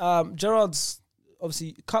 Gerrard's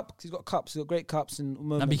obviously cup. He's got cups. He's got great cups in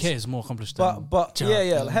moments. Naby K is more accomplished than But Gerrard.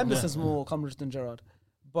 yeah, like Henderson's more accomplished than Gerrard.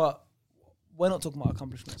 But we're not talking about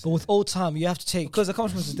accomplishments But with all time, you have to take. because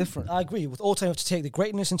accomplishments is different. I agree. With all time, you have to take the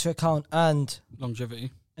greatness into account and Longevity. you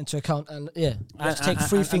have to take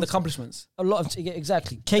 3 and things. accomplishments. A lot of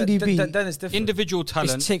exactly. KDB. Then it's different. Individual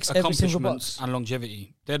talent, ticks every single accomplishments, box. and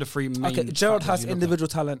longevity. They're the 3 main. Okay, Gerrard factors has you look at. individual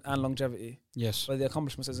talent and longevity, Yes. but the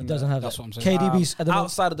accomplishments isn't. doesn't there. have That's that. what I'm saying. KDB's at the moment.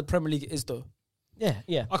 Outside of the Premier League is though.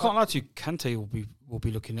 Yeah. I can't lie to you. Kante will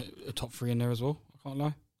be looking at a top 3 in there as well. I can't lie.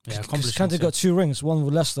 Yeah, Because accomplishments. Kante got 2 rings, one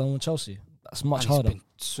with Leicester and one with Chelsea. That's much harder.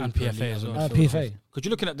 And PFA as well. And PFA. Because you're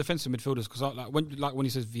looking at defensive midfielders. Because when he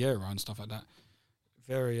says Vieira and stuff like that,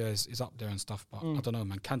 Vieira is up there and stuff. But I don't know,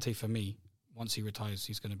 man. Kante for me, once he retires,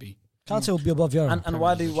 he's going to be. Kante will be above Vieira. And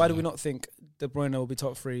why do we not think De Bruyne will be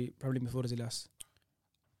top 3 Premier League midfielders? Elias?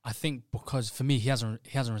 I think because for me, he hasn't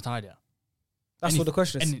retired yet. That's what the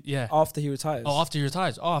question is. Yeah. After he retires. Oh, after he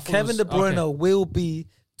retires. Oh, I thought Kevin De it was- Bruyne okay. will be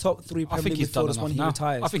top 3 I Premier think League he's done midfielders enough when he now.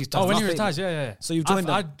 retires. I think he's done Oh, when he enough. retires, yeah. So you've joined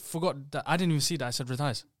I them. forgot that. I didn't even see that I said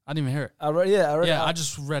retires. I didn't even hear it. I read Yeah, that. I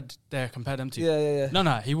just read there, compared them to. Yeah. No,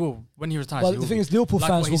 he will. When he retires, Well, he the will thing be. is, Liverpool Like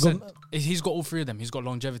fans what he will go. said, he's got all 3 of them. He's got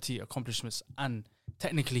longevity, accomplishments, and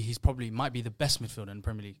technically, he's probably might be the best midfielder in the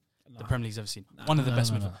Premier League. The Premier League's ever seen. One of the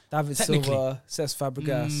best midfielders. David Technically. Silva, Cesc Fabregas,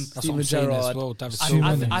 That's That's what Steven I'm saying as Gerrard. well. David I,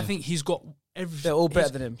 Silva. I think he's got everything. They're all better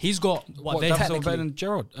than him. He's got what they David have. Silva better than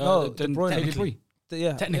Gerrard? No, than De Bruyne. technically.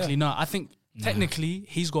 Yeah, Technically, no. I think technically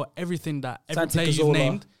he's got everything that every Santi player you've Cazorla.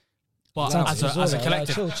 named, but as a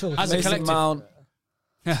collective. Chill. As a Mason collective. Mount.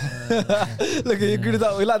 Look, you agree with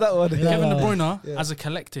that? We like that one. Kevin De Bruyne, as a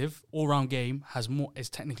collective, all-round game is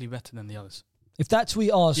technically better than the others. If that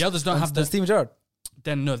tweet asks, The others don't have the. Steven Gerrard.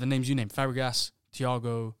 Then no, the names you named: Fabregas,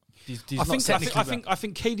 Thiago. These I not think technically I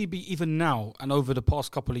think KDB even now and over the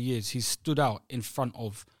past couple of years he's stood out in front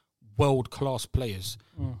of world class players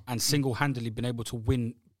and single handedly been able to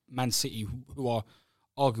win Man City, who are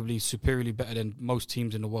arguably superiorly better than most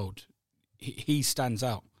teams in the world. He stands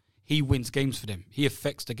out. He wins games for them. He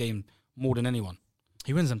affects the game more than anyone.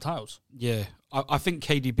 He wins them titles. Yeah, I think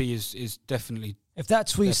KDB is definitely. If that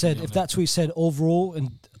tweet said overall in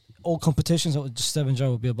all competitions, Steven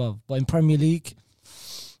Gerrard would be above. But in Premier League,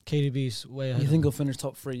 KDB's way ahead. You think he'll finish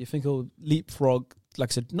top 3? You think he'll leapfrog?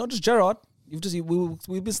 Like I said, not just Gerrard.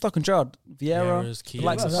 We've been stuck on Gerrard, Vieira, Vieira's Keane.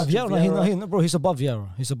 like Vieira, bro, he's above Vieira.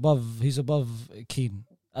 He's above Keane.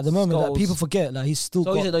 At the moment, like, people forget like he's still.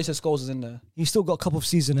 So got, you said Scholes is in there. He's still got a couple of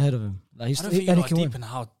seasons ahead of him. Like he's I don't still, think and you he know can deep win. in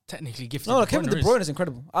how technically gifted. No, Kevin De Bruyne is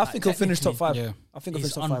incredible. I think he'll finish top 5. Yeah. I think he'll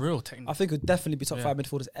He's finish top 5. unreal technically. I think he'll definitely be top 5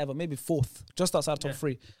 midfielders ever. Maybe 4th, just outside top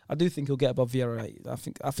 3. I do think he'll get above Vieira.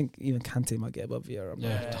 I think even Kante might get above Vieira.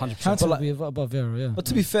 Yeah, 100%. Kante will be above Vieira. Yeah. But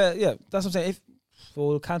to be fair, yeah, that's what I'm saying. If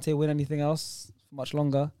will Kante win anything else for much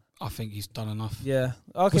longer? I think he's done enough. Yeah.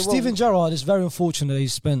 Okay. But Steven Gerrard is very unfortunate that he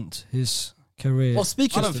spent his career. Well,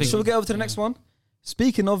 speaking of, shall we get over to the next one?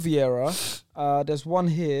 Speaking of Vieira, there's one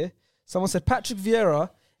here. Someone said Patrick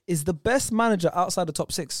Vieira is the best manager outside the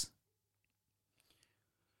top 6.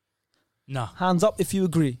 Nah, Hands up if you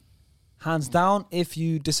agree. Hands down if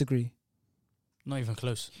you disagree. not even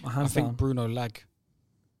close. My I hands think down. Bruno Lag.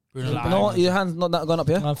 Bruno You Lage, know what? Your hands not that gone up,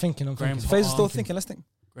 yeah? I'm thinking. Graham Fazel's still Potter. thinking. Let's think.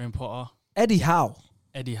 Graham Potter, Eddie Howe.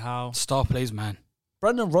 Eddie Howe. Star plays, man.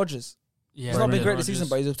 Brendan Rodgers. Yeah, He's not been Brendan great this season, Rodgers.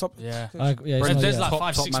 but he's a top. Yeah. There's not like yet.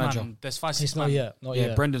 5, Top 6 manager. man. There's 5, 6 He's not man. yet. Not Yeah,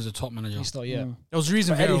 yet. Brendan's a top manager. He's not yet. Mm. There was a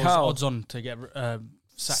reason But Eddie Vieira was Howe- odds on to get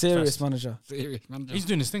sacked Serious first. manager. Serious manager. He's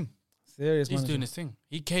doing his thing. Serious He's manager. doing his thing.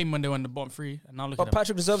 He came when they were in the bottom 3, and now look But at him.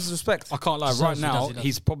 Patrick deserves his respect. I can't lie. He Right does, now, he does.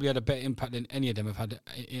 he's probably had a better impact than any of them have had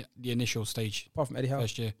the initial stage Apart from Eddie Howe.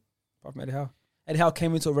 first year. Apart from Eddie Howe. Eddie Howe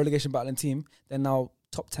came into a relegation battling team. They're now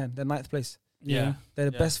top 10. They're 9th place. Yeah.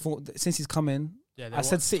 They're the Yeah. best since he's come in. Yeah, they I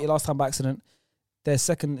said won. City last time by accident. They're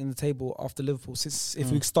second in the table after Liverpool. Since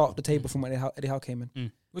if we start the table from when Eddie Howe came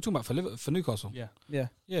in, We're talking about for Newcastle. Yeah. yeah,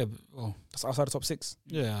 Yeah. Well, that's outside the top 6.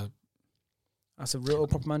 yeah. That's a real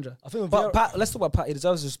proper manager. I think But Pat, let's talk about Pat. He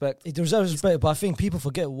deserves his respect. he deserves respect, but I think people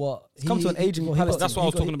forget what He's come to an aging Palace That's team. what I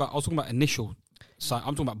was talking about. I was talking about initial. I'm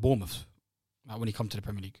talking about Bournemouth. Like when he come to the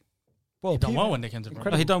Premier League. Well, He done well when they came to the No,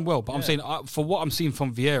 Premier he League. done well, but I'm saying for what I'm seeing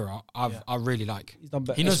from Vieira, I really like. He's done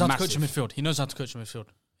better. He knows It's how massive. to coach a midfield. He knows how to coach a midfield.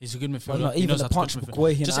 He's a good midfielder. Well, no, he even knows the how to punch coach a with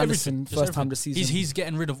midfield. Guehi and Just Anderson everything. first time this season. He's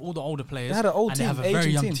getting rid of all the older players. They had an old and team, they have a very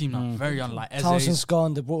aging young team. team now. Very young, like Townsend's Eze.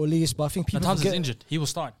 gone. They brought Elise, but I think people Townsend's forget. injured. He will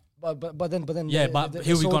start. But then Yeah, they- but they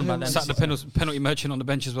he'll be sold gone by him then. and- Sat the penalty merchant on the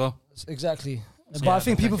bench as well. Exactly. But Yeah, I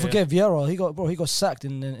think people okay. forget Vieira. He got sacked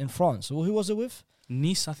in France. Who was it with?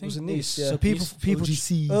 Nice, I It think. was in Nice. yeah. So people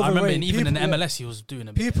OGC. I remember overrate- even in people- MLS he was doing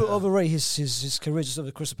a bit. People overrate his career just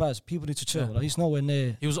over Crystal Palace. People need to chill. Yeah. Like, he's nowhere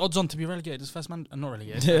near. He was odds on to be relegated as first man, not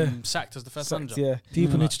relegated, Yeah. sacked as the first Sacked, manager. yeah,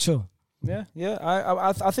 People need to chill. yeah.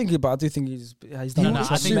 I think, but I do think he's done No, a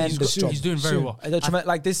I think tremendous job. he's doing very well.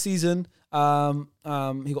 Like this season, he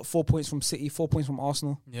got 4 points from City, 4 points from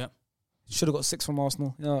Arsenal. Yeah, Should have got 6 from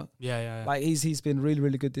Arsenal. You know, yeah. like he's been really,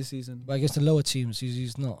 really good this season. But against the lower teams,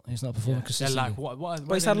 he's not performing They're consistently. like what?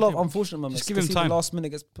 But he's had a lot of unfortunate moments. Just give him Conceded time. Last minute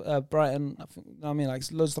against Brighton. I think, you know what I mean, like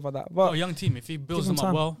loads of stuff like that. Well, But a young team. If he builds him them up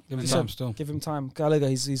time. well, Give him Yeah. time still. give him time. Gallagher,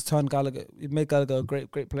 he's turned Gallagher. He made Gallagher a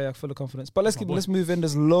great player, full of confidence. But let's boy. let's move in.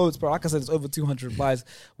 There's loads, bro. Like I said, it's over 200 replies.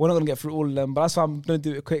 We're not gonna get through all of them, but that's why I'm gonna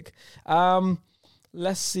do it quick.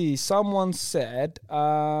 Let's see. Someone said,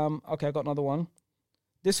 okay, I got another one.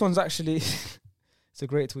 This one's actually, it's a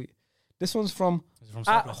great tweet. This one's from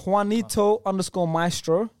at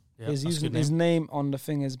Juanito_Maestro. Yeah, He's that's a using good his name. name on the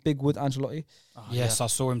thing as Big Wood Ancelotti. Oh, Yes, I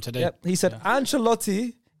saw him today. Yep. He said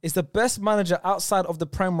Ancelotti is the best manager outside of the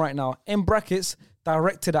Prem right now. In brackets,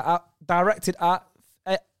 directed at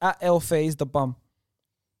El Faze the bum.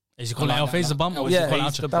 Is he calling I like El that, Face a man. bum? Or is Yeah, he calling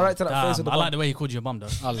he's Ancelotti? the director at Face of the I bum. like the way he called you a bum, though.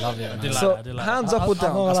 I love it. I man. did like So that. I did like hands that. up or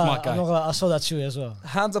down. That's my guy. I saw that too as well.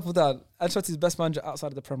 Hands up or down. Ancelotti's best manager outside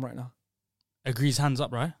of the Prem right now. Agrees, hands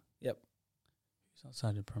up, right? Yep. He's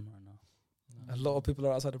outside the Prem right now. A lot of people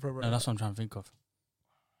are outside the Prem right No, now. that's what I'm trying to think of.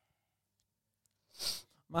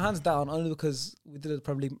 My hands down only because we did a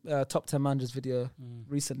probably top 10 managers video Mm.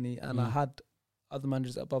 recently, and I had other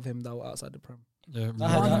managers above him that were outside the Prem. Yeah, I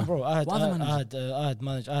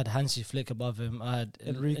had Hansi Flick above him. I had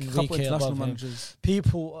Enrique, couple Enrique international above him. managers.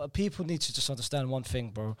 People need to just understand one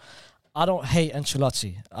thing, bro. I don't hate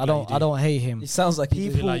Ancelotti. I don't hate him. It sounds like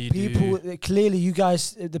People, like you people, clearly, you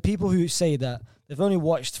guys, the people who say that they've only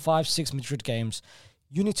watched 5-6 Madrid games.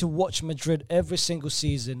 You need to watch Madrid every single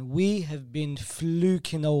season. We have been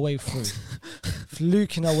fluking our way through.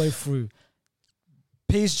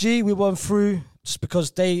 PSG, we went through just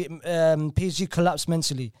because they PSG collapsed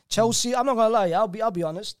mentally. Chelsea, I'm not gonna lie, I'll be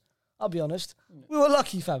honest. We were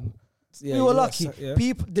lucky, fam. Yeah, we were yeah, lucky. so- yeah.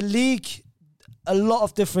 People, the league, a lot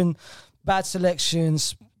of different bad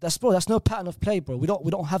selections. That's no pattern of play, bro. We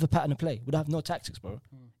don't have a pattern of play. We don't have no tactics, bro.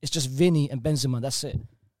 It's just Vinny and Benzema. That's it.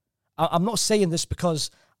 I'm not saying this because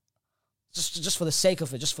just for the sake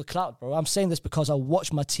of it, just for clout, bro. I'm saying this because I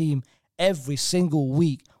watch my team every single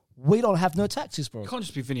week. We don't have no tactics, bro. It can't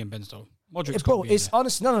just be Vinny and Benz though. Modric's Bro, gotta be in it's there.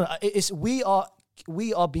 honestly no. It's we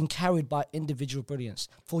are being carried by individual brilliance.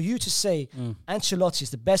 For you to say Ancelotti is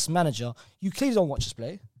the best manager, you clearly don't watch us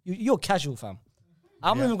play. You're casual, fam.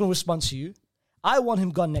 I'm not even going to respond to you. I want him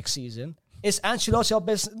gone next season. Is Ancelotti our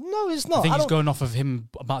best? No, it's not. I think he's going off of him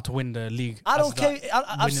about to win the league. I don't care.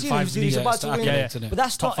 I've seen him. He's about to win. Yeah. But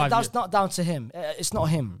that's not down to him. It's not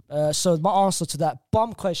him. So my answer to that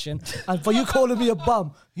bum question, and for you calling me a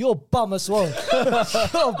bum, you're a bum as well.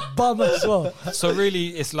 You're a bum as well. So really,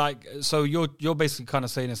 it's like you're basically kind of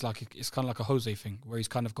saying it's kind of like a Jose thing where he's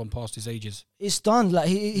kind of gone past his ages. It's done. Like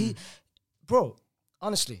he bro.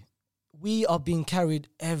 Honestly, we are being carried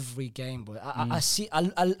every game, boy. I see. I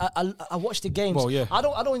watch the games. Well, yeah. I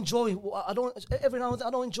don't enjoy. Every now and then I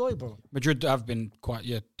don't enjoy, bro. Madrid have been quite.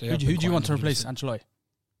 Yeah. Who do you want to replace Ancelotti?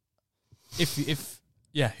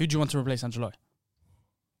 Who do you want to replace Ancelotti?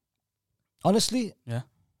 Honestly, Yeah.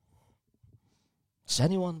 it's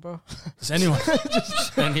anyone, bro. Is anyone?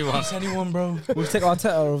 Anyone? Is anyone, bro? We'll take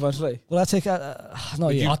Arteta over Ancelotti. Will I take out? No,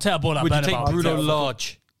 yeah. Arteta ball out. Would you Bernabeu. take Bruno Arteta.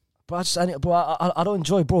 Lage? Bro, I don't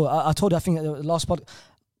enjoy, bro. I told you, I think at the last pod,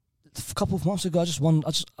 a couple of months ago,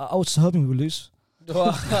 I was hoping we would lose. Yeah,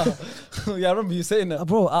 I remember you saying that.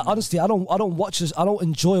 Bro, honestly, I don't watch this. I don't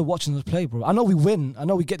enjoy watching us play, bro. I know we win. I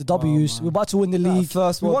know we get the W's. We're about to win the league.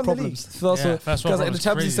 First we world won problems. the league. First world world because in the problems,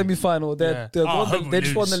 Champions League crazy. semi-final, they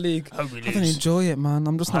just won the league. I don't enjoy it, man.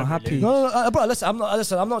 I'm just not happy. No, bro. Listen,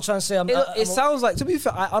 I'm not trying to say. It sounds like, to be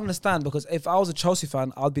fair, I understand because if I was a Chelsea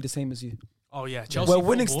fan, I'd be the same as you. Oh yeah, Chelsea. We're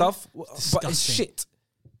winning football, stuff, but it's disgusting. shit.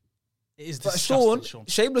 It is But disgusting,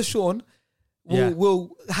 shameless Sean, Yeah.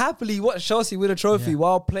 will happily watch Chelsea win a trophy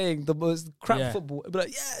while playing the most crap Yeah. football. But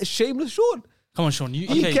like, yeah, shameless Sean. Come on, Sean. He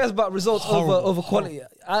Okay. cares about results Horrible, over quality.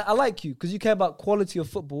 I like you because you care about quality of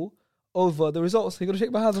football over the results. You gonna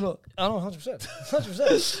shake my hands or not? I know, 100%.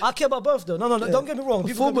 100%. I care about both, though. No, don't get me wrong.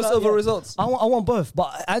 People Performance can be like, over results. I want both.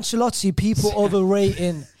 But Ancelotti, people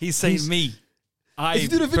overrating. He's saying me. I If you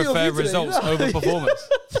do the video of prefer you today, results you know? over performance.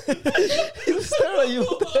 He's staring at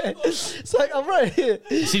you there. It's like, I'm right here.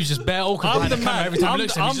 He seems just bare awkward I'm behind the the camera man. every time he I'm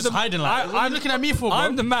looks the- at him. I'm He's just the- hiding like, what are you looking at me for, bro?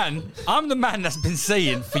 I'm the man that's been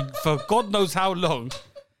saying for God knows how long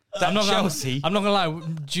that I'm not Chelsea. I'm not gonna lie.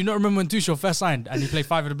 Do you not remember when Tuchel first signed and he played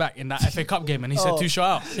 5 at the back in that FA Cup game and he said Tuchel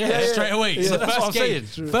out straight away? Yeah, So that's first what I'm game,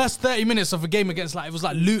 saying. first 30 minutes of a game against it was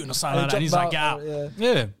like Luton or something like that. And he's like, get out.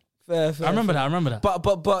 Yeah. Fair, I remember that.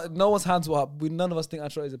 But no one's hands were up. None of us think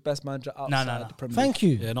Ancelotti is the best manager outside No. the Premier League. Thank you.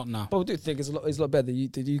 Yeah, not now. But we do think it's a lot better than you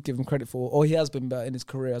give him credit for, or he has been better in his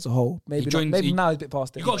career as a whole. Maybe now he's a bit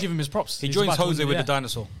past it. You got to give him his props. He He's joins about to Jose win, with yeah. the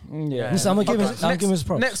dinosaur. Yeah. Listen, I'm gonna give him his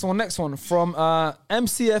props. Next one from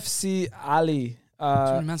MCFC Ali. Too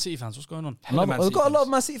many Man City fans. What's going on? We've got a lot of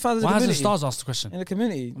Man City fans in Why the hasn't community. Stars asked the question? In the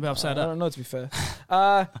community. I'm a bit upset at I that. don't know, to be fair.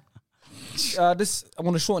 This I'm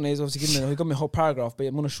going to shorten it. He's obviously he got me a whole paragraph, but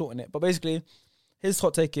I'm going to shorten it. But basically, his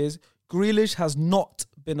hot take is Grealish has not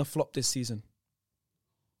been a flop this season.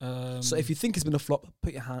 So if you think it's been a flop,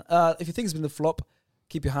 put your hand. If you think it's been a flop,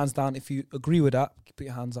 keep your hands down. If you agree with that, put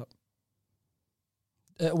your hands up.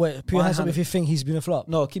 Wait, put your My hands up hand- if you think he's been a flop.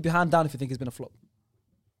 No, keep your hand down if you think it's been a flop.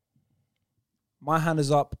 My hand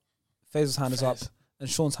is up, Faisal's hand is up, and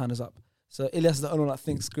Sean's hand is up. So Ilyas is the only one that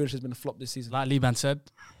thinks Grealish has been a flop this season. Like Liban said,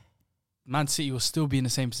 Man City will still be in the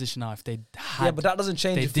same position now if they had. Yeah, but that doesn't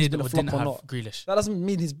change they if he's did been or a flop didn't or have not. Grealish. That doesn't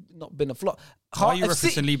mean he's not been a flop. Why are you If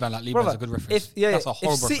referencing City- Liban like Liban's Brother, a good reference? That's a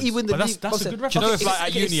horrible If City reference. win the But league, that's a good reference. Do you know if If like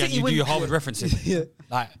at uni and you do your Harvard references? Yeah.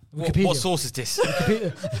 Like, Wikipedia. what source is this?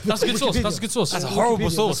 That's a good source. That's a good source. That's a horrible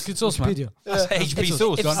Wikipedia. source. That's a good source, man. Wikipedia. That's HP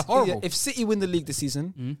source. If, That's horrible. if City win the league this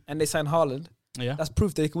season and they sign Haaland, Yeah. that's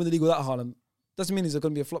proof they can win the league without Haaland. Doesn't mean he's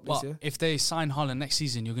going to be a flop this But year. if they sign Haaland next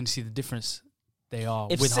season, you're going to see the difference they are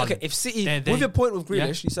If, with Haaland. if City, They- with your point with Yeah,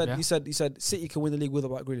 Grealish, you said City can win the league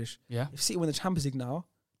without Grealish. Yeah. If City win the Champions League now,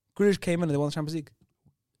 Grealish came in and they won the Champions League.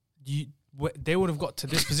 They would have got to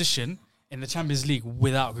this position in the Champions League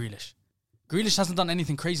without Grealish. Grealish hasn't done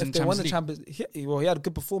anything crazy in If the they won Champions the League. Champions, he had a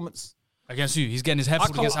good performance. Against who? He's getting his hair I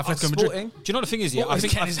pulled against can't- Atletico Madrid. Sporting. Do you know what the thing is? Yeah, I He's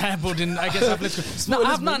think getting his hair pulled in against Atletico. No,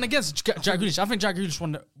 I have nothing against Jack Grealish. I think Jack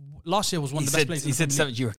Grealish last year was one he of the best said players. he said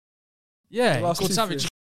 70 euro. Yeah, he Last called two Savage.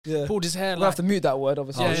 Yeah. Pulled his hair We'll have like. to mute that word,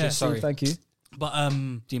 obviously. Yeah, yeah, sorry. Thank you. But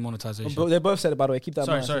Demonetization. But they both said it, by the way. Keep that in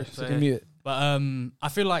Sorry, mind. sorry, So you sorry. can mute it. But I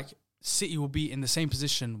feel like City will be in the same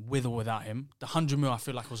position with or without him. The 100 mil, I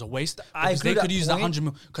feel like was a waste. I because agree they with could that use that point, 100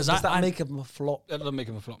 mil. Because Does that I make him a flop? That doesn't make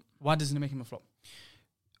him a flop. why doesn't it make him a flop?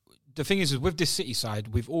 The thing is with this City side,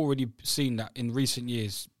 we've already seen that in recent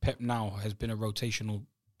years, Pep now has been a rotational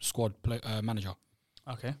squad manager.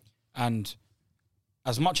 Okay. And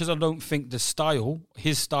as much as I don't think his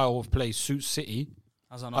style of play suits City,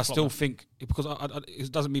 How's that not I flop still then? think, because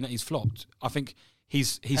it doesn't mean that he's flopped. I think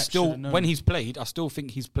he's Pep still, should've known. when he's played, I still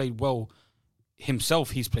think he's played well.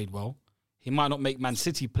 Himself, he's played well. He might not make Man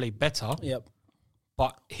City play better, Yep.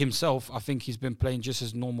 but himself, I think he's been playing just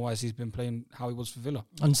as normal as he's been playing how he was for Villa.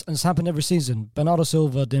 And it's happened every season. Bernardo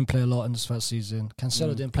Silva didn't play a lot in this first season.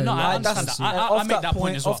 Cancelo didn't play No, a lot. I in this understand first that. season. I make that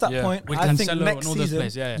point as well. Off that Yeah. point, With I think Cancelo next and all those season,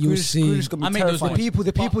 players, yeah. You will Grealish see. Grealish gonna I be make those terrifying. points.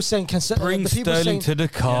 The people saying Cancelo. The people saying the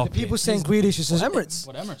the people saying Grealish is Well, Emirates.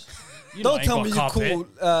 What Emirates? You Don't ain't tell got me you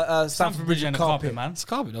carpet. call Stamford Bridge and a carpet, man. It's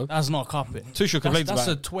carpet though. That's not a carpet. Tuchel complains That's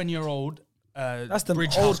a about it. 20-year-old That's them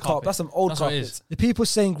bridge old house carpet. That's some old That's what it carpets. is. the people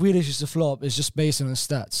saying Grealish is a flop is just based on the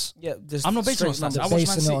stats. Yeah, just I'm not basing on straight stats. I numbers. watch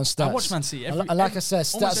Man basing it on City. I stats. watch Man City. And like I said,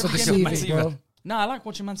 almost stats are every game. deceiving, bro. No, I like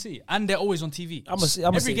watching Man City, and they're always on TV. I'm a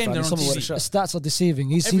every City game fan. they're on Someone with a TV. shirt. Stats are deceiving.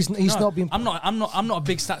 He's No, not being. I'm not a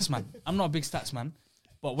big stats man. I'm not a big stats man.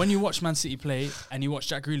 But when you watch Man City play and you watch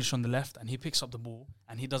Jack Grealish on the left and he picks up the ball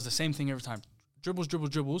and he does the same thing every time, dribbles,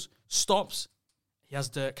 stops. He has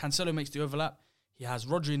Cancelo makes the overlap. He has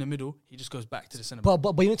Rodri in the middle. He just goes back to the centre. But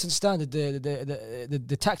you need to understand that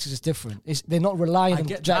the tactics is different. They're not relying on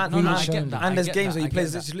get Jack that. No, I Grealish get only. that. And there's get games that, where I he get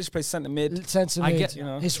plays. that. He literally plays centre mid. Centre I mid, get you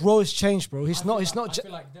know. his role has changed, bro. He's not. I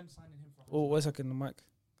feel like them signing him for. Oh, wait a second, the mic.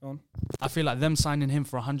 Go on. I feel like them signing him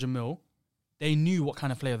for 100 mil, they knew what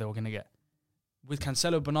kind of player they were going to get. With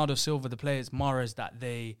Cancelo, Bernardo Silva, the players, Mahrez, that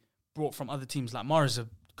they brought from other teams, like Mahrez is a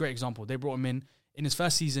great example. They brought him in. In his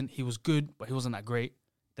first season, he was good, but he wasn't that great.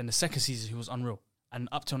 Then the second season, he was unreal. And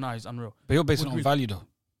up till now, he's unreal. But you're basing it Would on we- value though.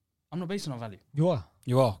 I'm not basing it on value. You are.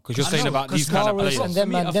 You are, because you're I saying know, about 'cause these kind of Mahrez players. and them For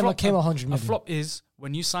me, man, a them flop- came 100 A million. flop is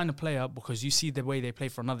when you sign a player because you see the way they play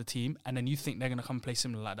for another team and then you think they're going to come play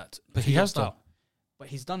similar like that. But to he your has done. style. But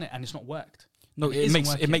he's done it and it's not worked. No, And it isn't makes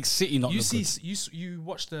working. City not You look see, good. you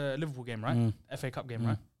watched the Liverpool game, right? Mm. FA Cup game,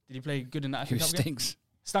 right? Did he play good in that FA He Cup game? stinks.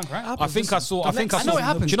 Stunk, right? I think I saw. I think I I saw. know it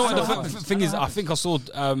happens. Do you know I what know the it happens. thing I is? know it I think I saw.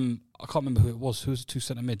 I can't remember who it was. Who was the two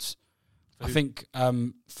centre mids? I who? think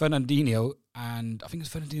Fernandinho and I think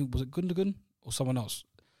it's Fernandinho. Was it Gundogan or someone else?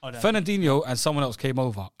 Oh, no. Fernandinho and someone else came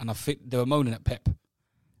over, and I think they were moaning at Pep,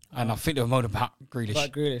 and I think they were moaning about Grealish.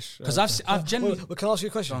 Like Grealish. Because I've generally... Well, can I ask you a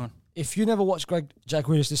Go question? on. If you never watched Jack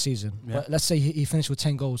Grealish this season, Yeah. but let's say he finished with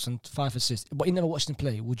 10 goals and 5 assists, but you never watched him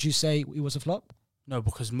play, would you say he was a flop? No,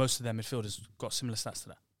 because most of their midfielders got similar stats to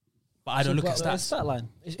that. But I don't look at but- stats. Stat line.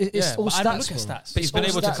 It's Yeah, all but stats, I don't look at bro. stats. But he's been all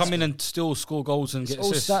able to stats, come in and still score goals and It's get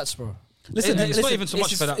all assists. stats, bro. Listen, It's not even so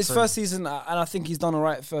much for that, His so- first season, and I think he's done all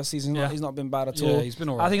right. First season, Yeah. he's not been bad at Yeah, all. he's been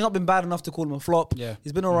all I right. think he's not been bad enough to call him a flop. Yeah.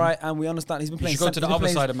 He's been all right, and we understand he's been You playing. should go to the he's been other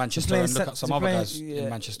playing- side of he's Manchester playing and look cent- at some he's other playing- guys in yeah.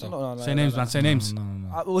 Manchester. No, Say names, man. Say names.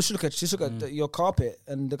 Well, just look at your carpet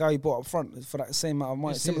and the guy you bought up front for that same amount of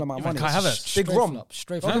money, similar amount of Even money. Kai Havertz. Big Straight Rom. flop,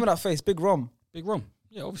 straight Don't flop. give me that face. Big Rom. Big Rom.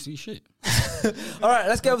 Yeah, obviously shit. All right,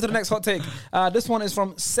 let's get over to the next hot take. This one is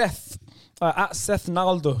from Seth at Seth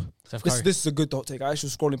Naldo. Seth This Curry. is a good hot take. I actually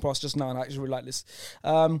was scrolling past just now and I actually really like this.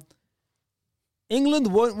 England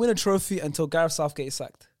won't win a trophy until Gareth Southgate is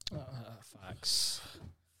sacked. Facts.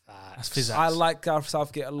 That's physics. I like Gareth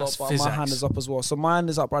Southgate a lot, That's but my physics. hand is up as well. So my hand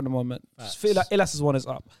is up right at the moment. Facts. Feel like Elias's one is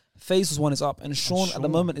up. Face's one is up. And Sean at the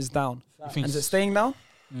Sean. moment is down. think And is it staying down?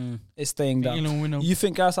 It's staying down. England win a- You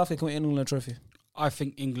think Gareth Southgate can win England a trophy? I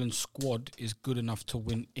think England's squad is good enough to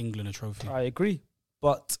win England a trophy. I agree.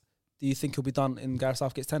 But do you think he'll be done in Gareth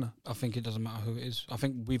Southgate's tenure? I think it doesn't matter who it is. I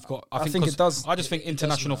think we've got. I think 'cause it does. I just think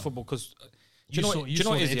international football because. Do you know what? Do you know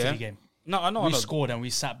what it is? Italy Yeah. game. No, I know. I We know. scored and we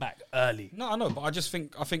sat back early. No, I know, but I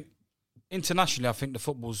think internationally, I think the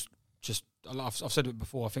football's just. I've said it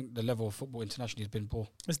before. I think the level of football internationally has been poor.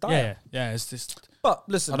 It's Yeah, dire. yeah. It's just But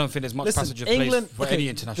listen, I don't think there's much listen, passage of England, place for okay, any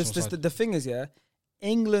international side. the thing is, yeah,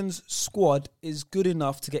 England's squad is good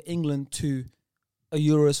enough to get England to a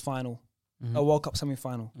Euros final, a World Cup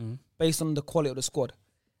semi-final, based on the quality of the squad.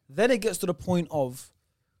 Then it gets to the point of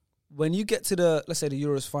when you get to the, let's say, the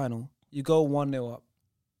Euros final, you go 1-0 up.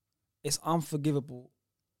 It's unforgivable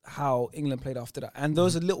how England played after that. And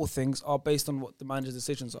those little things are based on what the manager's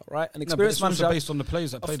decisions are, right? An No, but experienced it's also manager... based on the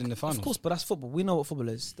players that played in the finals. Of course, but that's football. We know what football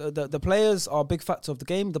is. The players are a big factor of the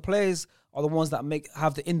game. The players are the ones that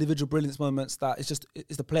have the individual brilliance moments that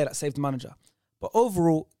it's the player that saved the manager. But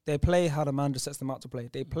overall, they play how the manager sets them out to play.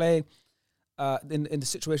 They play in the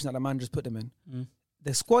situation that the manager's put them in.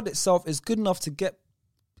 The squad itself is good enough to get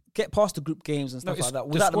get past the group games and stuff it's- like that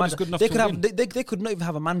the without the squad is manager. good enough They to could have win. they could not even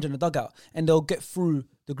have a manager in the dugout, and they'll get through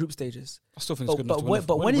the group stages. I still think it's good enough to When, win.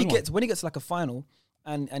 but when win he one. gets to like a final,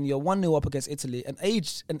 and you're 1-0 up against Italy, an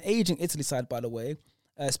aging Italy side, by the way,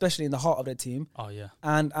 especially in the heart of their team, Oh yeah.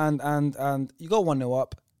 and you go 1-0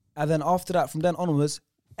 up, and then after that, from then onwards,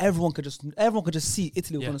 everyone could just see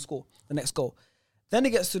Italy were Yeah. going to score the next goal. Then it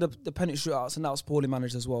gets to the penalty shootouts, and that was poorly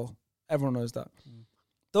managed as well. Everyone knows that.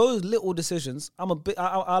 Those little decisions,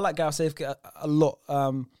 I like Gareth Southgate a lot.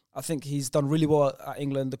 I think he's done really well at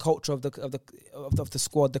England. The culture of the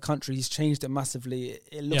squad, the country, he's changed it massively.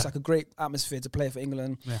 It looks Yeah. like a great atmosphere to play for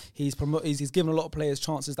England. Yeah. He's given a lot of players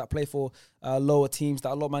chances that play for lower teams.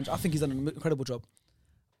 That a lot of managers. I think he's done an incredible job.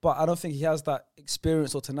 But I don't think he has that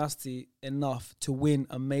experience or tenacity enough to win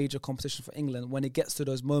a major competition for England when it gets to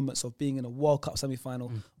those moments of being in a World Cup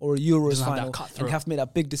semi-final or a Euros Doesn't have that final, cutthroat. and you have to make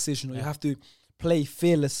that big decision, or you have to play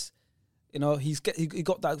fearless. You know, he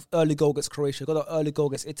got that early goal against Croatia, got that early goal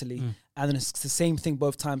against Italy, and then it's the same thing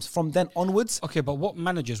both times. From then onwards, Okay, but what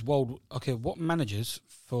managers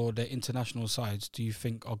for their international sides do you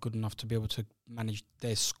think are good enough to be able to manage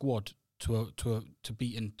their squad to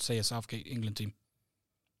beat in, say, a Southgate England team?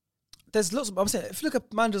 there's lots of. I'm saying, if you look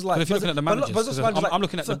at managers like, But if you're looking at the managers, because I'm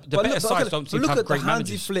looking at the better sides don't seem to have great Look at the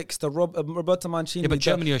Hansi managers. Flicks, the Roberto Mancini. Yeah, but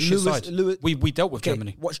Germany are a shit side. We dealt with Okay,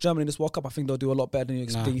 Germany. watch Germany in this World Cup. I think they'll do a lot better than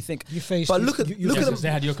you think. You faced. But look at you them.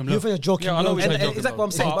 They had Joachim You Löw. faced Joachim Yeah, I know Löw. we And, played and exactly what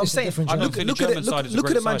I'm saying. But I'm it's a saying, different I don't job. think the German side is a look at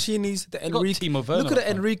great the side. Mancini's, the They got Enrique. Timo Werner Look at the up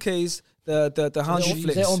front. Enrique's, the Hansi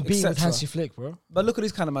Flicks. They're on beat with etc. Hansi Flick, bro. But look at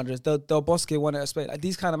these kind of managers. Del Bosque won it at Spain. Like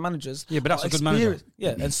these kind of managers. Yeah, but that's are a good manager. experienced.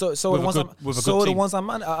 Yeah, and so are With the a ones good- I'm with a so good are the team. ones I've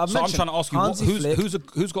So I'm mentioned. trying to ask you, Hansi Flick,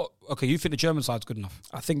 who's got? Okay, you think the German side's good enough?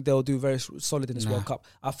 I think they'll do very solid in this Nah. World Cup.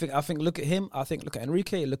 I think look at him. I think look at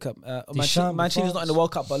Enrique. Look at Deschamps, Mancini's not in the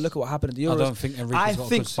World Cup, but look at what happened in the Euros. I don't think Enrique's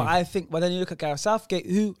got a good team. But then you look at Gareth Southgate,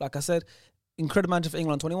 who, like I said, incredible manager for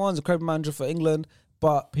England 21s, incredible manager for England.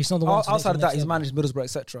 But He's not the one to take outside it of to that, the he's next managed Middlesbrough,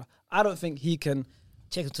 etc. I don't think he can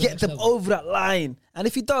Take it to the get next them level. over that line. And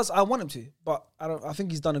if he does, I want him to. But I think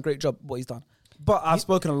he's done a great job. What he's done. But I've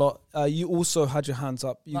spoken a lot. You also had your hands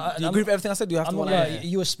up. Do you agree with everything I said? Do you have I'm to not one lying.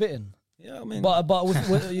 You were spitting. Yeah, I mean, But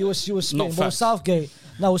you were spitting. But with facts.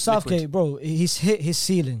 Southgate, bro, he's hit his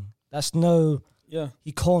ceiling. That's no. yeah.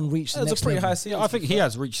 He can't reach the It's a next pretty level. high ceiling. Yeah, I think he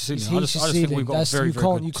has reached his He's ceiling. I hit just his think ceiling. we've got That's- very, you very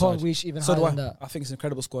can't good you can't side. reach even So higher do than I. that. I think it's an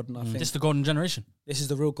incredible squad, and I think This is the golden generation. this is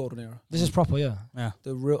the real golden era. This is proper, yeah. Yeah.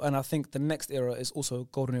 And I think the next era is also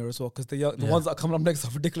golden era as well, because the ones that are coming up next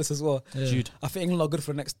are ridiculous as well. Yeah. Jude. I think England are good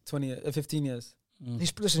for the next 15 years.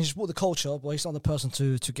 He's brought the culture, but he's not the person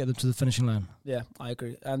to get them to the finishing line. Yeah, I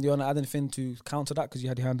agree. And you want to add anything to counter that, because you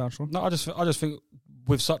had your hand down, Sean? No, I just think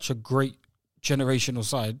with such a great generational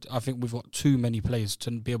side, I think we've got too many players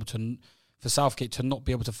to be able to, for Southgate to not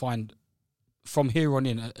be able to find from here on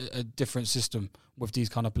in a different system with these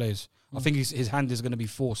kind of players. I think his hand is going to be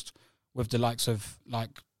forced with the likes of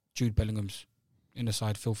like Jude Bellingham's in the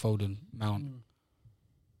side, Phil Foden, Mount,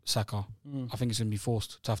 Saka. I think it's going to be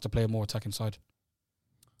forced to have to play a more attacking side.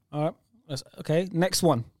 All right. Okay, next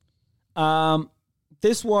one.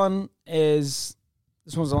 This one's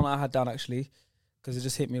the one I had down actually, because it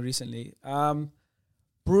just hit me recently.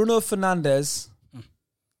 Bruno Fernandes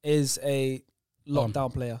is a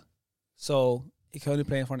lockdown player, so he can only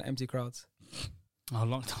play in front of empty crowds. Oh,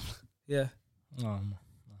 long time. Yeah,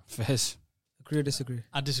 Fairs. agree or disagree?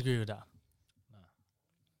 I disagree with that.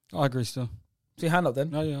 I agree still. So your hand up then.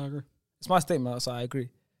 No, yeah, I agree. It's my statement, so I agree.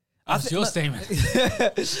 That's your statement.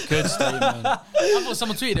 Good statement. I thought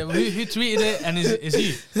someone tweeted it. Who tweeted it? And is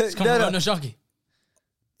you? It's coming from Shaki.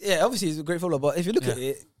 Yeah, obviously he's a great footballer, but if you look at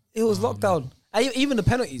it, it was lockdown. Even the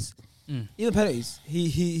penalties. Even penalties.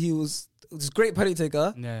 He was a great penalty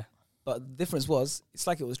taker, Yeah. but the difference was it's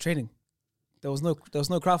like it was training. There was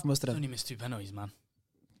no crowd for most of He them. only missed 2 penalties, man.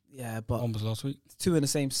 Yeah, but One was last week. 2 in the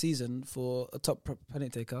same season for a top penalty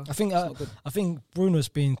taker. I think It's not good. I think Bruno's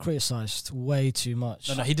been criticised way too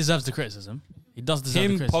much. No, he deserves the criticism. He does deserve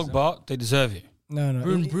Him, the criticism. Pogba, they deserve it. No.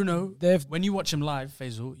 Bruno, They've. when you watch him live,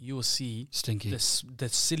 Faisal, you will see Stinky. the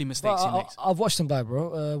silly mistakes he makes. I've watched him play,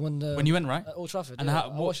 bro. When you went, right? at Old Trafford, And yeah, how,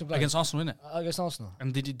 I watched him play against Arsenal, innit? against Arsenal.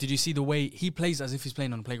 And did you see the way he plays as if he's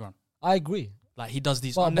playing on the playground? I agree. Like, he does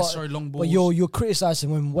these But- unnecessary long balls. But you're criticising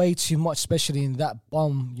him way too much, especially in that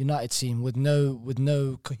bum United team with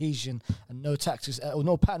no cohesion and no tactics or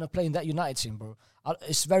no pattern of playing that United team, bro.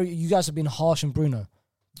 You guys have been harsh on Bruno,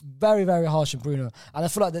 very very harsh on Bruno, and I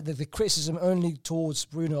feel like the criticism only towards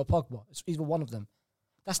Bruno or Pogba. It's either one of them.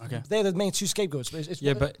 They're the main two scapegoats. But it's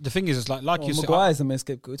but the thing is, it's like you said, Maguire's the main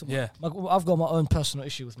scapegoat. Yeah. I've got my own personal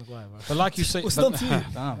issue with Maguire. Bro. but like you say, What's done to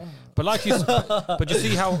you? but like you, but you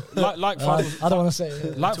see how like Faisal, I don't want to say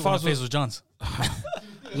it. like Took one of Faisal, Faisal Johns.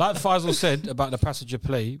 like Faisal said about the passage of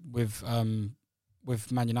play with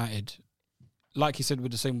Man United, like he said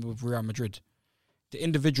with the same with Real Madrid, the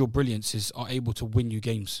individual brilliances are able to win you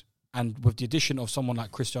games, and with the addition of someone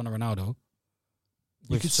like Cristiano Ronaldo,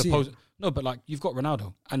 You could see it. but like you've got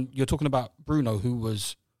Ronaldo, and you're talking about Bruno, who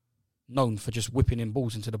was known for just whipping in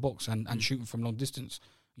balls into the box and shooting from long distance.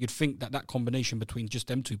 You'd think that combination between just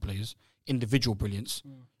them two players, individual brilliance,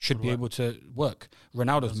 should be able to work.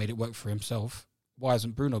 Ronaldo's made it work for himself. Why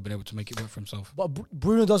hasn't Bruno been able to make it work for himself? But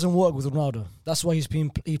Bruno doesn't work with Ronaldo. That's why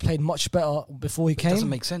he played much better before he came. It doesn't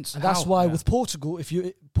make sense. And that's How? why with Portugal,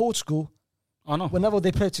 I know. whenever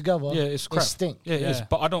they play together, It's they crap. stink. Yeah, it is.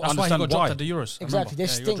 But I don't That's why he understand got why. dropped at the Euros. I Exactly, they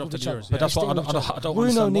remember. stink got with dropped each at other. the Euros. But that's They what stink with each other. I don't Bruno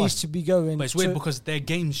understand needs why. to be going. But it's weird because their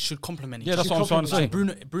games should complement each Yeah, other. that's what I'm trying to say.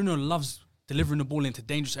 Like Bruno loves delivering the ball into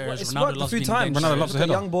dangerous areas. It's Ronaldo worked a loves few being times. dangerous. Ronaldo loves Look a at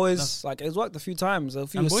header. Young Boys. Like it's worked a few times. A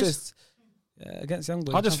few Young Boys? assists. Yeah, against Young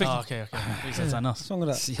Boys. I just think Oh, okay. He said something else. What's wrong with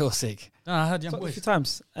that? you're sick. No, I heard It's Young worked a Boys. few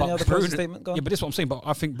times. Any But other Bruno- closing statement? Go on. Yeah, but this is what I'm saying. But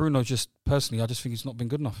I think Bruno just personally, I just think he's not been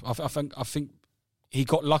good enough. I think he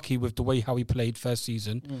got lucky with the way how he played first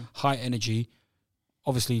season, high energy,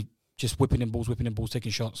 obviously just whipping in balls,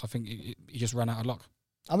 taking shots. I think he just ran out of luck.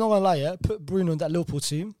 I'm not gonna lie, yeah. Put Bruno in that Liverpool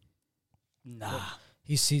team. Nah.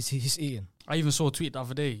 He's eating. I even saw a tweet the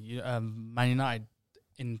other day. Man United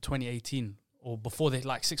in 2018, or before they,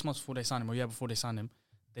 like 6 months before they signed him, or a year before they signed him,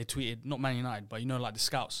 they tweeted, not Man United, but like the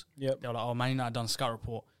scouts. Yep. They were like, oh, Man United done a scout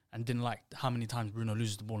report and didn't like how many times Bruno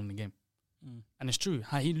loses the ball in the game. And it's true.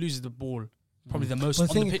 How he loses the ball probably the most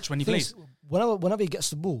But on the pitch when he plays. Whenever he gets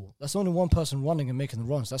the ball, that's only one person running and making the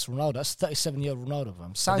runs. That's Ronaldo. That's 37-year-old Ronaldo.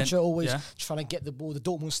 Fam. Sancho always trying to get the ball, the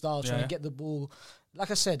Dortmund style, trying to get the ball. Like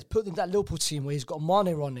I said, put in that Liverpool team where he's got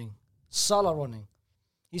Mane running, Salah running.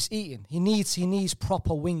 He's eating. He needs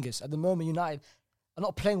proper wingers. At the moment, United are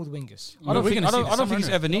not playing with wingers. I don't we're think gonna see this he's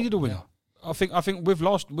summer, ever needed a winger. I think with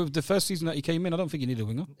the first season that he came in, I don't think he needed a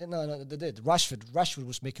winger. No, they did. Rashford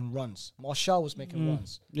was making runs. Martial was making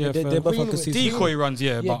runs. Yeah, They both had good seasons. decoy runs.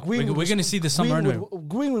 Yeah, but We're going to see this summer anyway.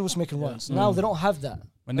 Greenwood was making runs. Now they don't have that.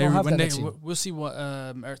 We'll see what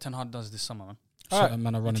Eric Ten Hag does this summer, man. certain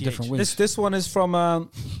men are running ETH. different wings. This one is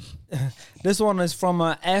from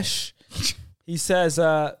Ash. He says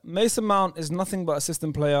Mason Mount is nothing but a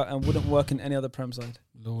system player and wouldn't work in any other Prem side.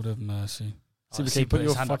 Lord of mercy. Oh, CBK, put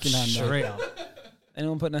your fucking hand down. straight up.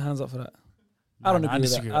 Anyone putting their hands up for that? Nah, I don't nah, I agree with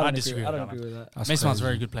disagree. that. I I don't disagree agree. I with don't that, agree with that. That's Mason Mount's a crazy.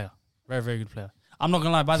 very good player. Very, very good player. I'm not going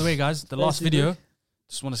to lie. By the way, guys, the last video,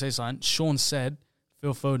 just want to say something. Sean said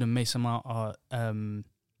Phil Foden and Mason Mount are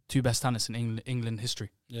two best talents in England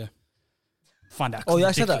history. Yeah. Find that Oh, yeah,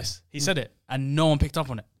 I said that. ridiculous. He said it, and no one picked up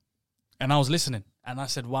on it. And I was listening, and I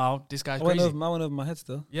said, wow, this guy's I went crazy. over my head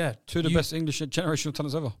still. Yeah. Two of the best English generational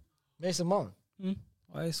talents ever. Mason Mount.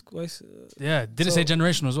 Why is Yeah, didn't say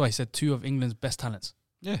generational as well. He said two of England's best talents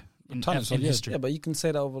Yeah. in Talents, in yeah. history. yeah, but you can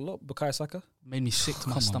say that over a lot. Bukayo Saka. Made me sick to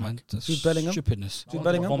my Come on, stomach. man. That's Jude Bellingham? stupidness. Jude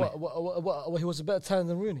Bellingham. Vomit. What, he was a better talent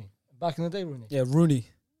than Rooney back in the day. Rooney. Yeah, Rooney.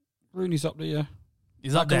 Rooney's up there, yeah.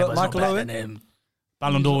 He's up there, but he's not Michael better Owen? than him.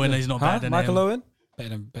 Ballon d'Or winner, he's not better than Michael him. Owen.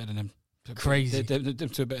 Better than him. Crazy. Them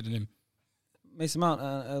two are better than him. Mason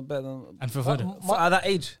Mount. Better than And Phil Foden. at that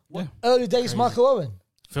age. Early days, Michael Owen.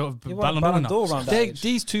 He won Ballon Ballon d'Or d'Or winner. around that age.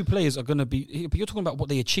 These two players are going to be... But you're talking about what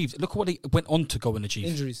they achieved. Look at what they went on to go and achieve.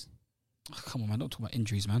 Injuries. Oh, come on, man. Don't talk about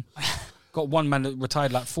injuries, man. Got one man that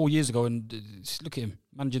retired like 4 years ago and look at him.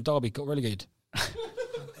 Managing Derby, got relegated.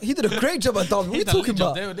 He did a great job at Derby. What are you talking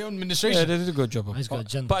about? They're on Yeah, administration. they did a good job. He's got a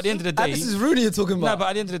gem. But at the end of the day... And this is Rooney you're talking No, about. but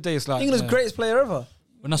at the end of the day, it's like... England's greatest player ever.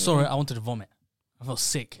 When I saw it, I wanted to vomit. I felt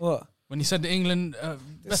sick. What? When he said the England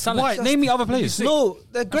best Why? talent. Name me other players. sick. No,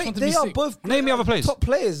 they're I great. want to be They are sick. both Name me other players. top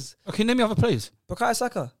players. Okay, name me other players. Bukayo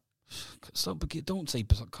Saka. So, don't say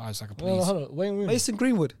Kai Saka, No, please. hold on. Wayne Rooney. Mason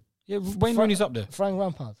Greenwood. Yeah, Wayne Rooney's up there. Frank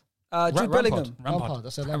Rampart. Jude Rampard. Bellingham. Rampart. I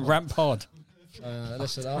said Lampard. Rampard.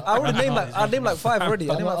 Listen, I already named like five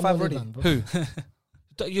already. I named like five already. Who?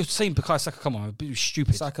 You're saying Bukayo Saka, come on, be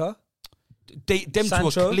stupid. Saka. Them two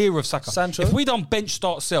Sancho. are clear of Saka. Sancho. If we done bench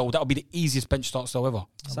start sell, that would be the easiest bench start sell ever.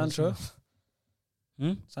 Sancho.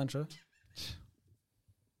 Hmm? Sancho.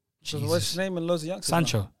 Jesus. What's his name and loads of youngsters?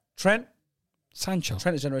 Sancho. now. Trent. Sancho.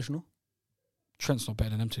 Trent is generational. Trent's not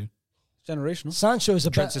better than them two. Generational. Sancho is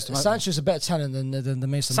a Trent better. system, Sancho's a better talent than the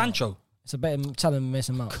Mason. Mount. Sancho. It's a better talent than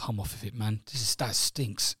Mason Mount. Come off of it, man. That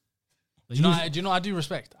stinks. Do you know what I do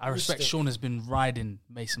respect? I respect Sean has been riding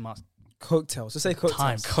Mason Mount coattails. Just say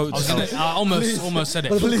Time. coattails. I almost said it.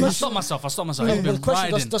 But I stopped myself. It's But been the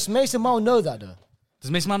question, riding. does Mason Mount know that though? Does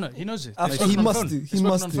Mason Mount know? He knows it. He must do. He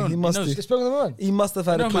must do. He must do. He's spoken to the man. He must have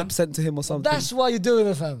had No, a clip man. sent to him or something. That's why you're doing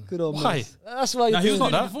it, fam. good old Why? man. That's why you're No, he was doing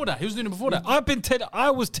doing it. it before that. He was doing it before that. I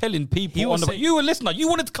was telling people He on was the. saying- You were listening. You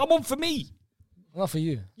wanted to come on for me. Not for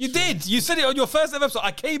you, You did. You said it on your first episode.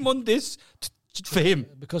 I came on this for him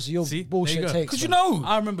because of your See? There you bullshit go. takes. because you fam. know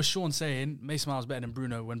I remember Sean saying Mason Mount was better than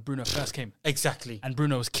Bruno when Bruno first came, exactly. and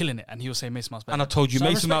Bruno was killing it, and he was saying Mason Mount's better. And I told you so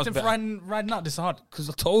Mason I Mount's respect him better for riding out this hard. because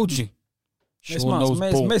I told you. Mason Sean knows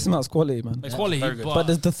ball. Mount's quality, man. It's quality, very good. but,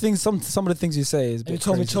 But the things, some of the things you say is. a You bit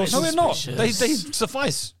told me crazy. Chelsea. No, we're not. Suspicious. They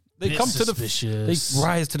suffice. They Bit come to the. suspicious. They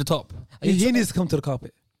rise to the top. He needs to come to the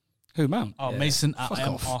carpet. Who, Mount? Oh, Mason at Fuck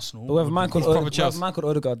off. Arsenal. But we have a man called proper Odegaard. Chelsea.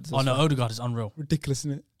 Odegaard. Oh no, Odegaard is unreal. Ridiculous,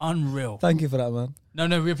 isn't it? Unreal. Thank you for that, man.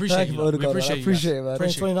 No, we appreciate Thank you. you for lot. We Odegaard. appreciate I you. appreciate it, guys. man.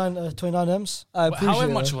 Appreciate it. 29 M's. I appreciate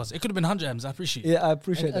However it, much it man. was, it could have been 100 M's. I appreciate it. Yeah, I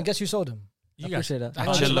appreciate And that. guess who sold him? You I guys. appreciate that.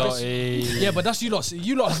 Ancelotti. Yeah, but that's you lot.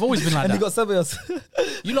 You lot have always been like And he that. got somebody else.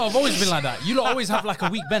 You lot have always been like that. You lot always have like a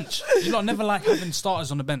weak bench. You lot never like having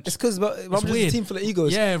starters on the bench. It's because Real Madrid's a weird. team full of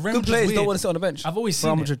egos. Yeah, Real good Madrid's players don't weird. want to sit on the bench. I've always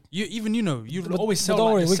Real seen Madrid. it. You always But sell don't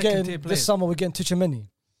like worry, the we're second tier getting players. this summer. We're getting Tuchemeni.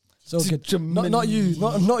 So good. Tuchemeni. Not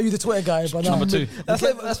you, the Twitter guy, but Number no. 2. I don't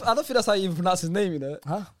think that's how you even pronounce his name, you know.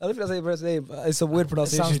 Huh? I don't think that's how you pronounce his name. It's a weird It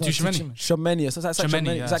pronunciation. sounds like Tuchemeni. Shemeni. It's like Tchouameni,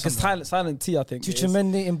 Shemeni. yeah, It's like a something. silent T, I think. it is.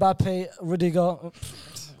 Tuchemeni, Mbappe, Rudiger.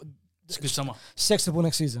 It's a good summer. Sexable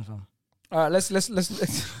next season, fam. All right, let's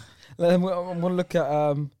I'm gonna look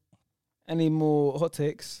at any more hot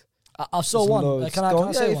takes. I saw There's one. loads. Can I Go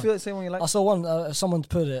on. say Yeah, one? if you say one you like, I saw one. Someone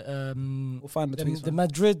put it. we'll find the tweets. The man.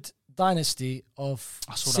 Madrid dynasty of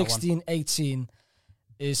I saw that one. 16-18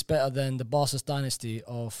 is better than the Barca's dynasty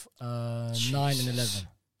of 9 and 11.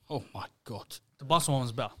 Oh my god. The Barca one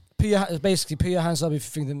was better. Put your hands up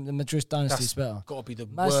if you think the Madrid dynasty is better. Got to be the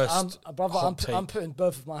Man, worst. brother, hot I'm take. putting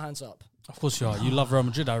both of my hands up. Of course you are. You love Real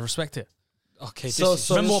Madrid. I respect it. Okay, So- this is,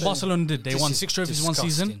 so- Remember what listen, Barcelona did? They this won is 6 trophies one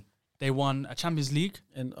season. disgusting. They won a Champions League.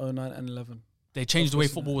 in 09 and 11. They changed the way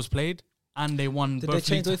football was played, and they won Did both. they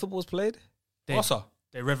change the way league- football was played? They, Barca.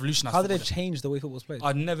 they revolutionized. How did they football. change the way football was played?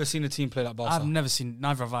 I've never seen a team play like Barca. I've never seen.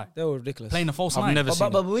 Neither have I. They were ridiculous. Playing a false I've nine. never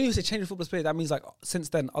seen But it. when you say change the football was played, that means like since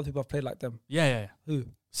then other people have played like them. Yeah. Who?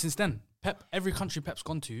 Since then, Pep. Every country Pep's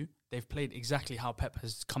gone to, they've played exactly how Pep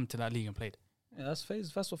has come to that league and played. Yeah, that's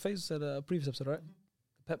FaZe. That's what FaZe said previous episode, right?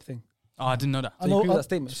 The Pep thing. Oh, I didn't know that. So you agree with that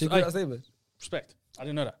statement? So you agree with Hey. that statement? Respect. I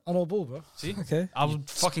didn't know that. I know ball, bro. See, Okay. I would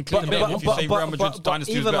Fucking But- click but- it if you say Real Madrid's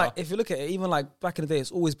dynasty is even better. like if you look at it, even like back in the day,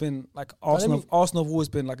 it's always been like let me- Arsenal have always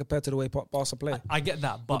been like compared to the way Barca play. I get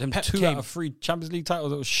that, But but them Pep 2 came. out of 3 Champions League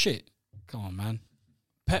titles, that was shit. Come on, man.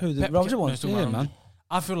 Pep, Who, the Pep Real Madrid came- one? no, it's talking Yeah, about Real man. Madrid.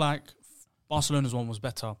 I feel like Barcelona's one was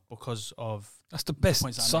better because of. That's the best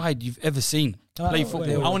Points I know. side you've ever seen. Can I- Play wait, football.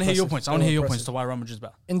 wait, I want to hear your impressive. points. I want to hear your Impressive. points to why Real Madrid's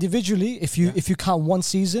better. Individually, if you count one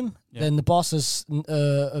season, Yeah. then the Barca's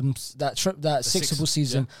that six, sixable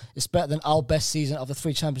season is better than our best season of the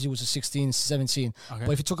 3 Champions League, which was 16-17. Okay.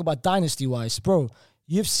 But if you talk about dynasty wise, bro,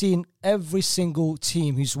 you've seen every single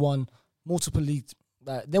team who's won multiple league.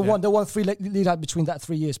 They won 3 league out between that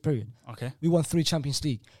 3 years period. Okay. We won 3 Champions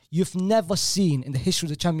League. You've never seen in the history of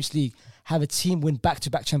the Champions League have a team win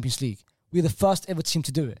back-to-back Champions League. We're the first ever team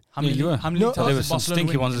to do it. How many? you were. How many? No, league titles there did were some Barcelona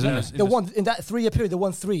stinky win ones, in isn't the- there? They won in that 3-year period. They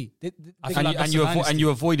won 3. I feel like that's a dynasty. And you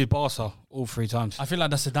avoided Barca all 3 times. I feel like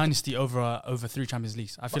that's a dynasty over 3 Champions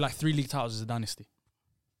Leagues. I feel like 3 league titles is a dynasty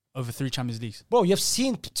over 3 Champions Leagues. Bro, you've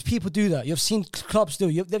seen people do that. You've seen clubs do.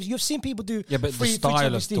 You've seen people do. Yeah, but the style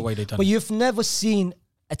Champions of the League. way they done But it. you've never seen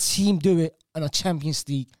a team do it on a Champions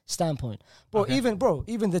League standpoint, bro. Okay.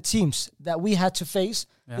 Even the teams that we had to face,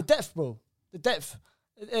 Yeah. the depth, bro, the depth.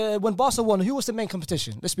 When Barca won, who was the main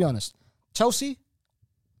competition? Let's be honest. Chelsea,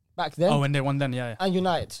 back then, Oh, when they won then, yeah. and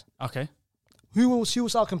United. Okay. Who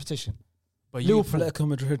was our competition? But Liverpool. Atletico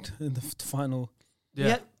Madrid in the final.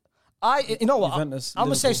 Yeah. You know what? Juventus, I'm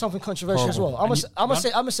gonna say Liverpool. something controversial as well. Horrible. I'm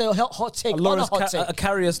gonna say a hot take. On a Loris hot take.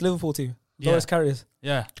 Karius Liverpool team. Yeah. Loris Karius.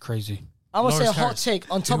 Yeah. Crazy. I'm gonna say a Loris hot Karius,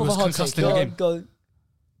 take on top who of a was hot concussed take. in the game. Go.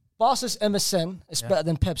 Barca's MSN is Yeah. better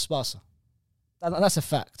than Pep's Barca. That's a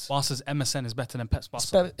fact. Barca's MSN is better than Pep's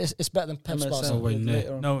Barca. It's better than Pep's MSN Barca. Nowhere near.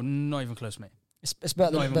 later on. No, not even close, mate. It's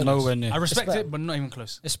better Not than even better. Nowhere near. I respect better. it, but not even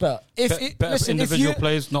close. It's better. If Better listen, if individual you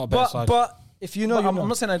players, not a better side. But if you know, But you I'm know.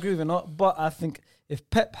 not saying I agree with it, not. But I think if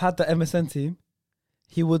Pep had the MSN team,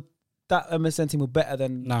 that MSN team would better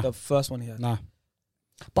than Nah. the first one he had. Nah.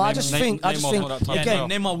 But I Neymar- just Neymar- think Neymar's not that type Yeah, of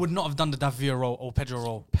player. Neymar would not have done the David Villa role or Pedro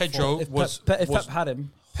role. Pedro If was Pep had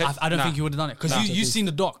him, I don't Nah. think he would have done it because you've seen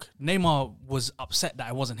the doc. Neymar was upset that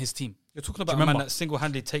it wasn't his team. You're talking about a man that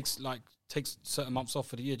single-handedly takes certain months off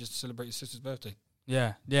for the year just to celebrate his sister's birthday.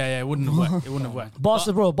 Yeah. It wouldn't have worked. It wouldn't have worked.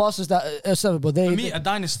 Barca, bro. Barca's that seven, but they. For me, a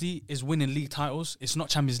dynasty is winning league titles. It's not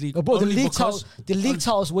Champions League. Bro, the Only league because-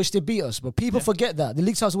 titles which they beat us, but people forget that the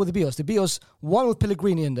league titles where they beat us. They beat us one with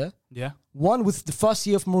Pellegrini in there, Yeah. one with the first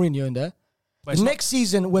year of Mourinho in there. But The it's not- next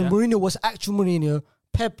season, when Yeah. Mourinho was actual Mourinho,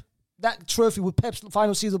 Pep, that trophy with Pep's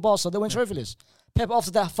final season of Barca, they went trophyless. Pep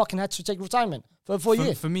after that fucking had to take retirement for a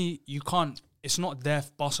year. For me, you can't. It's not their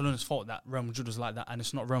Barcelona's fault that Real Madrid was like that, and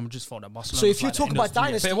it's not Real Madrid's fault that Barcelona. So if was you like talk that in about those 3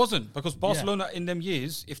 years. dynasty- But it wasn't, because Barcelona in them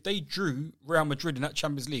years, if they drew Real Madrid in that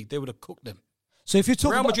Champions League, they would have cooked them. So if you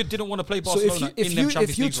talk Real about Madrid didn't want to play so Barcelona in them Champions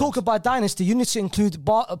if you League talk runs. about dynasty, you need to include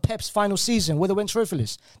Pep's final season where they went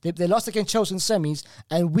trophyless. They lost against Chelsea in semis,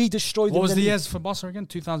 and we destroyed them. What was in the league. years for Barca again?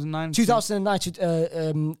 2009. 2009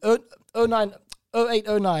 to 09, 08,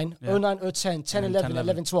 09, Yeah. 09, 010, 10, And 11, 10,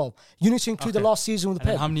 11, 12. You need to include the Okay. last season with And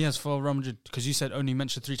then Pep. how many years for Real Madrid? Because you said only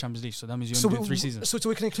mentioned 3 Champions Leagues, so that means you only did 3 seasons. So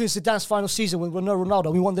we can include Zidane's final season when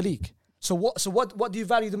Ronaldo, we won the league. So what do you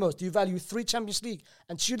value the most? Do you value 3 Champions League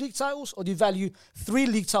and 2 league titles, or do you value 3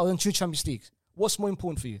 league titles and 2 Champions Leagues? What's more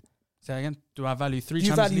important for you? Say again. Do I value 3 Do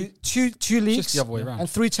you Champions value League? two leagues Just the other way around. and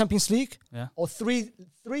 3 Champions League, Yeah. or three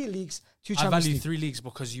leagues, 2 I Champions value League? 3 leagues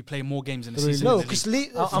because you play more games in the Three season. No, in the because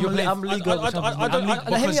league. I'm league. legal. I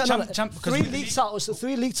don't- Three league titles. The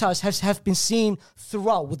 3 league titles have been seen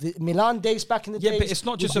throughout with the Milan days back in the Yeah, days. but it's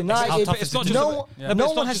not just with a- United. but it's not just no, a- no yeah. but no it's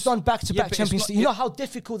one not has just- done back-to-back yeah, but it's Champions not- League. You know how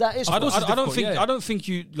difficult that is. I bro. don't think yeah. I don't think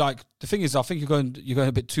you like the thing is I think you're going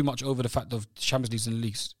a bit too much over the fact of Champions Leagues and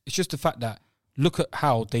leagues. It's just the fact that look at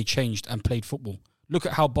how they changed and played football. Look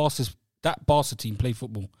at how that Barca team played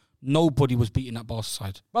football. Nobody was beating that Barca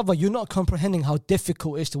side. Brother, you're not comprehending how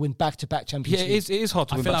difficult it is to win back-to-back Champions Yeah, League. it is hard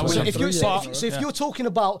to I win feel back like to we're back. If you're talking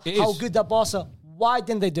about It how is. good that Barca, why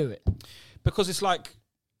didn't they do it? Because it's like,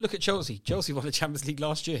 look at Chelsea. Chelsea won the Champions League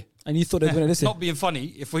last year. And you thought they were going to this year? Not being funny,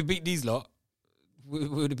 if we beat these lot, we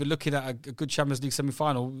would have been looking at a good Champions League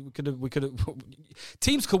semi-final. We could have.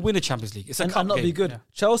 Teams could win a Champions League. It's a and cup not game. be good. Yeah.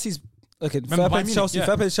 Chelsea's okay. Remember Fair play Bayern to Chelsea. Munich?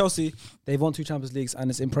 Fair play to Chelsea. They've won 2 Champions Leagues and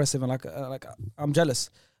it's impressive. And like I'm jealous.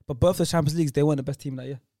 But both the Champions Leagues, they weren't the best team that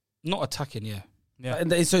year. Not attacking, yeah. Yeah.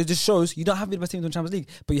 And so it just shows you don't have to be the best team to win the Champions League,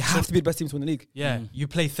 but you have to be the best team to win the league. Yeah. You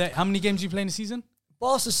play how many games do you play in a season?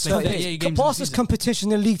 Barca's, Like 38 games in the Barca's season.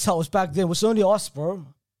 competition in the league titles back then was only us, bro.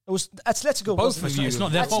 It was Atletico. Both wasn't of it? you. It's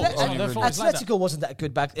not their fault. It's not their fault. It's like that. Atletico wasn't that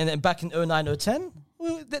good back in 09, 010.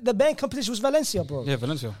 The main competition was Valencia, bro. Yeah,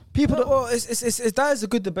 Valencia. People, Well, that is a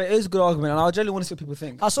good debate. It is a good argument, and I genuinely want to see what people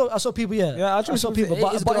think. I saw people. Yeah, Yeah, I I try to saw see people.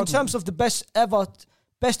 it is a But good in terms of the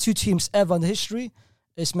best 2 teams ever in the history,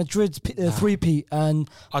 it's Madrid's 3P and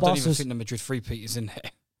I don't even Barca's. think the Madrid 3-peat is in there.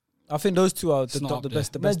 I think those two are It's not up the there.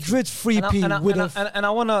 best. Madrid And 3P would have. I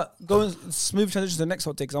want to go and smooth transition to the next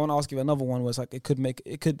hot take because I want to ask you another one where it's like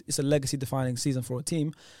it's a legacy defining season for a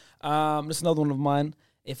team. That's another one of mine.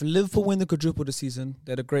 If Liverpool win the quadruple this season,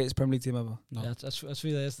 they're the greatest Premier League team ever. No, Yeah, that's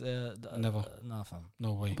really Never. Nah, fam.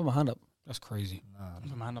 no way. Put my hand up. That's crazy.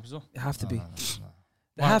 Put my hand up as well. They have to be.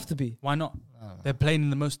 They Why? have to be. Why not? They're playing in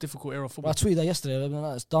the most difficult era of Bro, I football. tweeted that yesterday.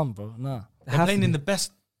 Nah, it's dumb, bro. Nah. They They're have playing to in be. the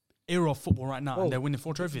best era of football right now, Bro, and they're winning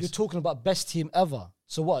 4 You're trophies. talking about best team ever.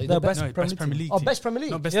 So what? No, The best No, best Premier League. Oh, team. best Premier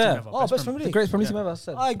League. Not best Yeah. team ever. Oh, best Premier The League. greatest Premier League Yeah. team ever. I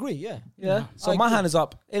said. I agree. Yeah. Yeah. So I my agree. hand is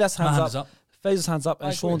up. Elias My hands hand up. is up. Fazel's hands up, and I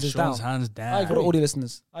agree. Sean's is Sean's down. hands down. I For agree. all the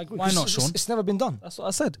listeners. I agree. Why not, It's- Sean? It's never been done. That's what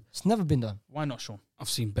I said. It's never been done. Why not, Sean? I've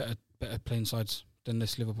seen better playing sides than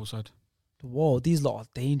this Liverpool side. Whoa, these lot are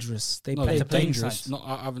dangerous. They No, play they're playing dangerous. sides.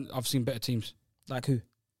 Not, I've seen better teams. like who?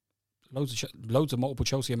 Loads of multiple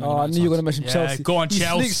Chelsea and Man Oh, I United knew you were going to sides. mention Yeah, Chelsea. go on, He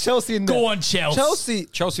Chelsea. sneaks Chelsea in there. Go on, Chelsea. Chelsea.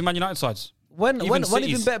 Chelsea Man United sides. When Even have you been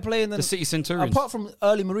City's- better playing than The City Centurions. apart from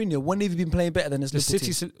early Mourinho? When have you been playing better than this The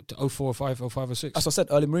Liverpool City team? 04, 05, 05 or 06. That's what I said.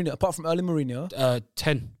 Early Mourinho. Apart from early Mourinho,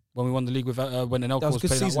 10 when we won the league with when Anelka that was was a good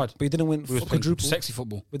playing out season. wide. But you didn't win We was playing quadruple. sexy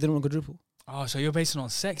football. We didn't win quadruple. Oh, so you're basing it on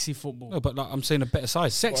sexy football. No, but like, I'm saying a better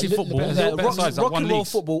size. Sexy Well, football. better- better rock sides that rock won and roll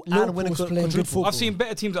leagues. football and Liverpool's winning playing good quadruple. I've seen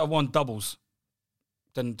better teams that have won doubles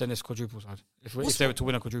than this quadruple side. If they were to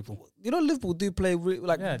win a quadruple, You know, Liverpool do play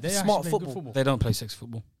Yeah, they actually smart play good football. they don't play sexy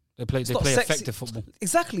football. They play not sexy. effective football.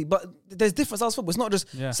 Exactly, but there's different styles of football. It's not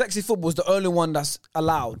just Yeah. sexy football is the only one that's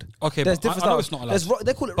allowed. Okay, There's but I different know styles. it's not allowed. There's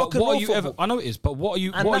they call it But rock and what roll are you football. ever? I know it is, but what are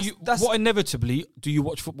you? And that's- What inevitably do you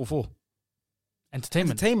watch football for?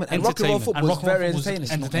 Entertainment. Entertainment and rock and roll Entertainment. football And is rock and roll very football is entertaining.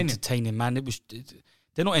 It's not Entertaining. entertaining, man.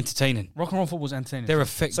 They're not entertaining. Rock and roll football is entertaining. They're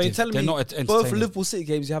effective. So you're telling They're me not both entertaining. Liverpool City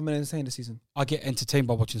games you haven't been entertained this season? I get entertained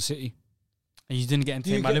by watching City. and you didn't get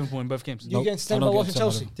entertained you by get- Liverpool in both games. Do you Nope, get I entertained don't by get watching entertained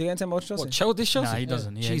by Chelsea? them. Do you get entertained by Chelsea? What, this Chelsea? Nah, he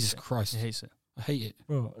doesn't. He hates Jesus it. Christ. He hates it. I hate it.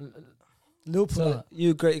 bro. Liverpool, So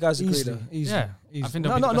you guys agree easily, though? easily, Yeah, easily. I think No,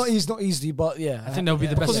 they'll be the not best. not easy, but yeah. I think they'll be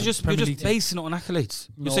the best. Because you're Premier just League team. basing it on accolades.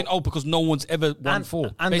 No. You're saying, oh, because no one's ever won four.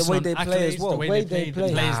 And the Based way on they play as accolades, well. the way Way they play, they the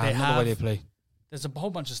play. players Nah, they not the have. way they play. There's a whole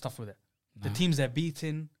bunch of stuff with it. The Nah. teams they're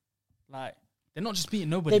beating, like they're not just beating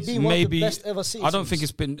nobody. They've been one of Maybe- the best ever seasons. I don't think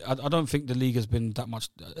it's been. I don't think the league has been that much.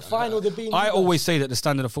 The final. They've been. I always say that the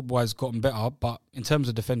standard of football has gotten better, but in terms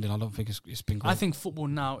of defending, I don't think it's been great. I think football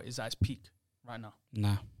now is at its peak right now.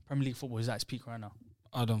 Nah, Premier League football is at its peak right now.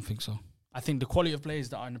 I don't think so. I think the quality of players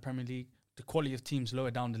that are in the Premier League, the quality of teams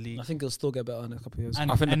lower down the league. I think it'll still get better in a couple of years.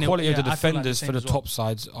 And- I think and the it- quality of the yeah, I feel like defenders the for same the as well. top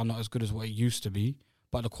sides are not as good as what it used to be.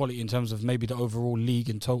 But the quality in terms of maybe the overall league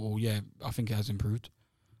in total, yeah, I think it has improved.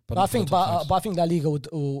 But not I for the think, top sides. but I think La Liga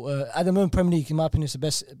will at the moment Premier League, in my opinion, is the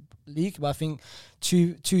best league. But I think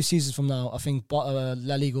two seasons from now, I think La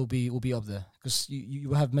Liga will be up there because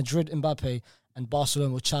you have Madrid, Mbappe, and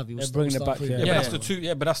Barcelona with Xavi. They're bringing it back, yeah. yeah, Yeah, but that's yeah. the two.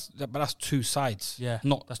 Yeah, but that's two sides. Yeah,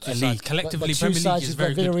 not that's two a sides. league. Collectively, But two Premier League sides is is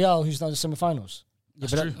very good. Villarreal, who's now in the semi-finals.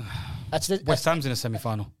 That's but true. West Ham's in a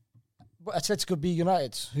semi-final. Atletico B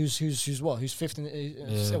United, who's fifth in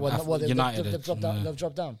United, they've dropped down. yeah. They've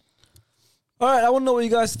dropped down. All right, I want to know what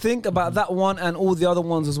you guys think about that one and all the other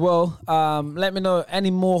ones as well. Let me know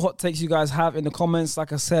any more hot takes you guys have in the comments.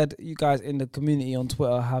 Like I said, you guys in the community on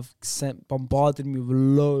Twitter have bombarded me with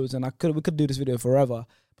loads, and we could do this video forever.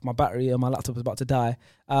 But my battery on my laptop is about to die,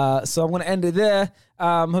 so I'm going to end it there.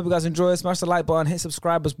 Hope you guys enjoy. Smash the like button, hit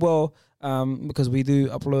subscribe as well, because we do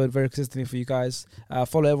upload very consistently for you guys.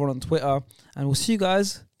 Follow everyone on Twitter, and we'll see you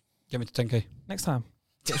guys Get me to 10K. next time.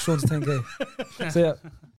 Get Sean to 10K. See ya.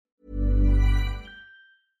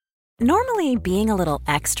 Normally, being a little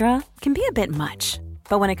extra can be a bit much,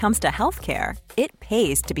 but when it comes to healthcare, it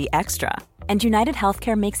pays to be extra. And United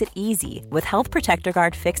Healthcare makes it easy with Health Protector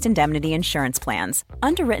Guard fixed indemnity insurance plans.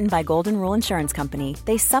 Underwritten by Golden Rule Insurance Company,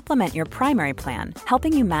 they supplement your primary plan,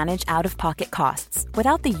 helping you manage out-of-pocket costs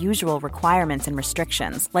without the usual requirements and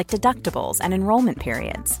restrictions like deductibles and enrollment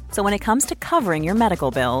periods. So when it comes to covering your medical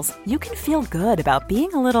bills, you can feel good about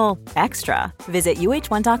being a little extra. Visit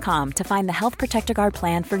uh1.com to find the Health Protector Guard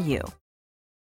plan for you.